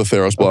ton up to the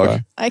Theros block.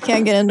 Okay. I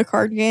can't get into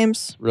card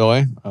games.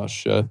 Really? Oh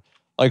shit.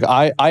 Like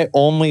I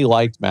only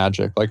liked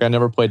Magic. Like I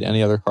never played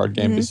any other card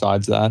game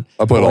besides that.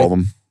 I played all of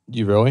them.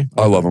 You really?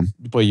 I love them.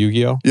 You play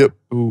Yu-Gi-Oh? Yep.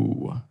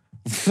 Ooh.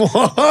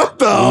 What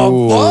the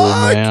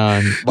fuck?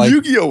 Man. Like,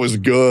 Yu-Gi-Oh was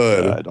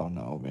good. I don't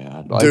know,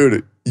 man. Like,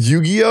 dude,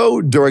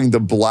 Yu-Gi-Oh during the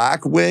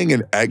Blackwing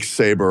and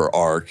X-Saber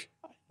arc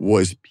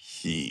was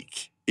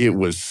peak. It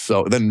was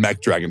so... Then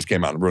Mech Dragons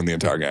came out and ruined the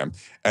entire game.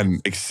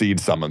 And Exceed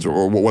summons,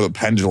 or what the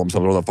Pendulum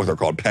summons, what the fuck they're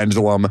called.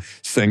 Pendulum,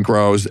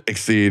 Synchros,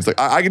 Exceeds. Like,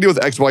 I can deal with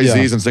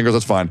XYZs and Synchros,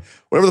 that's fine.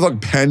 Whatever the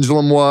fuck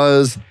Pendulum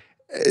was,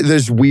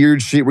 there's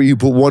weird shit where you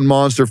put one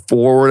monster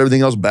forward,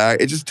 everything else back.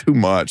 It's just too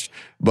much.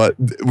 But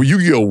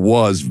Yu-Gi-Oh!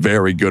 Was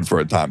very good for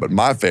a time. But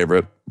my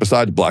favorite,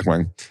 besides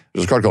Blackwing,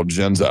 there's a card called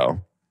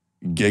Genzo,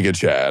 Giga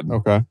Chad.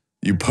 Okay.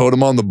 You put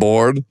him on the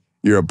board,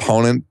 your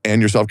opponent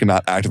and yourself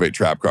cannot activate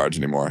trap cards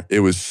anymore. It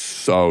was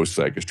so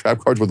sick. Because trap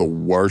cards were the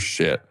worst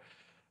shit.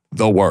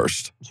 The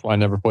worst. That's why I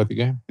never played the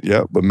game.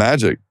 Yeah, but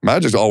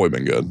Magic's always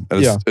been good. And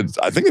I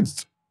don't think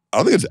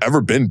it's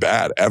ever been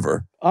bad,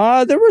 ever.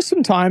 There were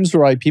some times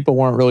where like people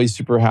weren't really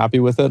super happy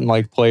with it, and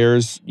like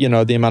players, you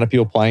know, the amount of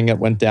people playing it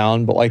went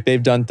down, but like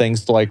they've done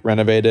things to like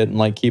renovate it and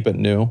like keep it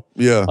new.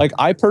 Yeah. Like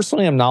I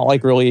personally am not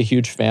like really a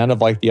huge fan of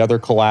like the other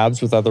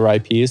collabs with other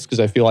IPs because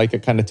I feel like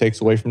it kind of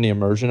takes away from the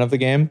immersion of the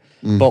game.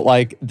 But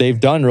like they've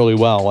done really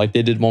well. Like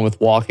they did one with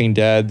Walking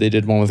Dead, they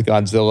did one with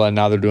Godzilla, and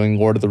now they're doing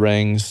Lord of the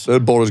Rings. They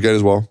had Baldur's Gate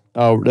as well.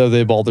 Oh, are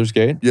they Baldur's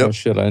Gate? Yep. Oh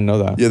shit, I didn't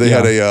know that. Yeah, they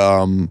had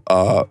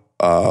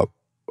a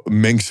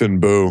Minx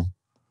and Boo,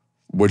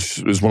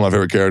 which is one of my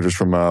favorite characters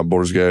from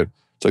Baldur's Gate.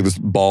 It's like this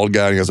bald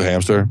guy and he has a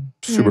hamster.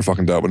 Super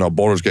fucking dope. But no,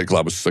 Baldur's Gate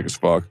collab was sick as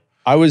fuck.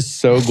 I was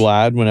so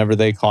glad whenever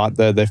they found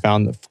the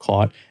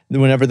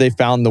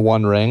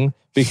One Ring,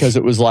 because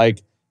it was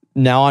like,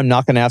 now I'm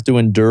not going to have to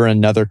endure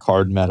another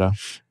card meta.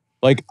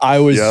 Like I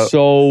was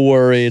so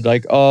worried,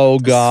 like, oh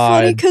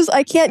God. It's funny because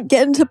I can't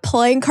get into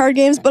playing card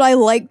games, but I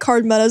like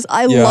card metas.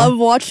 I love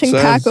watching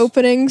pack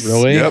openings.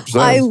 Really? Yep,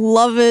 I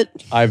love it.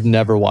 I've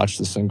never watched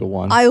a single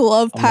one. I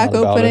love pack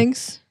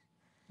openings.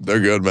 They're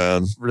good,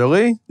 man.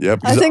 Really?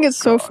 Yep. I think it's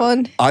so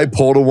fun. I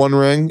pulled a One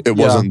Ring. It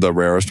wasn't the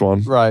rarest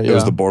one. Right, It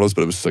was the borderless,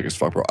 but it was sick as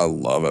fuck, bro. I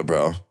love it,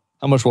 bro.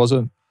 How much was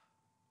it?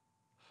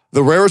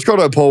 The rarest card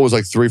I pulled was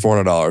like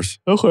 $300-400.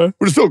 Okay.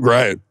 Which is still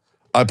great.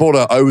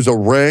 It was a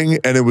ring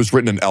and it was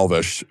written in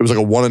Elvish. It was like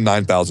a 1 in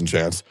 9,000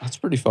 chance. That's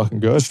pretty fucking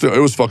good. It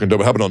was fucking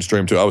dope. It happened on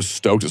stream too. I was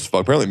stoked as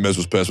fuck. Apparently Miz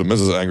was pissed, but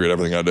Miz is angry at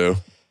everything I do.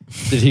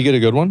 Did he get a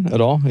good one at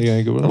all? He got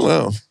a good one? I don't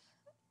know.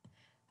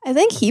 I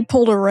think he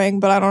pulled a ring,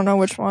 but I don't know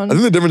which one. I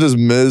think the difference is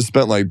Miz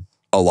spent like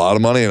a lot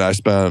of money and I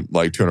spent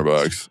like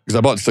 $200 because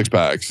I bought 6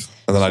 packs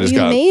and then I just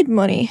made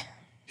money.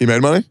 He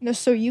made money? No,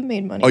 so you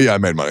made money. Oh yeah, I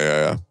made money.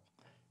 Yeah.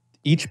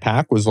 Each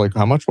pack was like,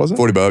 how much was it?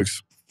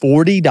 $40.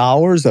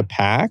 $40 a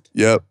pack?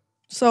 Yep.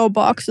 So a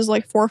box is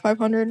like $400 or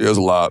 $500. It was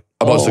a lot.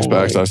 I bought 6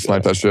 packs and I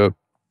sniped that shit.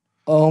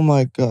 Oh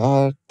my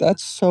God.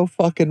 That's so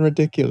fucking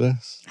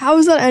ridiculous. How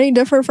is that any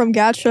different from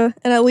gacha?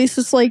 And at least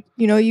it's like,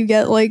 you know, you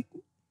get like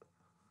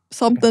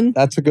something.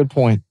 That's a good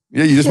point.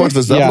 Yeah, you just watched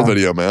the Zeppelin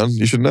video, man.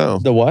 You should know.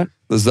 The what?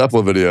 The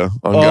Zeppelin video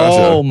on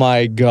gacha. Oh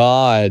my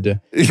God.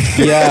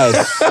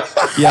 Yes.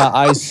 Yeah,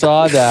 I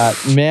saw that.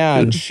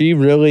 Man, she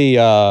really,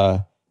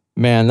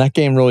 man, that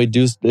game really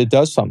it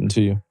does something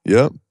to you.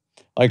 Yep.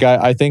 Like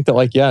I think that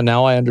like, yeah,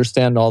 now I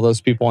understand all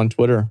those people on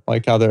Twitter,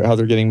 like how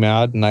they're getting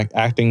mad and like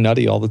acting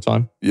nutty all the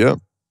time. Yep.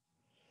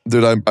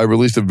 Dude, I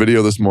released a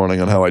video this morning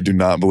on how I do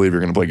not believe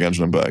you're going to play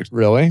Genshin Impact.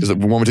 Really?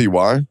 Want me to tell you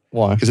why?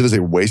 Why? Because it is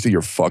a waste of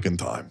your fucking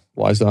time.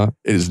 Why is that?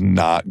 It is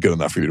not good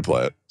enough for you to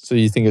play it. So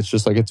you think it's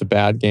just like it's a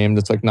bad game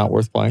that's like not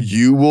worth playing?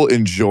 You will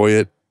enjoy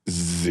it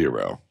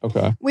 0.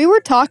 Okay. We were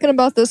talking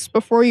about this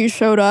before you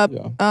showed up.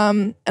 Yeah.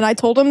 And I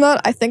told him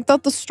that I think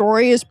that the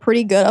story is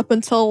pretty good up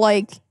until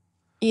like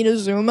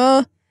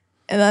Inazuma.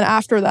 And then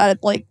after that,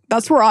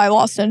 that's where I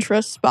lost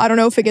interest. But I don't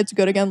know if it gets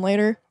good again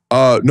later.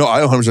 No,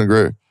 I 100%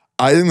 agree.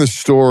 I think the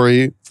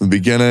story from the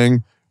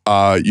beginning,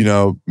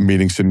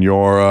 meeting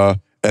Senora,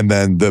 and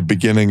then the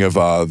beginning of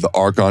the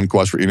Archon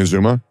quest for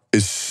Inazuma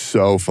is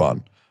so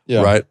fun.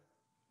 Yeah. Right?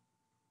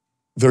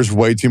 There's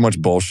way too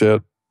much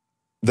bullshit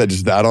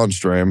that on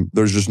stream.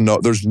 There's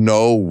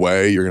no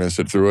way you're going to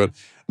sit through it.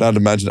 Not to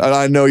mention, and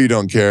I know you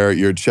don't care,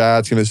 your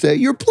chat's going to say,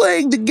 you're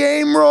playing the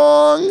game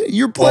wrong.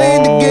 You're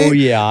playing the game. Oh,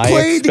 yeah,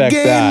 play the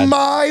game that.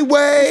 my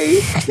way.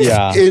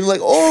 Yeah. And like,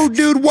 oh,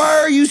 dude, why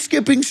are you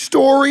skipping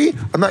story?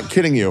 I'm not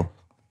kidding you.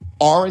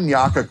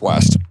 Aranyaka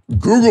Quest.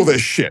 Google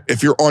this shit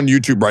if you're on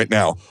YouTube right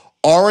now.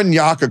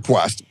 Aranyaka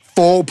Quest,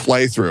 full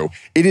playthrough.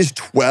 It is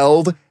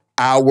 12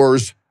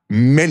 hours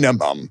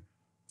minimum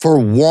for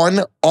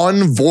one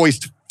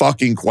unvoiced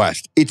fucking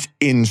quest. It's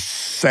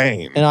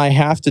insane. And I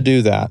have to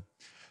do that.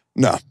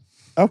 No.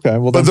 Okay,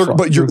 well, but they're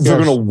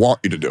going to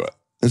want you to do it.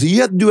 And so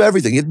you have to do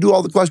everything. You have to do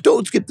all the quests.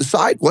 Don't skip the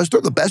side quests. They're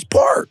the best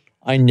part.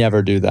 I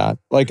never do that.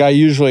 Like, I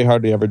usually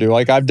hardly ever do.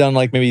 Like, I've done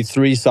like maybe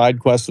 3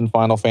 side quests in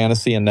Final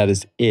Fantasy, and that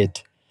is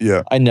it.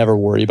 Yeah. I never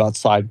worry about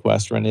side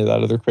quests or any of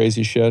that other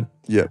crazy shit.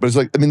 Yeah, but it's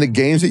like, I mean, the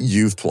games that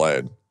you've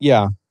played.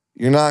 Yeah.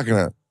 You're not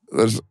going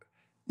to,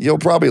 you'll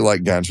probably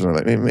like Genshin.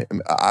 I mean,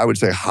 I would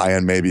say high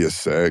end maybe a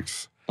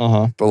 6.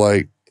 Uh-huh. But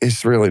like,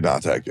 it's really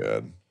not that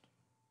good.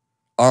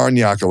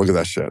 Aranyaka, look at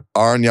that shit.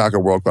 Aranyaka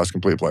World Class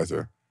Complete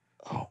Playthrough.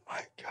 Oh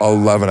my God.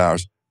 11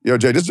 hours. Yo,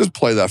 Jay, just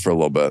play that for a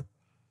little bit.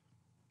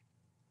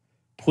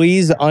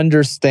 Please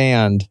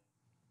understand.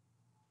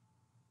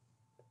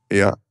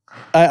 Yeah.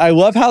 I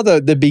love how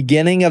the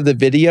beginning of the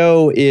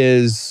video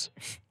is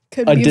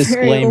Could a be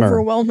disclaimer. very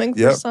overwhelming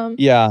for some.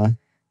 Yeah.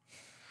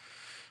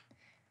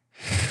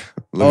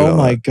 Oh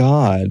my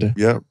God.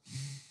 Yep.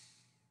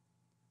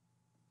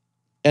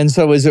 And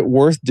so is it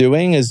worth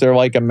doing? Is there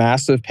like a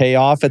massive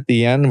payoff at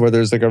the end where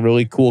there's like a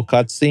really cool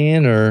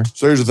cutscene or?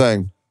 So here's the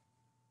thing.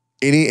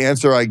 Any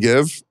answer I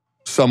give,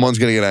 someone's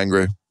going to get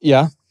angry.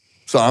 Yeah.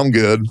 So I'm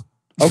good.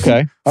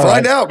 Okay.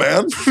 Find out,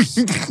 man.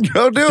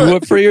 Go do it. Do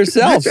it for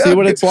yourself. See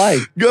what it's like.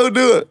 Go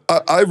do it.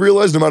 I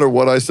realize no matter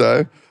what I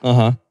say,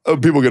 Uh-huh.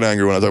 people get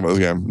angry when I talk about this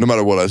game, no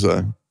matter what I say.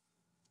 Doesn't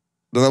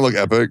that look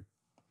epic?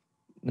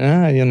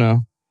 Yeah, you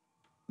know.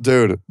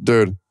 Dude.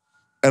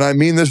 And I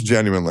mean this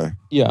genuinely.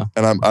 Yeah.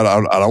 And I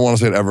don't want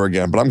to say it ever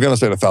again, but I'm going to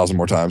say it 1,000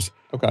 more times.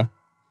 Okay.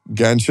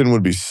 Genshin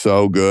would be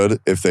so good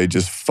if they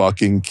just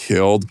fucking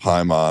killed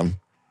Paimon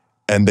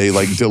and they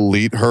like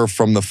delete her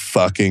from the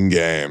fucking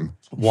game.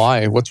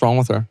 Why? What's wrong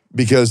with her?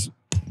 Because,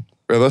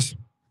 Rivas,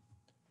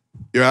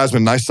 your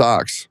husband, nice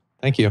socks.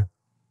 Thank you.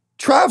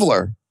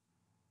 Traveler,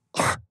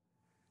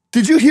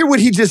 did you hear what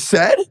he just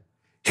said?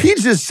 He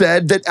just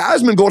said that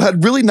Asmongold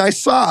had really nice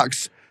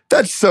socks.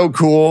 That's so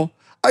cool.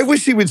 I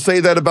wish he would say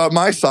that about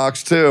my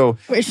socks too.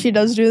 Wish she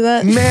does do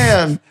that.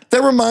 Man,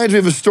 that reminds me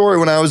of a story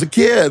when I was a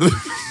kid.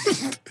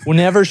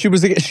 Whenever she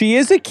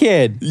is a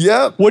kid.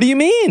 Yep. What do you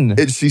mean?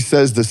 She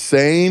says the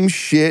same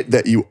shit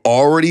that you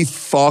already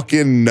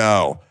fucking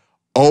know.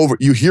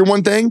 You hear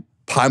one thing,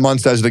 Paimon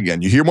says it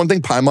again. You hear one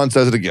thing, Paimon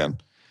says it again.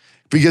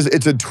 Because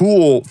it's a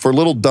tool for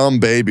little dumb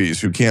babies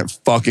who can't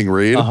fucking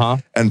read.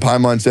 And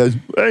Paimon says,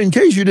 in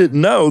case you didn't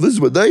know, this is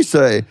what they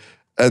say.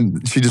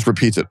 And she just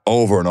repeats it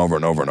over and over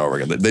and over and over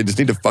again. They just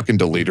need to fucking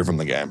delete her from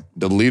the game.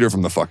 Delete her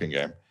from the fucking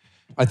game.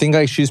 I think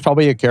like she's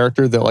probably a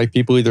character that like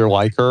people either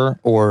like her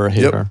or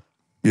hate her.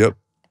 Yep.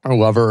 Or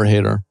love her or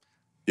hate her.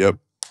 Yep.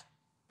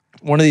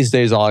 One of these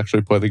days I'll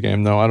actually play the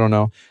game though. I don't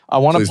know. I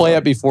want to play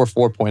it before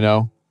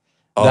 4.0.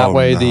 That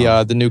way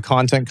the new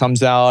content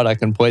comes out. I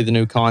can play the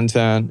new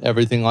content,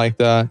 everything like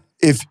that.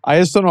 I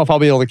just don't know if I'll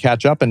be able to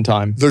catch up in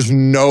time. There's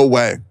no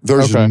way. So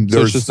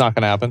it's just not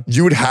going to happen?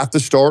 You would have to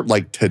start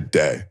like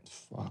today.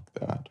 Fuck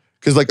that.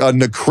 Because like a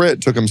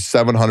Necrit took him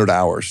 700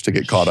 hours to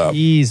get caught up.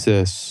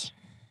 Jesus.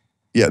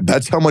 Yeah,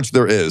 that's how much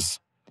there is.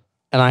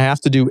 And I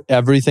have to do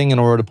everything in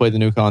order to play the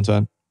new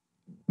content?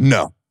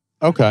 No.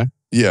 Okay.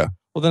 Yeah.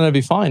 Well, then it'd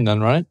be fine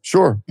then, right?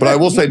 Sure. But I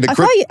will say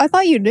Necrit... I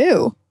thought you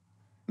do.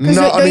 Because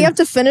you have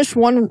to finish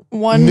one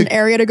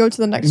area to go to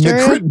the next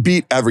area? Necrit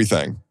beat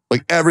everything.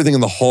 Like everything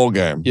in the whole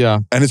game. Yeah.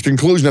 And his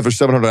conclusion after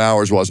 700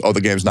 hours was,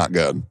 the game's not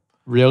good.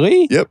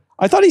 Really? Yep.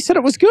 I thought he said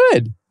it was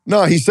good.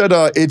 No, he said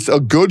it's a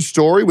good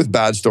story with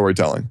bad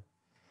storytelling.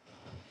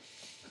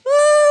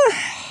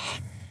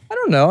 I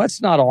don't know.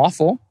 It's not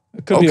awful.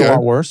 It could be a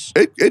lot worse.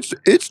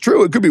 It's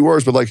true. It could be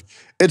worse, but like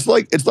it's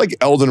like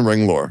Elden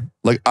Ring lore.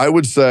 Like I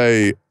would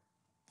say,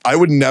 I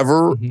would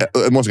never.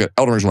 And once again,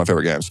 Elden Ring's one of my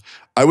favorite games.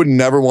 I would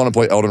never want to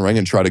play Elden Ring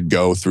and try to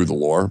go through the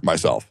lore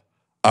myself.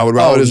 I would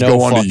rather just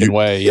go on to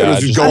YouTube. Yeah,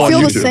 just go on YouTube. I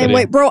feel the same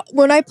way, bro.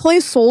 When I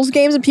play Souls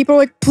games and people are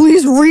like,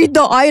 "Please read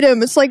the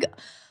item," it's like,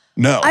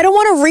 no, I don't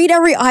want to read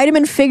every item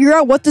and figure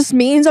out what this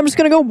means. I'm just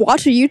gonna go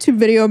watch a YouTube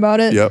video about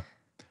it. Yep.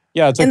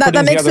 Yeah, it's like and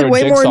that makes it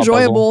way more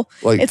enjoyable.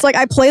 Like, it's like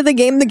I play the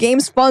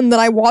game's fun, then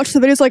I watch the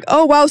videos like,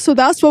 oh wow, so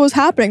that's what was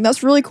happening.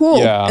 That's really cool.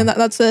 Yeah. And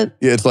that's it.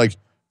 Yeah, it's like,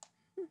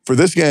 for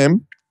this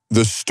game,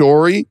 the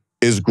story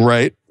is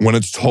great when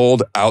it's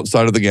told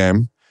outside of the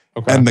game.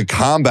 Okay. And the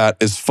combat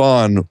is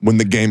fun when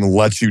the game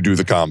lets you do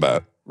the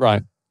combat.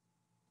 Right.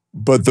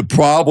 But the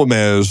problem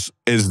is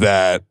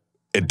that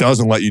it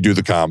doesn't let you do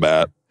the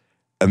combat.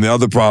 And the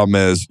other problem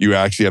is you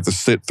actually have to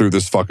sit through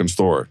this fucking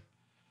story.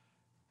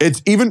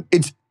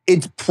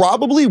 It's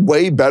probably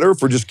way better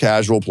for just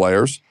casual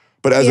players,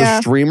 but as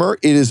a streamer,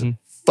 it is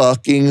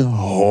fucking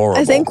horrible.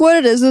 I think what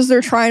it is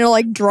they're trying to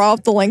like draw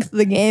out the length of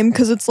the game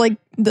because it's like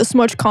this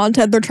much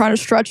content. They're trying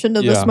to stretch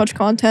into this much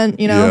content,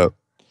 you know? Yeah.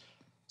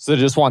 So they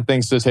just want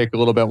things to take a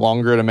little bit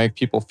longer to make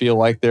people feel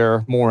like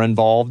they're more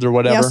involved or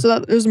whatever. Yeah, so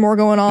that there's more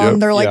going on.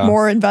 They're like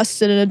more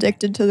invested and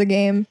addicted to the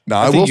game.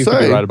 Now, I will think you could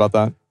be say, right about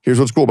that. Here's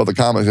what's cool about the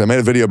comics. I made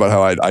a video about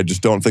how I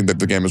just don't think that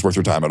the game is worth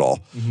your time at all.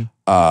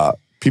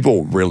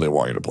 People really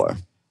want you to play.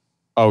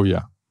 Oh,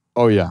 yeah.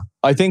 Oh, yeah.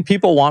 I think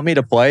people want me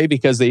to play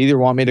because they either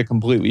want me to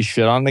completely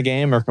shit on the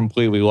game or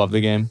completely love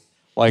the game.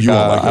 Like,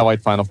 I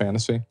like Final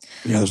Fantasy.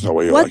 Yeah, there's no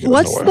way you like it.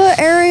 What's the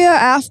area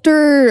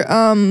after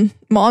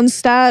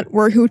Mondstadt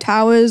where Hu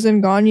Tao is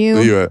and Ganyu?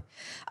 Liyue.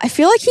 I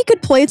feel like he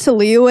could play to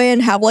Liyue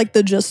and have like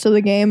the gist of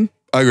the game.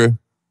 I agree.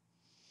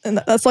 And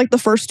that's like the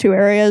first two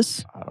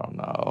areas. I don't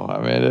know.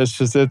 I mean, it's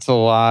a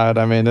lot.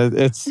 I mean,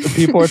 it's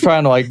people are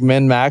trying to like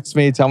min-max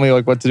me, tell me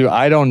like what to do.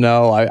 I don't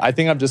know. I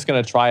think I'm just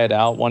going to try it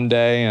out one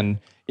day and,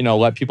 you know,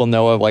 let people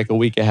know like a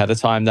week ahead of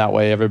time. That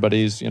way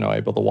everybody's, you know,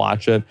 able to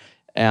watch it.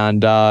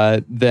 And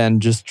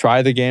then just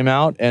try the game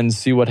out and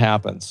see what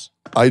happens.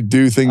 I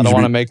do think I don't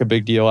want to make a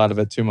big deal out of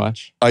it too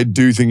much. I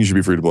do think you should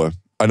be free to play.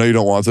 I know you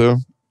don't want to,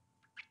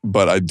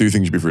 but I do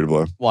think you should be free to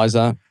play. Why is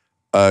that?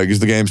 Because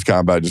the game's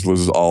combat just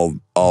loses all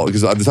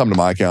because this happened to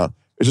my account.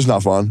 It's just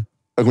not fun.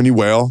 Like when you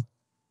wail,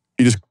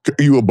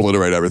 you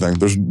obliterate everything.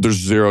 There's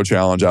zero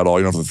challenge at all.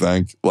 You don't have to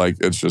think. Like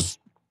it's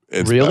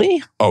really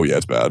bad. Oh yeah,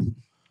 it's bad.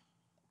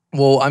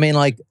 Well, I mean,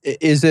 like,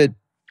 is it?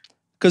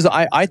 Because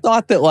I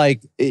thought that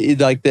like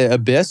the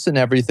Abyss and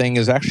everything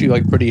is actually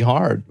like pretty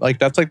hard. Like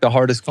that's like the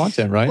hardest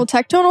content, right? Well,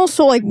 Tectone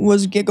also like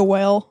was Giga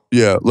Whale.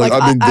 Yeah, like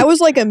I was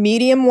like a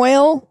medium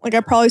whale. Like I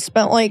probably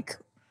spent like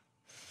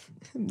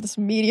this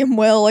medium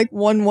whale like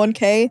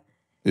 1K.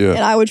 Yeah,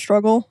 and I would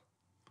struggle.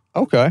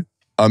 Okay.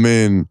 I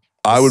mean,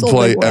 I would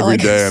play every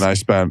day, and I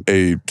spent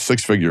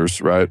 6 figures.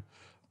 Right.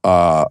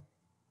 I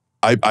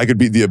could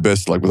beat the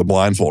Abyss like with a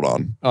blindfold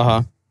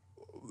on.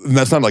 And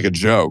that's not like a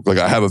joke. Like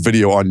I have a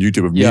video on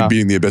YouTube of me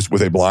beating the Abyss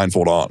with a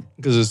blindfold on.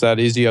 Because it's that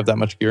easy. You have that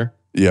much gear.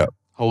 Yeah.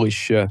 Holy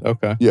shit.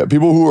 Okay. Yeah.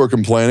 People who are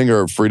complaining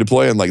are free to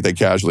play and like they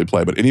casually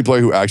play. But any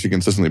player who actually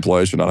consistently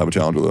plays should not have a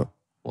challenge with it.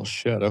 Well,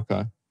 shit.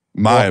 Okay.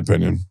 My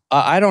opinion.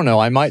 I don't know.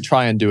 I might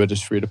try and do it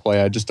as free to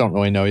play. I just don't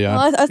really know yet.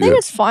 I think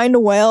it's fine to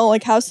whale.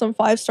 Like have some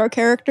 5-star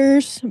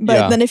characters.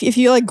 But then if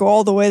you like go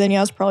all the way, then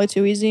it's probably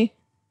too easy.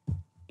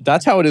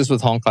 That's how it is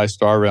with Honkai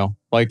Star Rail.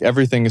 Like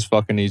everything is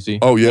fucking easy.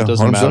 Oh yeah. It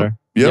doesn't 100%. matter.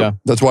 Yep. Yeah.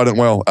 That's why I didn't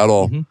whale at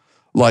all.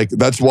 Like,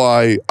 that's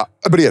why.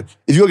 But yeah,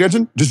 if you go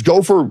Genshin, just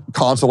go for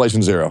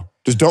Constellation 0.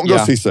 Just don't go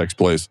C6,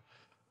 please.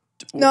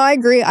 No, I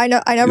agree. I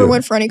never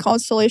went for any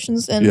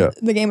constellations, and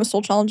the game was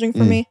still challenging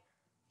for me.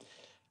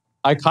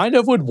 I kind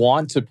of would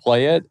want to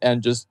play it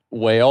and just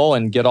whale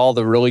and get all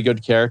the really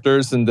good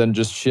characters and then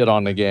just shit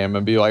on the game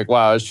and be like,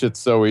 wow, this shit's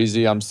so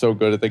easy. I'm so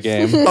good at the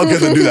game. Okay,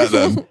 then do that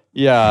then.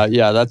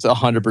 Yeah, that's 100%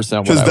 what I would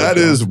do. Because that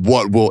is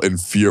what will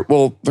infuriate.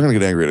 Well, they're going to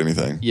get angry at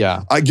anything.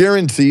 Yeah. I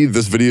guarantee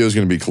this video is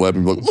going to be clipped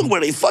and be like, look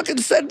what he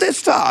fucking said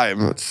this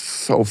time. It's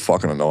so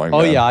fucking annoying,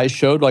 man. Yeah, I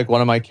showed like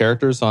one of my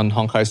characters on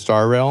Honkai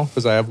Star Rail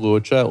because I have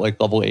Lucha at like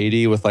level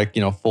 80 with like,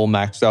 full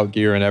maxed out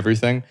gear and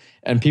everything.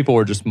 And people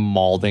were just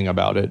mauling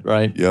about it,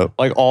 right? Yep.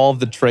 Like all of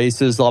the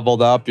traces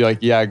leveled up. You're like,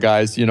 yeah,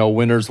 guys,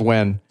 winners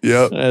win.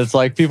 Yep. And it's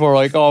like people are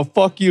like, oh,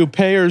 fuck you,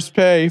 payers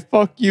pay.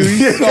 Fuck you,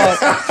 you suck.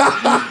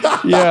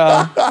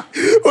 Yeah.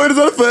 Wait, is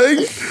that a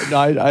thing? No,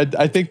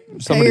 I think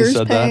somebody payers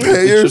said pay. that.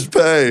 Payers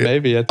pay.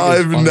 Maybe.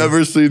 I've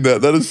never seen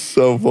that. That is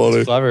so funny.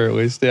 It's clever, at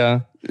least. Yeah.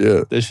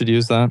 Yeah. They should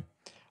use that.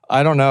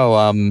 I don't know.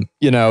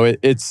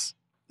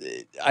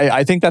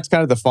 I think that's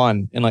kind of the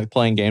fun in like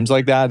playing games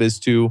like that is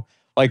to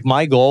like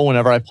my goal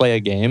whenever I play a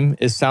game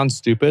is sounds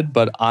stupid,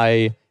 but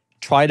I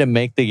try to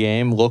make the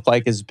game look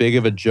like as big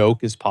of a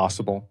joke as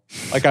possible.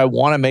 Like I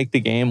want to make the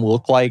game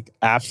look like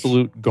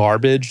absolute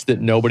garbage that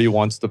nobody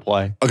wants to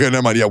play. Okay,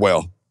 never mind. Yeah,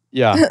 whale.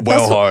 Yeah.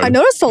 Whale hard. I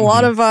noticed a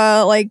lot of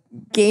like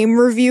game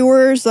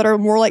reviewers that are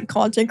more like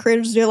content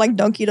creators do. Like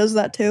Donkey does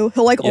that too.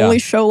 He'll like only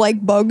show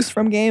like bugs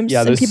from games.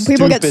 Yeah, and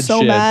people get so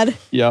shit. mad.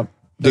 Yep.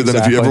 Dude, then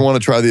if you ever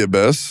want to try the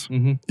Abyss,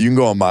 you can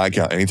go on my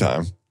account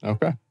anytime.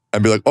 Okay.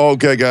 And be like, oh,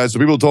 okay, guys, so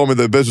people told me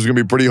the Abyss was going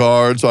to be pretty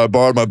hard, so I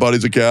borrowed my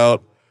buddy's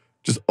account.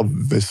 Just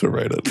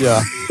eviscerate it.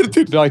 Yeah.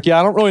 Be like,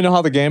 I don't really know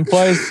how the game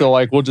plays, so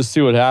like, we'll just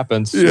see what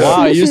happens. Yeah.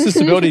 Wow, I used this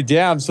ability,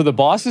 damn, so the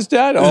boss is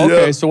dead? Oh,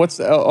 okay, so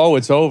what's,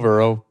 it's over.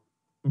 Oh.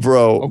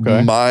 Bro,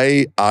 okay.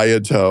 My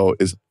Ayato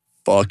is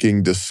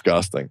fucking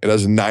disgusting. It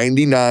has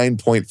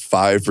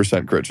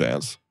 99.5% crit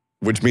chance,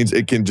 which means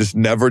it can just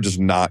never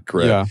not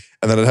crit. Yeah.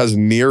 And then it has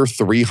near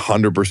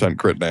 300%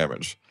 crit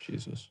damage.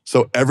 Jesus.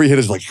 So every hit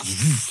is like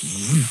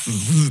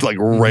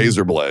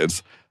razor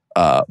blades.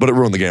 But it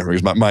ruined the game for me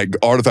because my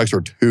artifacts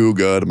are too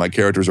good and my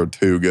characters are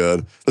too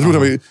good. That's what I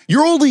mean.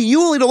 You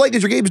only don't like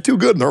because your game is too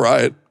good, and they're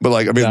right. But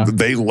like, I mean,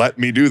 they let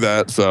me do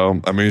that. So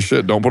I mean,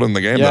 shit, don't put it in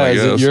the game. Yeah, then, I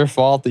guess. Is it your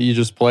fault that you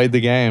just played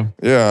the game?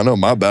 Yeah, I know.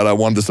 My bad. I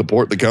wanted to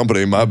support the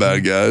company. My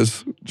bad,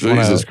 guys.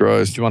 Jesus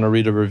Christ. Do you want to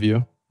read a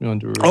review? You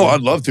want to do a review? Oh,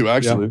 I'd love to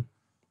actually.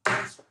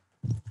 Yeah.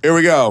 Here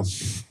we go.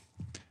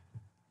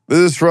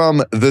 This is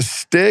from The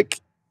Stick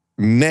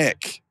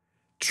Nick.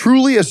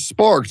 Truly a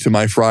spark to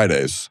my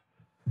Fridays.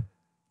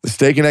 The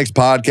Steak and Eggs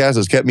podcast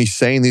has kept me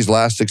sane these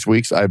last 6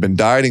 weeks. I've been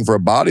dieting for a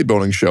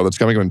bodybuilding show that's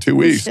coming up in 2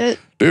 weeks. Shit.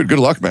 Dude, good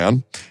luck,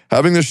 man.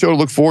 Having this show to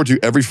look forward to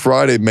every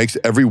Friday makes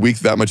every week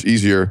that much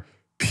easier.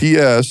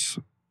 P.S.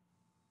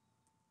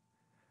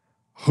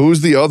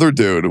 Who's the other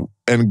dude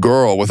and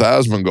girl with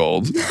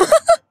Asmongold?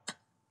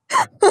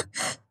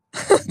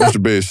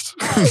 Mr. Beast.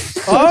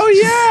 Oh,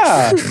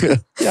 yeah.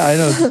 Yeah, I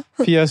know.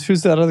 P.S.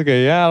 Who's that other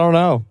guy? Yeah, I don't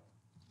know.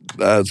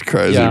 That's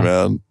crazy,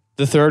 man.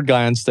 The third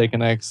guy on Steak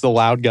and Eggs, the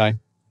loud guy.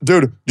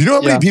 Dude, do you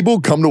know how many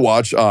people come to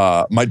watch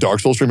my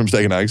Dark Souls stream from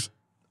Steak and Eggs?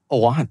 A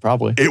lot,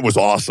 probably. It was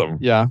awesome.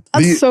 Yeah.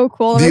 That's so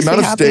cool. The amount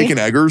of steak and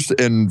eggers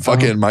in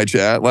fucking my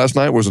chat last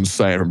night was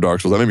insane from Dark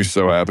Souls. That made me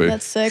so happy.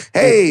 That's sick.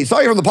 Hey,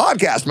 saw you from the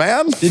podcast,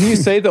 man. Didn't you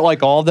say that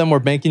like all of them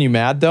were making you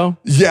mad though?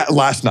 Yeah,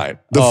 last night.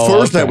 The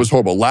first night was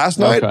horrible. Last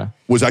night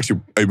was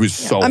actually, it was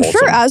so I'm wholesome.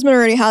 sure Asmon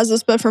already has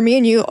this, but for me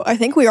and you, I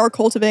think we are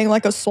cultivating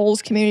like a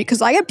Souls community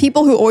because I get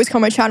people who always come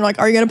to my chat and like,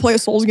 are you going to play a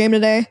Souls game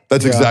today?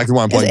 That's exactly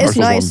why I'm playing Dark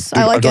Souls 1. It's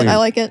nice. Dude, I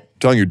like it. I'm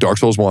telling you, Dark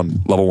Souls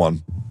 1, level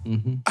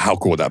 1. How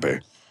cool would that be?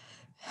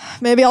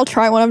 Maybe I'll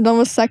try when I'm done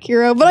with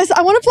Sekiro, but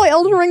I want to play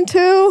Elden Ring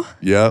too.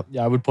 Yeah.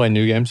 Yeah, I would play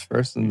new games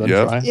first and then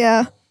try.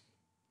 Yeah.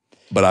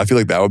 But I feel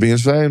like that would be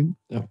insane.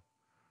 Yeah.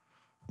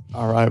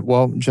 All right.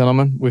 Well,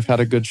 gentlemen, we've had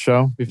a good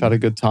show. We've had a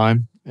good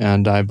time.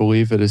 And I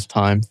believe it is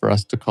time for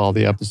us to call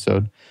the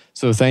episode.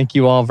 So thank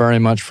you all very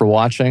much for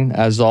watching.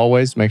 As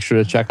always, make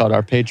sure to check out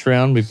our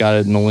Patreon. We've got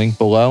it in the link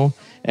below.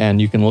 And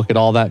you can look at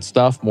all that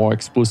stuff, more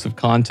exclusive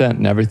content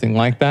and everything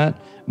like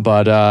that.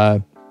 But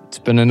it's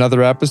been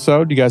another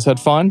episode. You guys had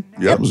fun?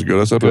 Yeah, it was a good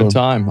episode. Good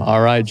time.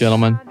 All right,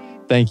 gentlemen.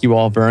 Thank you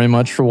all very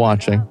much for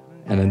watching.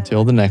 And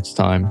until the next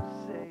time,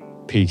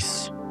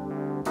 peace.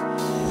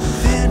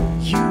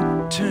 Then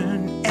you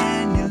turn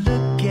and you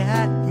look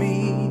at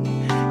me.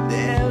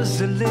 There's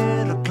a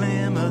little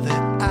glimmer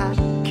that I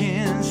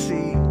can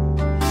see.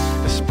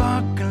 A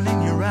sparkle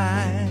in your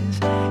eyes.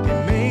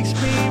 It makes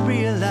me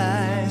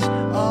realize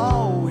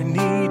all we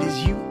need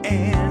is you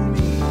and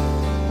me.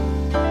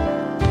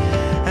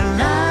 A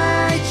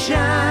light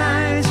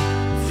shines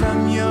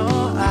from your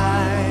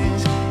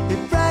eyes.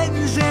 It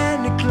brightens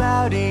any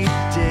cloudy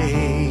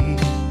day.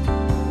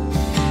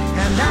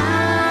 And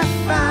I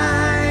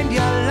find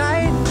your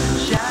light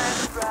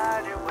shines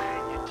brighter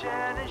when you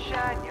turn and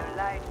shine your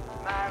light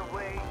my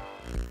way.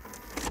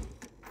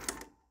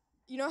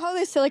 You know how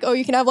they say, like, oh,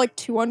 you can have, like,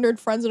 200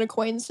 friends and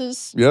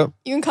acquaintances? Yep.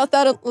 You can cut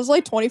that. It was,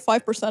 like,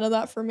 25% of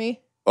that for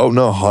me. Oh,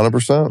 no,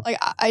 100%. Like,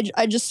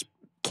 I just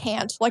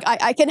can't. Like,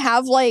 I can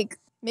have, like,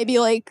 maybe,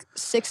 like,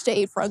 6 to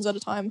 8 friends at a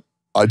time.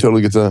 I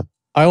totally get that.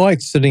 I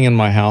like sitting in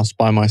my house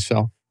by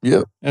myself.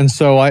 Yep. And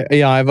so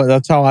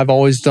that's how I've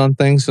always done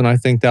things. And I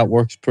think that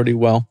works pretty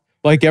well.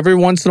 Like every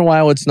once in a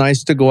while, it's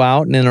nice to go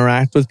out and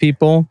interact with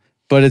people,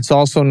 but it's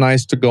also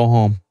nice to go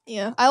home.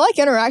 Yeah. I like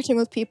interacting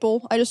with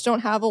people. I just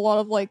don't have a lot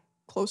of, like,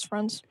 close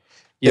friends.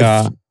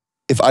 Yeah.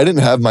 If I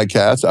didn't have my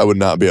cats, I would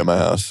not be at my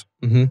house.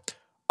 Mm-hmm.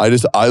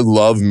 I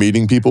love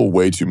meeting people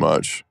way too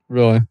much.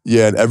 Really?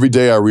 Yeah, and every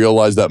day I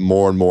realize that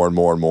more and more and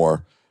more and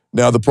more.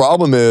 Now, the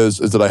problem is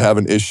that I have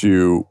an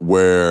issue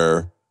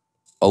where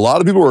a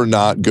lot of people are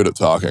not good at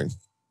talking,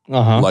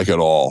 like at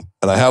all.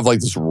 And I have like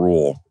this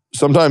rule.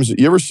 Sometimes,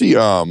 you ever see,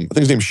 I think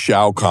his name's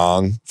Shao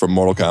Kahn from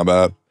Mortal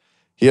Kombat?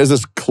 He has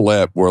this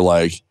clip where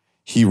like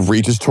he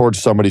reaches towards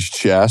somebody's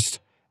chest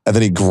and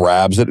then he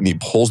grabs it and he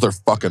pulls their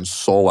fucking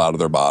soul out of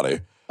their body.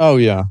 Oh,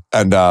 yeah.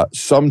 And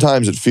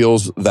sometimes it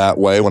feels that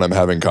way when I'm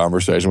having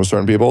conversation with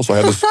certain people. So I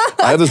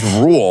have this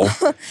rule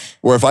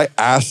where if I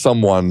ask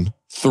someone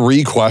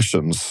 3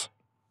 questions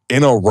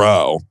in a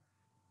row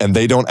and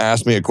they don't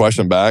ask me a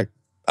question back,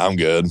 I'm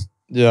good.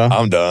 Yeah.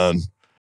 I'm done.